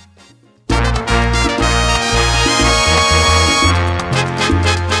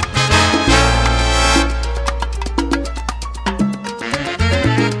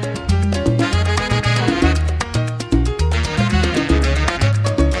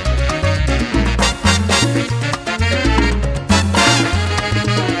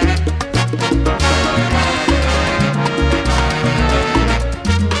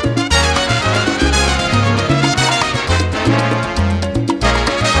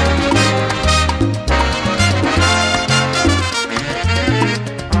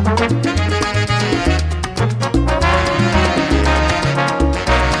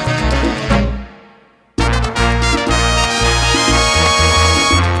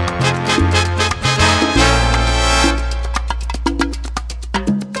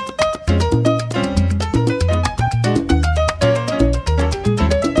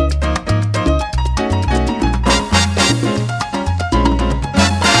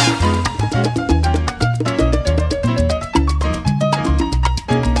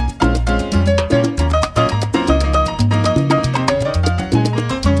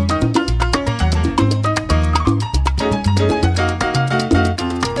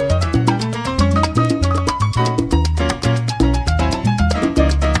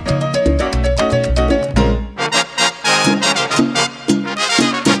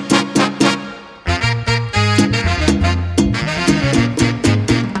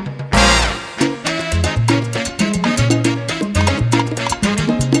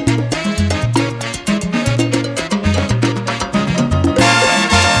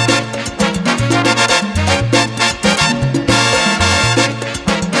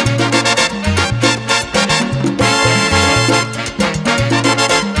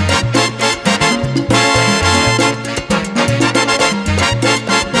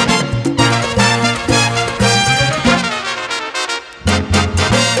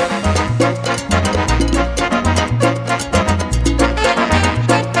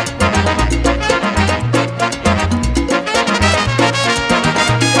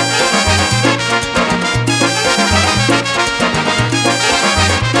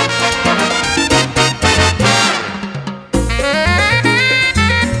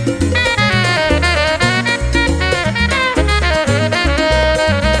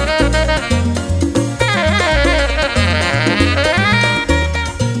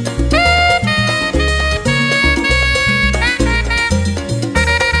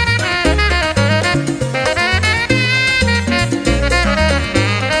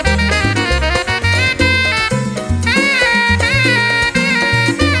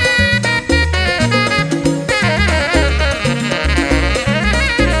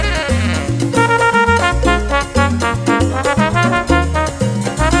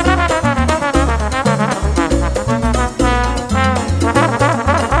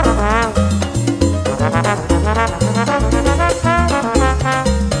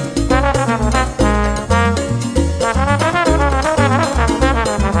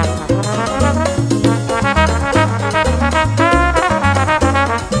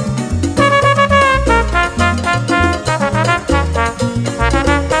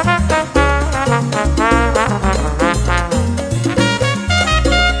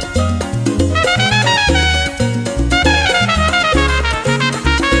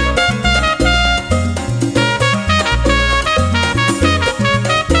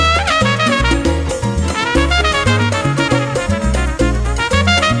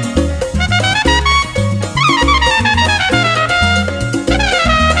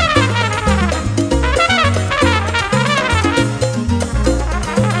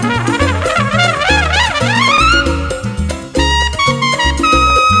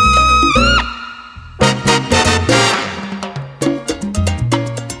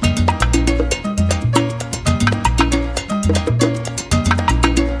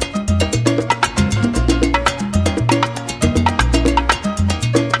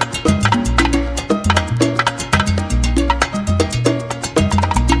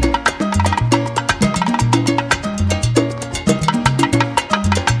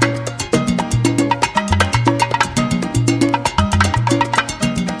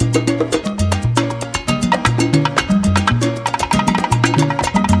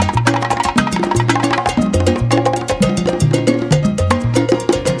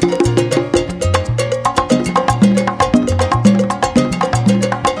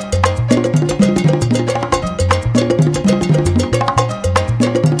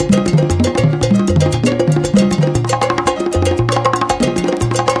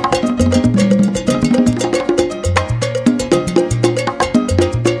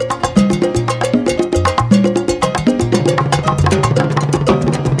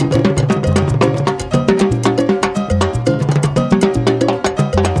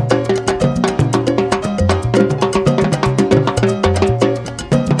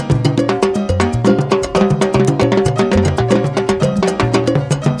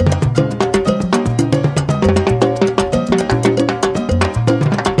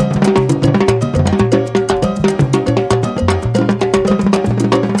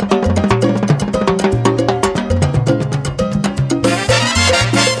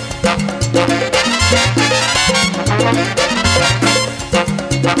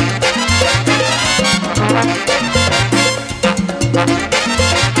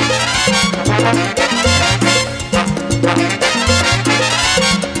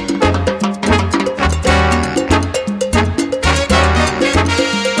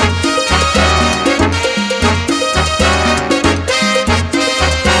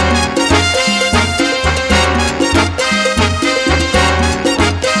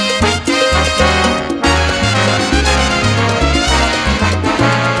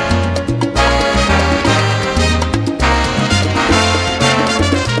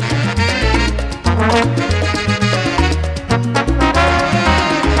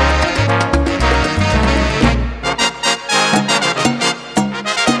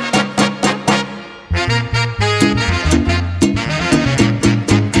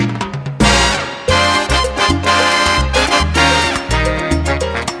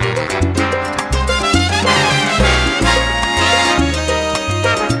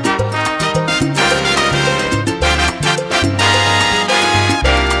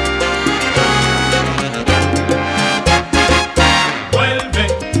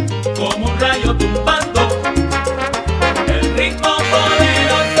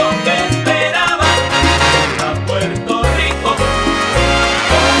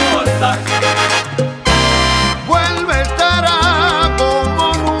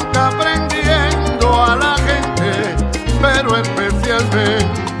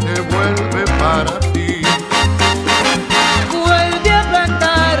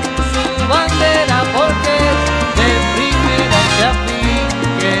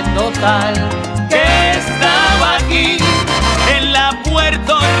 tal que estaba aquí en la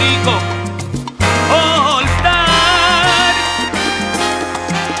Puerto Rico All Star.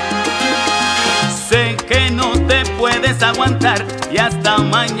 Sé que no te puedes aguantar y hasta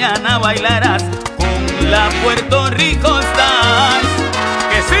mañana bailarás con la Puerto Rico All Star.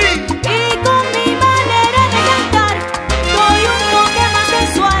 ¡Que sí! Y con mi manera de cantar doy un toque más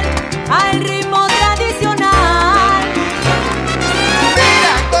sensual al ritmo tradicional.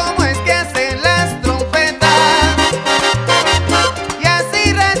 Mira cómo es que hacen las trompetas y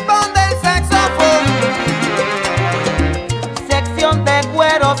así responde el saxofón. Sección de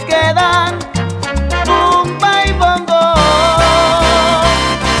cueros que dan tumba y bongo.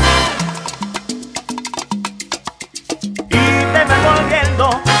 Y te va volviendo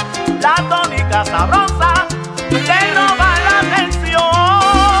la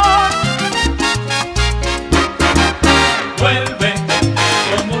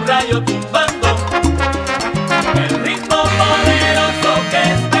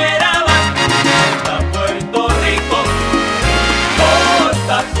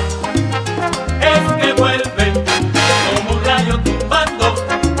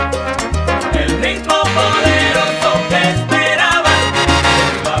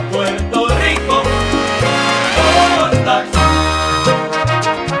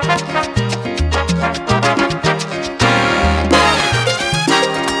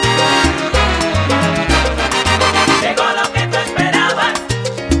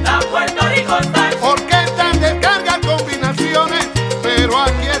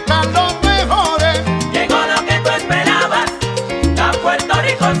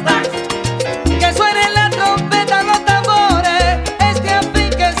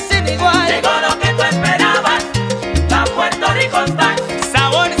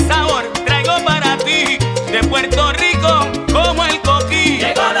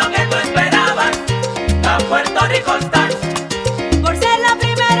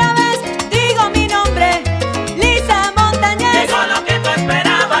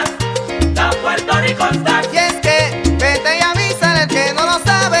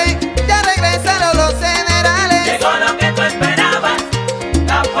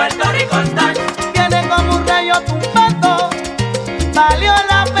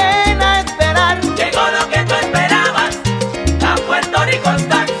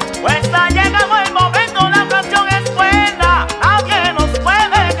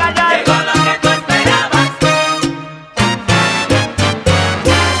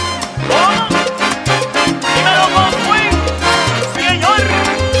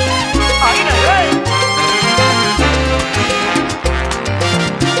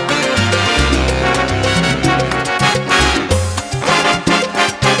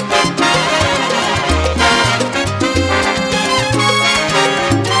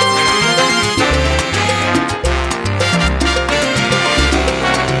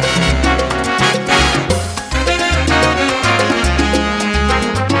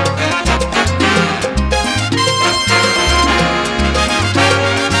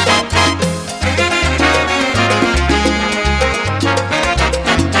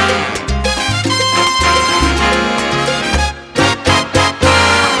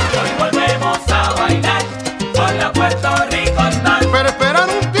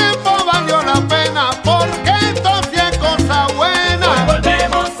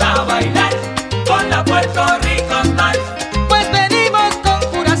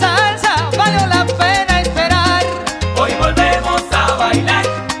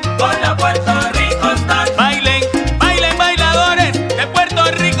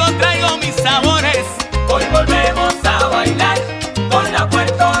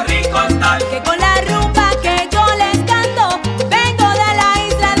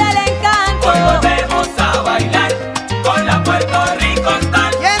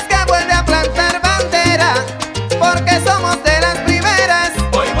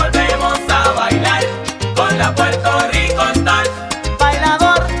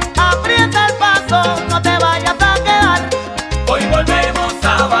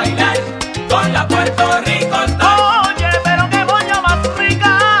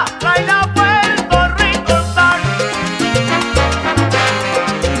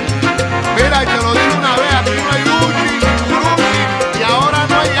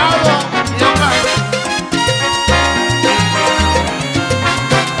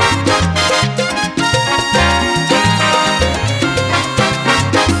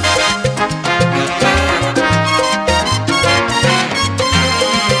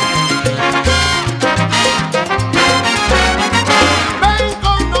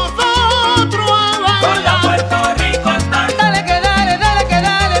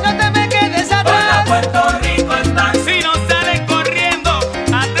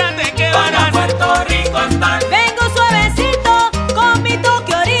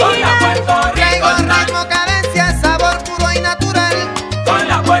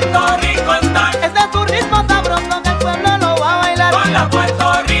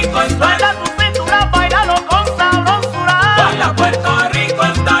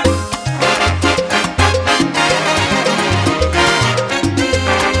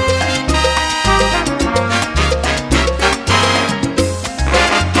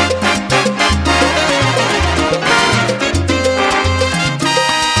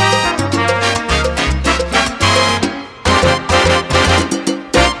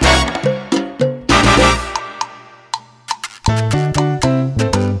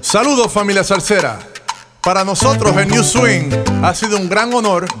Saludos, familia salsera. Para nosotros en New Swing ha sido un gran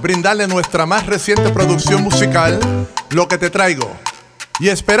honor brindarle nuestra más reciente producción musical, Lo que te traigo. Y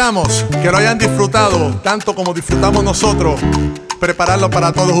esperamos que lo hayan disfrutado tanto como disfrutamos nosotros prepararlo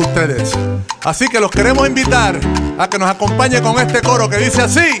para todos ustedes. Así que los queremos invitar a que nos acompañen con este coro que dice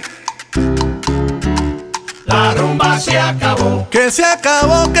así. La rumba se acabó. Que se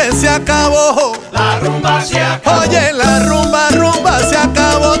acabó, que se acabó. La rumba se acabó. Oye, la rumba, rumba se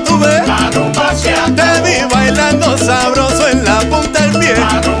acabó, tú ves. La rumba se acabó. Te vi bailando sabroso en la punta del pie.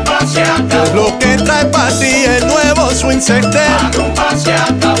 La rumba se acabó. Lo que trae para ti el nuevo swing sextet. La rumba se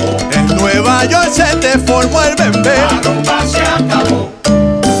acabó. En Nueva York se te formó el bembé. La rumba se acabó.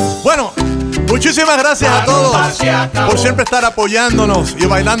 Bueno, muchísimas gracias a todos por siempre estar apoyándonos y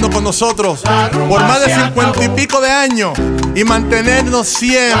bailando con nosotros por más de 50 y pico de años y mantenernos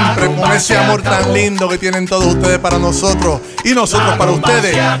siempre con ese amor tan lindo que tienen todos ustedes para nosotros y nosotros para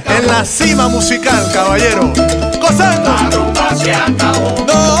ustedes en la cima musical, caballero. Gozando.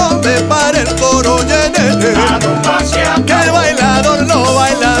 No me pare el coro, yenene. Que el bailador no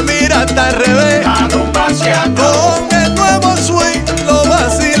baila, mira, está al revés. Con el nuevo swing lo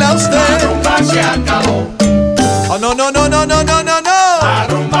vacila usted. Se acabó. Oh, no, no, no, no, no, no, no, no. La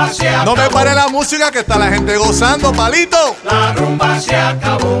rumba se acabó. No me pare la música que está la gente gozando, palito. La rumba se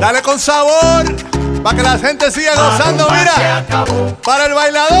acabó. Dale con sabor para que la gente siga gozando, mira. Para el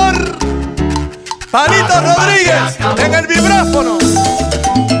bailador, Palito Rodríguez en el vibráfono.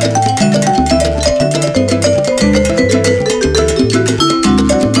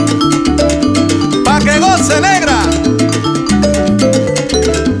 Pa' que goce, negra.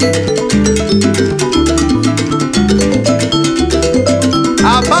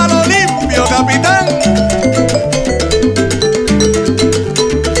 A palo limpio, capitán.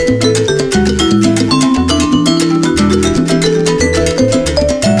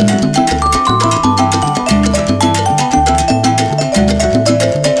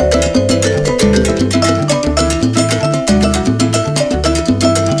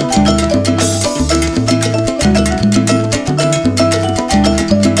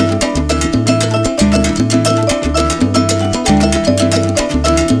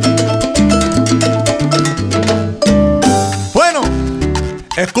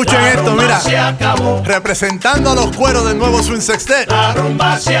 Escuchen esto, mira. Representando a los cueros del nuevo swing sextet. La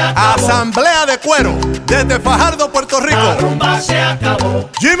rumba se acabó. Asamblea de cuero desde Fajardo, Puerto Rico. La rumba se acabó.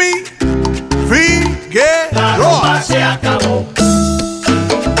 Jimmy Figueroa. La rumba se acabó.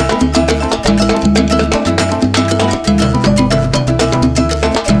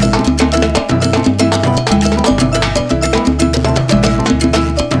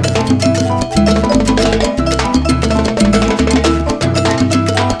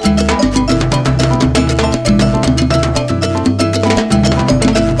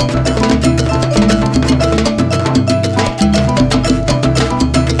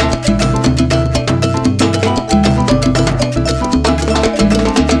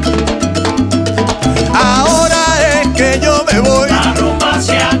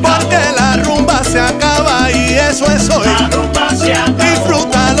 Eso es hoy.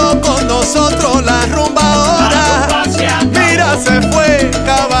 Disfrútalo con nosotros, la rumba ahora. Mira, se fue,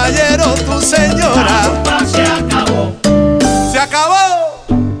 caballero, tu señora. Se acabó. Se acabó.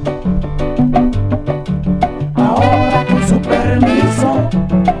 Ahora con su permiso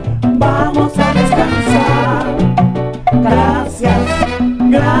vamos a descansar. Gracias,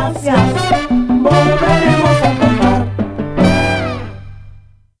 gracias por ver.